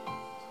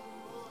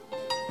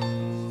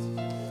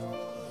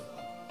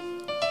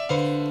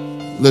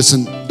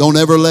 Listen, don't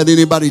ever let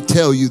anybody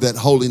tell you that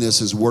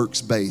holiness is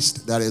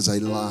works-based. That is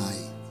a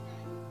lie.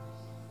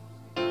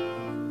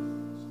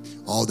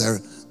 Oh,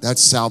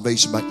 that's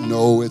salvation.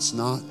 No, it's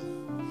not.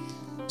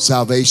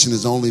 Salvation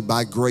is only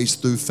by grace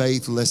through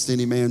faith, lest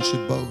any man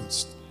should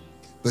boast.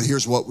 But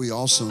here's what we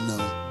also know.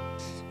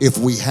 If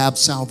we have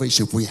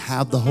salvation, if we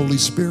have the Holy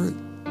Spirit,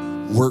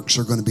 works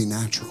are going to be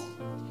natural.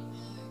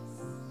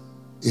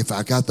 If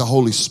I got the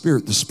Holy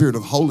Spirit, the Spirit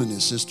of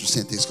holiness, Sister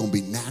Cynthia, it's going to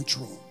be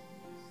natural.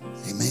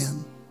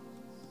 Amen.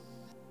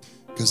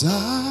 Because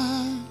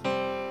I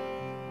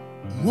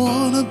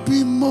want to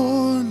be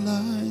more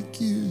like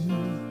You.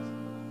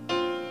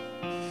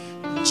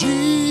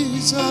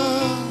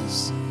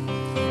 Jesus,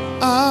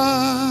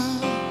 I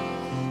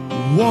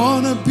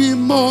want to be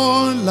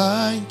more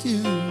like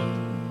You.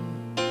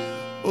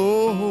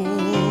 Oh,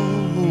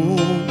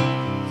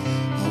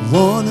 I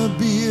want to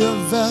be a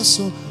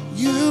vessel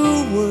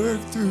You work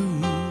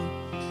through.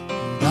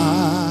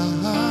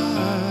 And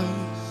I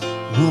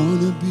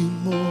want to be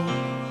more.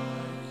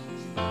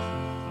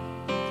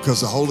 Because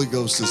the Holy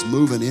Ghost is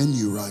moving in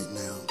you right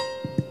now.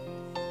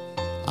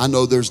 I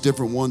know there's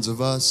different ones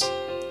of us.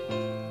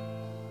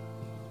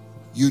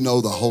 You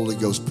know the Holy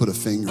Ghost put a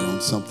finger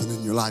on something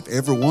in your life.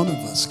 Every one of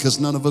us, because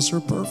none of us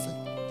are perfect.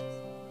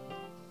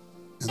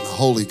 And the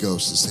Holy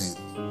Ghost is saying,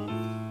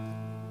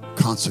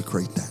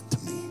 consecrate that to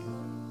me.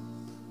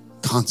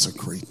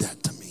 Consecrate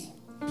that to me.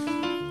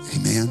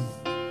 Amen.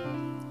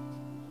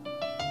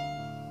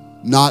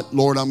 Not,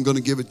 Lord, I'm going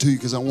to give it to You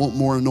because I want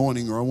more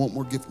anointing or I want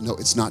more gift. No,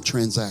 it's not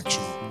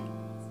transactional.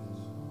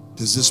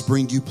 Does this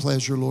bring You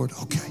pleasure, Lord?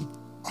 Okay.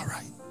 All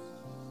right.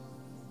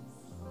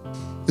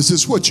 Is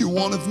this what You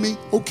want of me?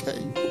 Okay.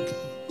 Okay.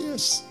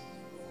 Yes.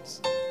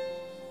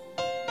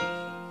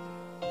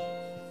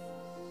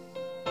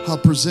 I'll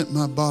present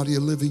my body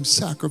a living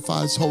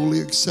sacrifice, holy,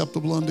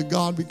 acceptable unto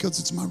God, because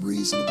it's my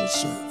reasonable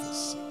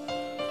service.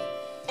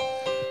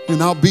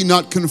 And I'll be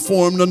not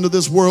conformed unto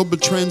this world,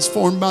 but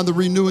transformed by the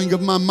renewing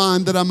of my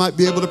mind, that I might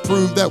be able to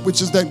prove that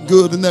which is that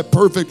good and that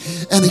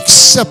perfect and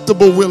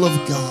acceptable will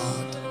of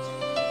God.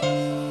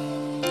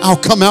 I'll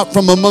come out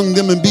from among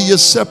them and be ye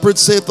separate,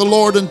 saith the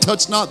Lord, and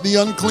touch not the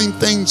unclean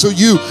thing, so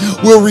you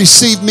will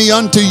receive me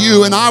unto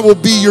you, and I will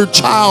be your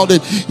child,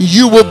 and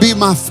you will be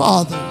my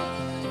father.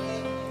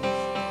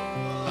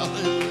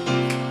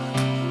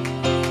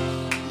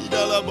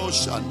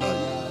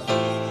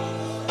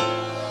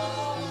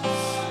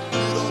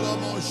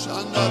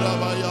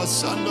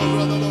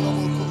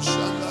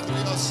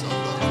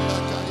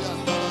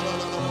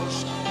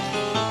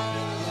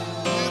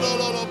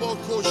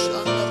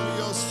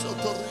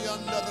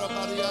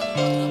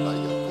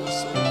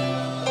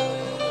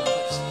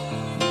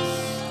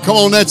 Come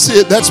on, that's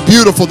it. That's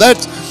beautiful.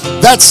 That's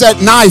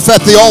that knife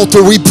at the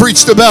altar we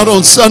preached about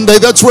on Sunday.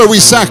 That's where we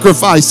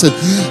sacrifice it.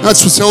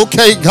 That's what say,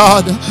 okay,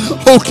 God,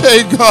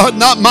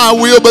 not my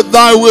will, but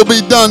thy will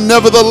be done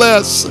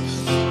nevertheless.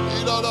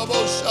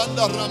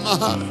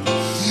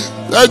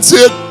 That's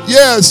it.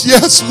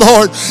 Yes,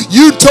 Lord.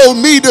 You told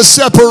me to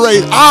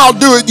separate. I'll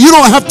do it. You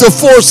don't have to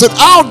force it.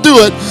 I'll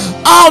do it.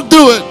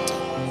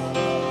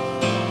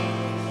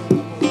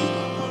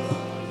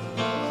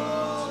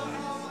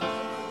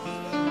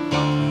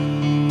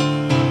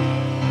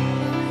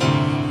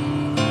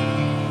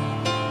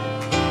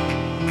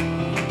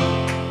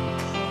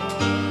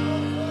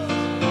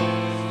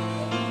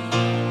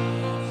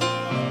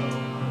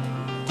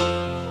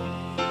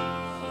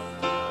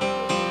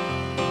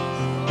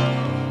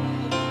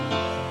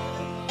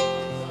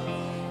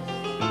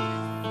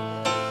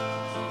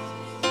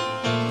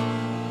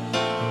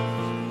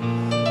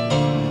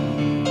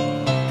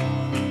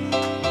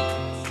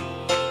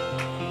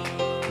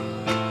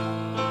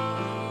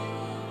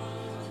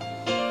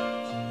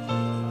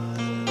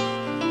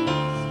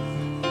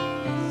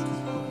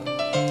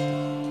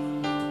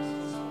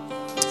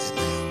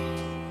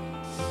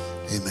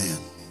 Amen.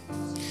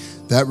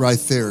 That right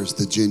there is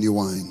the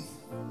genuine.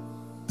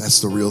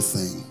 That's the real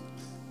thing.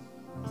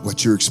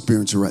 What you're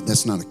experiencing right,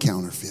 that's not a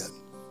counterfeit.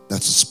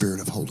 That's the spirit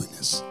of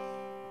holiness.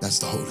 That's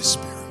the Holy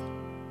Spirit.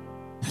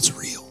 That's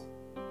real.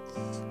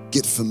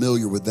 Get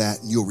familiar with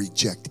that and you'll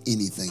reject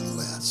anything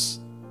less.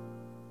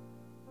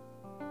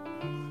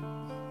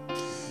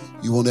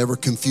 You won't ever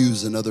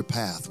confuse another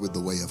path with the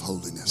way of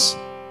holiness,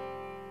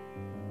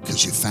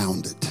 because you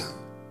found it.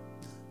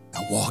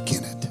 Now walk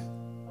in it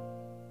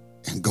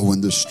and go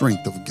in the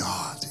strength of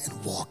God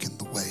and walk in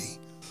the way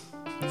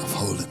of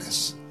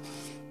holiness.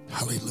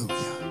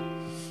 Hallelujah.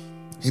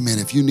 Amen.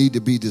 If you need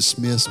to be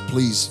dismissed,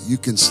 please, you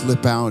can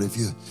slip out.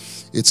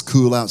 It's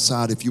cool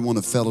outside if you want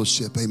to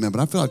fellowship. Amen.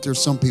 But I feel like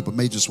there's some people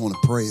may just want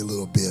to pray a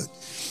little bit.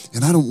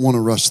 And I don't want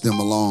to rush them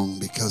along,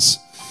 because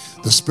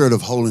the spirit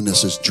of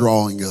holiness is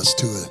drawing us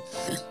to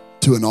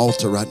an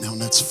altar right now, and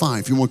that's fine.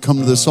 If you want to come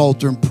to this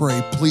altar and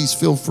pray, please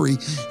feel free.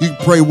 You can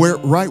pray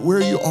right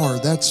where you are.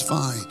 That's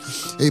fine.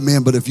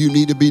 Amen. But if you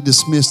need to be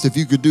dismissed, if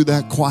you could do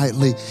that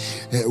quietly,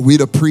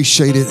 we'd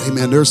appreciate it.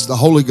 Amen. There's the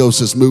Holy Ghost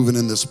is moving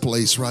in this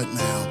place right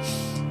now.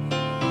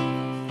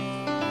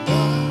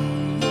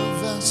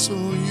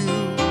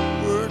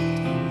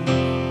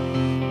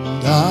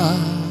 I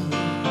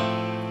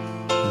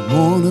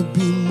want to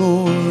be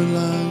more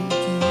like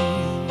you.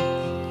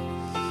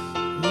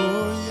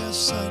 Oh,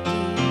 yes, I do.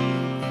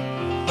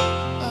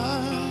 I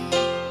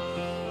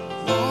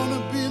want to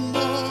be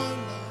more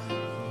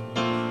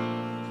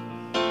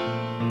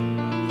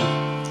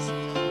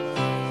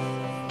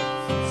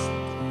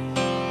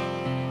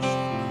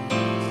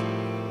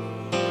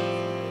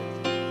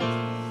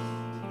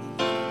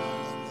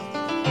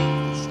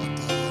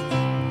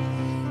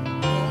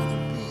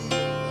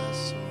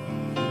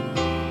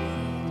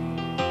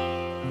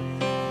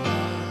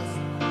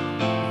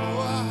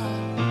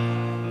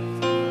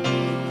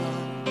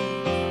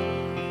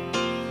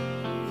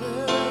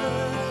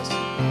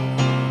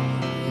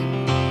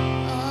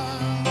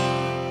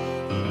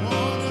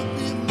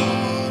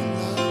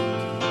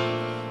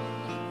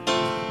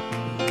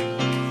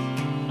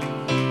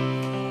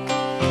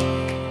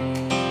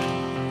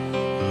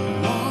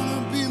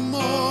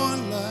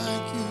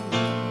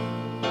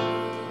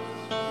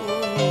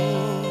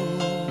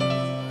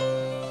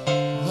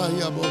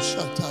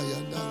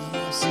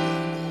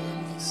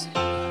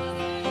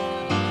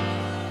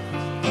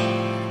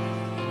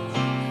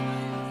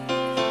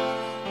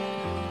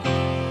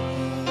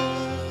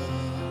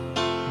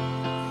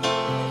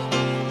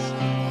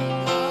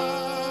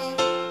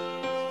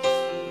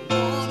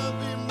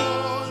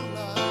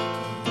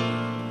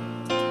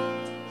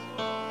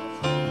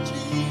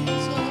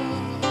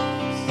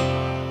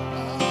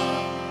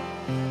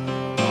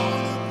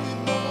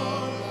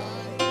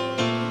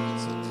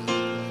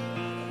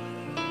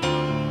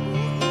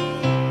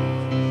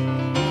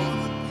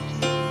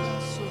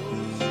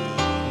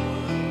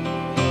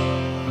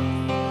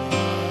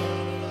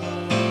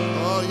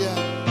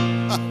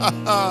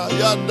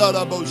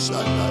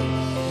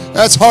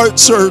That's heart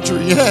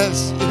surgery.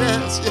 Yes,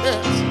 yes,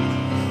 yes.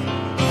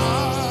 I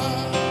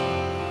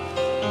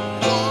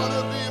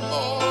wanna be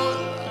more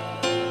like,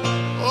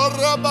 oh,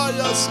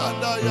 Rabaya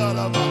Sandaya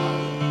Rabaya.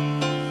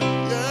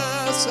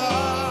 Yes, I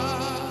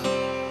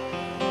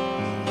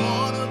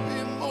wanna be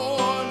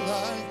more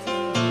like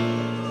you.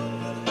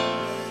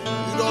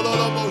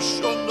 Ilololobo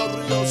Shondo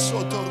Rio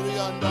Soto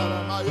Riandara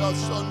Maya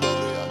Sondo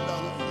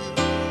Riandara.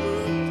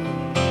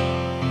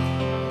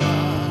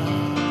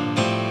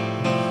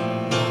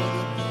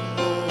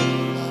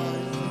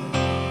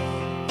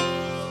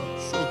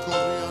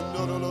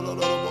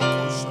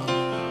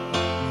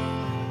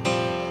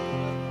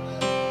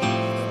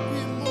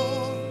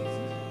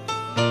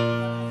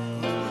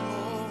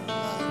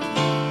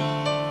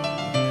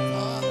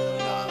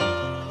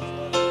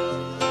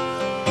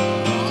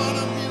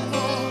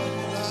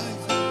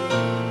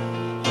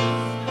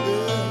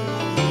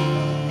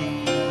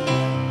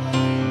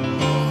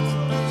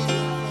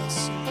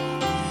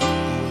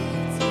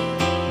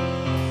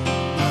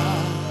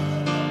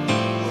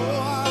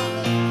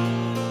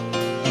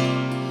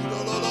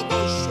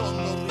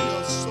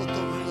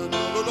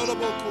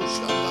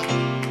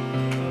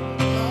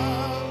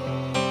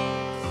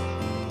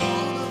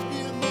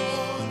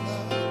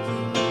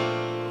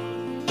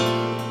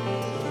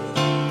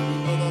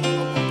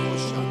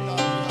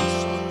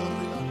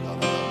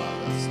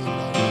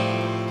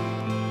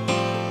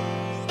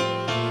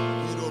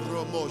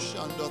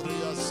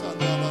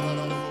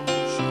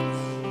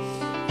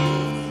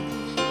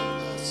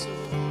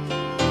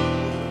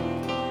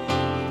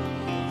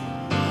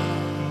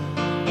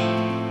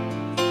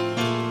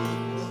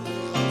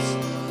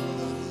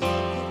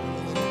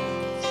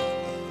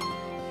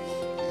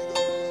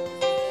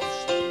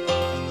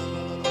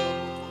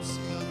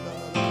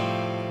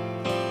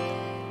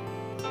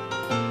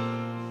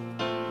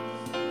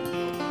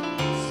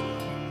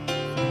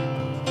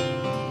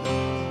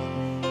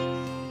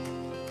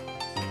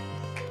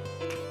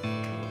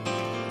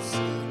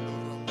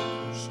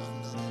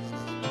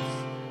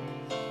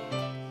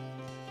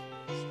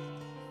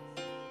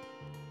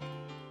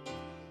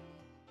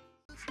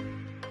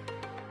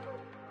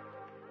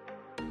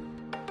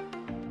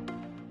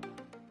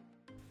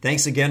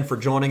 Thanks again for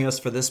joining us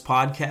for this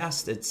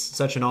podcast. It's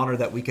such an honor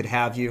that we could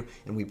have you,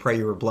 and we pray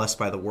you were blessed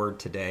by the word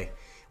today.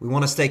 We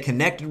want to stay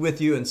connected with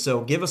you, and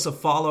so give us a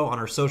follow on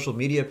our social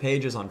media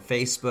pages on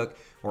Facebook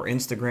or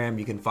Instagram.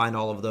 You can find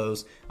all of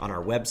those on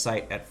our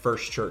website at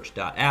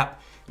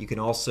firstchurch.app. You can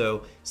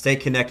also stay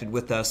connected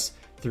with us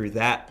through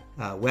that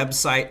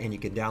website, and you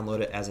can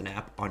download it as an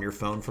app on your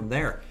phone from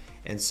there.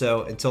 And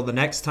so until the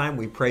next time,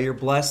 we pray you're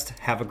blessed.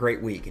 Have a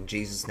great week in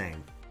Jesus'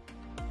 name.